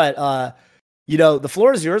go. But the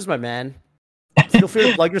floor is yours, my man. Feel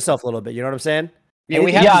free to plug yourself a little bit. You know what I'm saying? Yeah,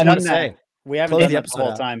 we haven't done that. We haven't Close done the that the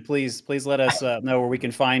whole episode time. Please let us know where we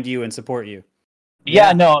can find you and support you.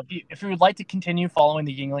 Yeah, no. If you would like to continue following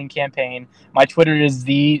the Yingling campaign, my Twitter is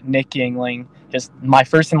the Nick Yingling, just my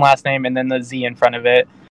first and last name and then the Z in front of it.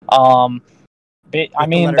 I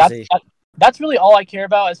mean, that's really all I care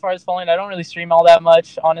about as far as following. I don't really stream all that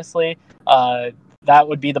much, honestly. That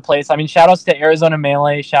would be the place. I mean, shout-outs to Arizona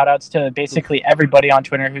Melee. Shout-outs to basically everybody on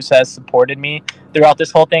Twitter who has supported me throughout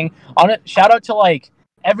this whole thing. Shout-out to, like,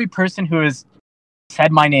 every person who has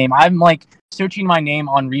said my name. I'm, like, searching my name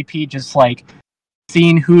on repeat, just, like,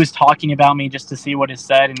 seeing who is talking about me just to see what is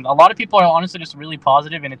said. And a lot of people are honestly just really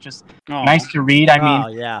positive, and it's just nice to read. I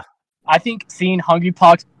mean, I think seeing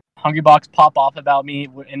Hungrybox pop off about me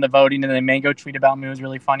in the voting and then Mango tweet about me was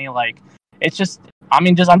really funny. Like, it's just,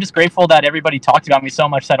 I'm just grateful that everybody talked about me so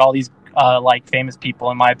much that all these like famous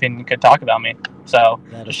people, in my opinion, could talk about me. So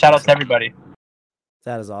just shout out to everybody.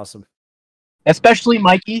 That is awesome. Especially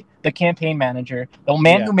Mikey, the campaign manager, the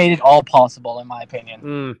man who made it all possible, in my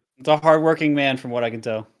opinion. It's a hardworking man, from what I can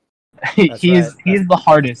tell. He's the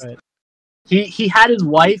hardest. Right. He had his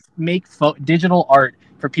wife make digital art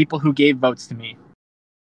for people who gave votes to me.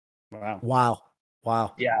 Wow.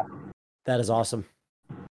 Yeah. That is awesome.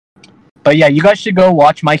 But yeah, you guys should go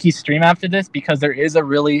watch Mikey's stream after this, because there is a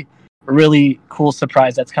really, really cool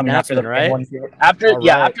surprise that's coming after the Frame One giveaway.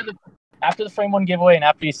 After the Frame One giveaway and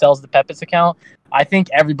after he sells the Pepis account, I think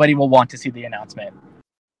everybody will want to see the announcement.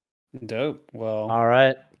 Dope. Well, all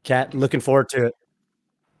right, Kat, looking forward to it.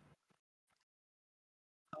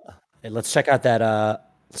 Hey, let's check out that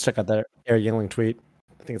Eric Yingling tweet.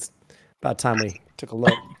 I think it's about time we took a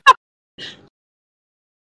look.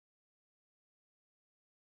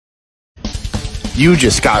 You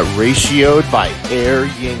just got ratioed by Air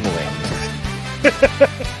Yingling.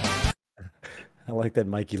 I like that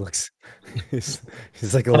Mikey looks. He's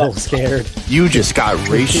like a little scared. You just got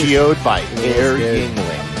ratioed by Air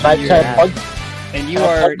Yingling. And you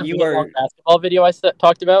are basketball video I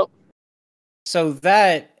talked about. So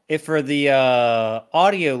that, if for the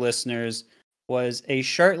audio listeners, was a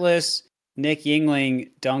shirtless Nick Yingling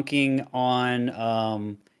dunking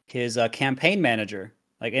on his campaign manager,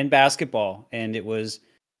 like in basketball, and his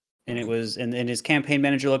campaign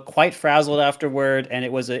manager looked quite frazzled afterward, and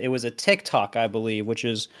it was a TikTok, I believe, which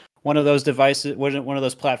is one of those devices, one of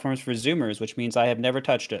those platforms for Zoomers, which means I have never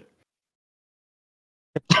touched it.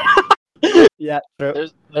 Yeah, true.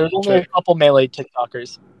 There's only a couple Melee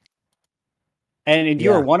TikTokers, and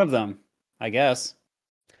you are one of them, I guess.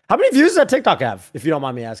 How many views does that TikTok have, if you don't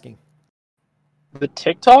mind me asking? The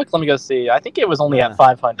TikTok? Let me go see. I think it was only at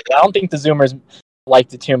 500. I don't think the Zoomers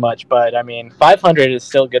liked it too much, but I mean, 500 is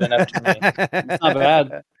still good enough to me. It's not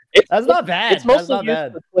bad. That's not bad. It's mostly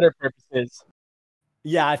used for Twitter purposes.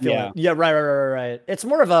 Yeah, I feel it. Yeah, right. It's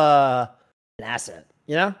more of an asset,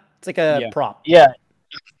 you know? It's like a prop. Yeah,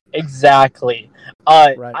 exactly.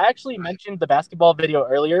 I actually mentioned the basketball video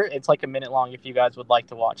earlier. It's like a minute long if you guys would like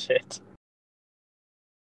to watch it.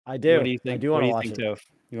 I do. What do you think? I do want to watch it. Toph?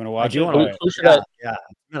 You want to watch it? Yeah.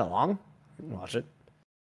 It's been long. I can watch it.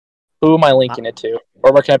 Who am I linking it to?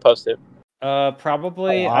 Or where can I post it?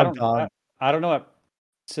 Probably. I don't know what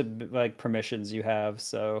permissions you have,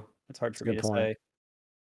 so it's hard for me to say.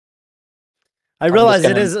 I realize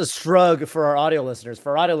it is a shrug for our audio listeners.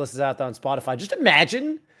 For our audio listeners out there on Spotify, just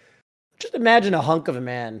imagine a hunk of a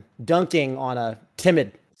man dunking on a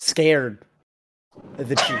timid, scared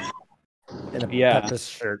the cheat in a Pepis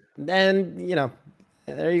shirt. And,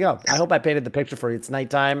 there you go. I hope I painted the picture for you. It's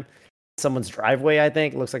nighttime. Someone's driveway, I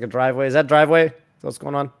think. It looks like a driveway. Is that driveway? Is that what's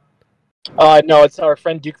going on? No, it's our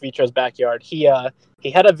friend Duke Vitro's backyard. He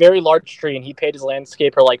had a very large tree, and he paid his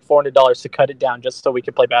landscaper like $400 to cut it down just so we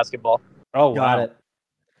could play basketball. Oh, Got it.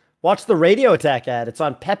 Watch the Radio Attack ad. It's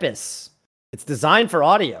on Pepis. It's designed for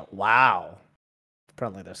audio. Wow.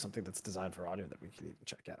 Apparently, there's something that's designed for audio that we can even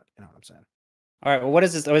check out. You know what I'm saying? All right. Well, what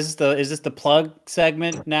is this? Oh, is this the plug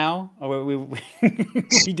segment now? Or we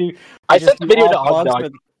do? I sent the video to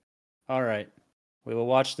Ogdog. All right. We will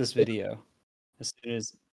watch this video as soon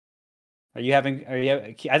as. I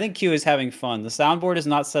think Q is having fun. The soundboard is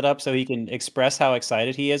not set up so he can express how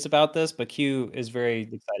excited he is about this, but Q is very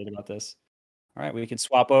excited about this. All right, we can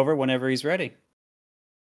swap over whenever he's ready.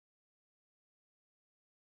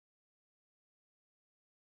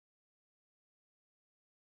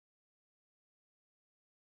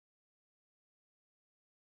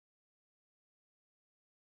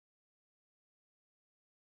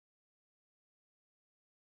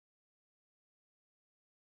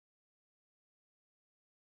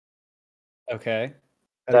 Okay.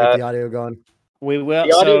 Gotta get the audio going. We will.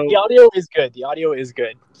 The audio is good. The audio is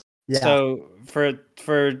good. Yeah. So for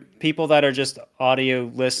people that are just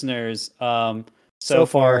audio listeners, so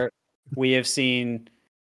far we have seen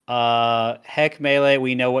Heck Melee.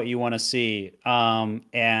 We know what you want to see.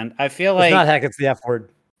 And I feel like it's not heck. It's the F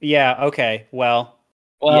word. Yeah. Okay. Well.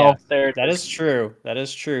 Yeah, that is true. That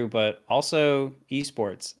is true. But also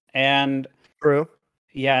esports and true.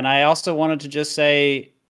 Yeah, and I also wanted to just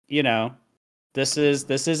say, this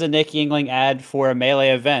is a Nick Yingling ad for a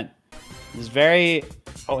Melee event. It's very.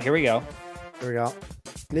 Oh, here we go. Here we go.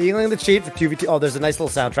 Nick Yingling the cheat for 2v2. Oh, there's a nice little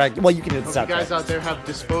soundtrack. Well, you can do the soundtrack. You guys out there have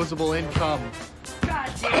disposable income. God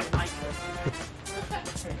damn it, Mike.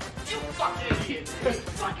 You fucking idiot.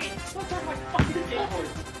 What's on my fucking skateboard?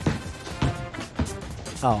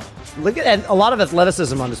 Oh, look at a lot of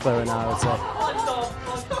athleticism on display right now, I would say.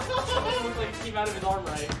 What the fuck? Looks like he came out of his arm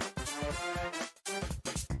right.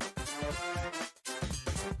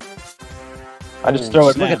 I just throw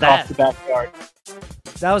it Look at across that. the backyard.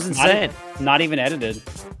 That was insane. Not even edited.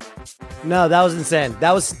 No, that was insane.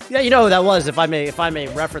 That was you know who that was. If I may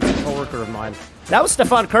reference a coworker of mine, that was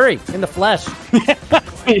Stephon Curry in the flesh.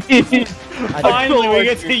 Finally, we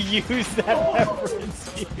get to use that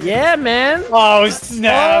reference. Yeah, man. Oh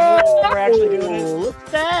snap! Oh, We're actually doing it. Look at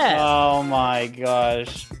that. Oh my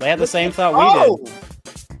gosh! They had the same thought we did.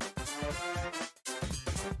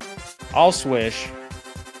 I'll swish.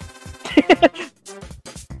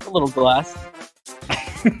 A little glass.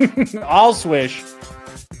 I'll swish.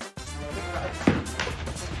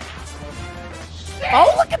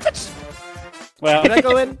 Oh, look at this. Well, Did that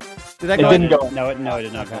go in? Did that It go didn't in? go. No, it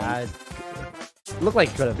did not go. in. God. Looked like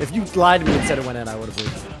it could have. If you lied to me and said it went in, I would have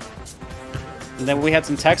believed it. And then we had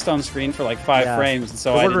some text on screen for like 5 Yeah. frames, and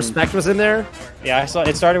so The I word didn't, respect was in there, yeah, I saw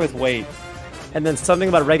it started with weight. and then something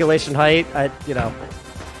about regulation height.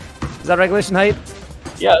 Is that regulation height?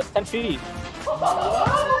 Yeah, it's 10 feet.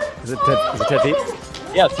 Is it 10 feet?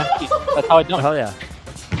 Yeah, it's 10 feet. That's how I do it. Hell yeah.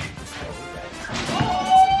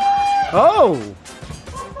 Oh!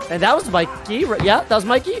 And that was Mikey. Right? Yeah, that was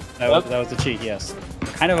Mikey. That was the cheat, yes.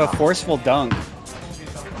 Kind of a forceful dunk.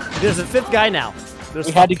 There's a fifth guy now.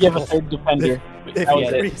 We had to give a third defender. They've That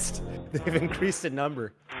was it. increased in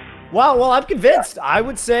number. Wow, well, I'm convinced. I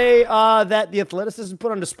would say that the athleticism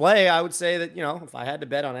put on display. I would say that, if I had to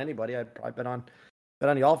bet on anybody, I'd probably bet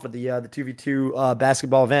on y'all for the 2v2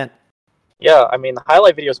 basketball event. Yeah, I mean, the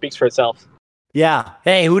highlight video speaks for itself. Yeah.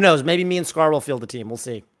 Hey, who knows? Maybe me and Scar will field the team. We'll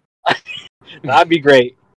see. That'd be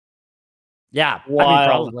great. Yeah. I mean, Wild.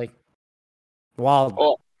 probably. Wild.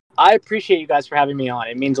 Well, I appreciate you guys for having me on.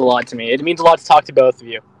 It means a lot to me. It means a lot to talk to both of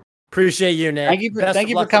you. Appreciate you, Nick. Thank you Best for of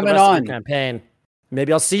luck coming the rest of on. your campaign.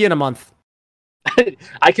 Maybe I'll see you in a month.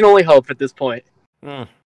 I can only hope at this point.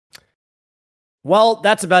 Well,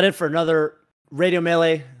 that's about it for another Radio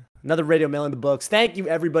Melee. Another Radio Melee in the books. Thank you,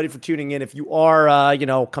 everybody, for tuning in. If you are,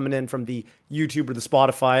 coming in from the YouTube or the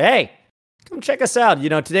Spotify, hey, come check us out.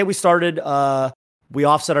 Today we started, we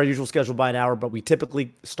offset our usual schedule by an hour, but we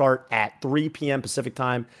typically start at 3 p.m. Pacific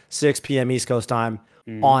time, 6 p.m. East Coast time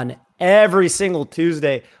on every single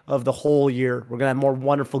Tuesday of the whole year. We're going to have more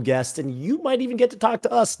wonderful guests, and you might even get to talk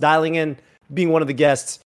to us, dialing in, being one of the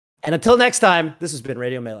guests. And until next time, this has been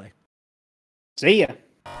Radio Melee. See ya.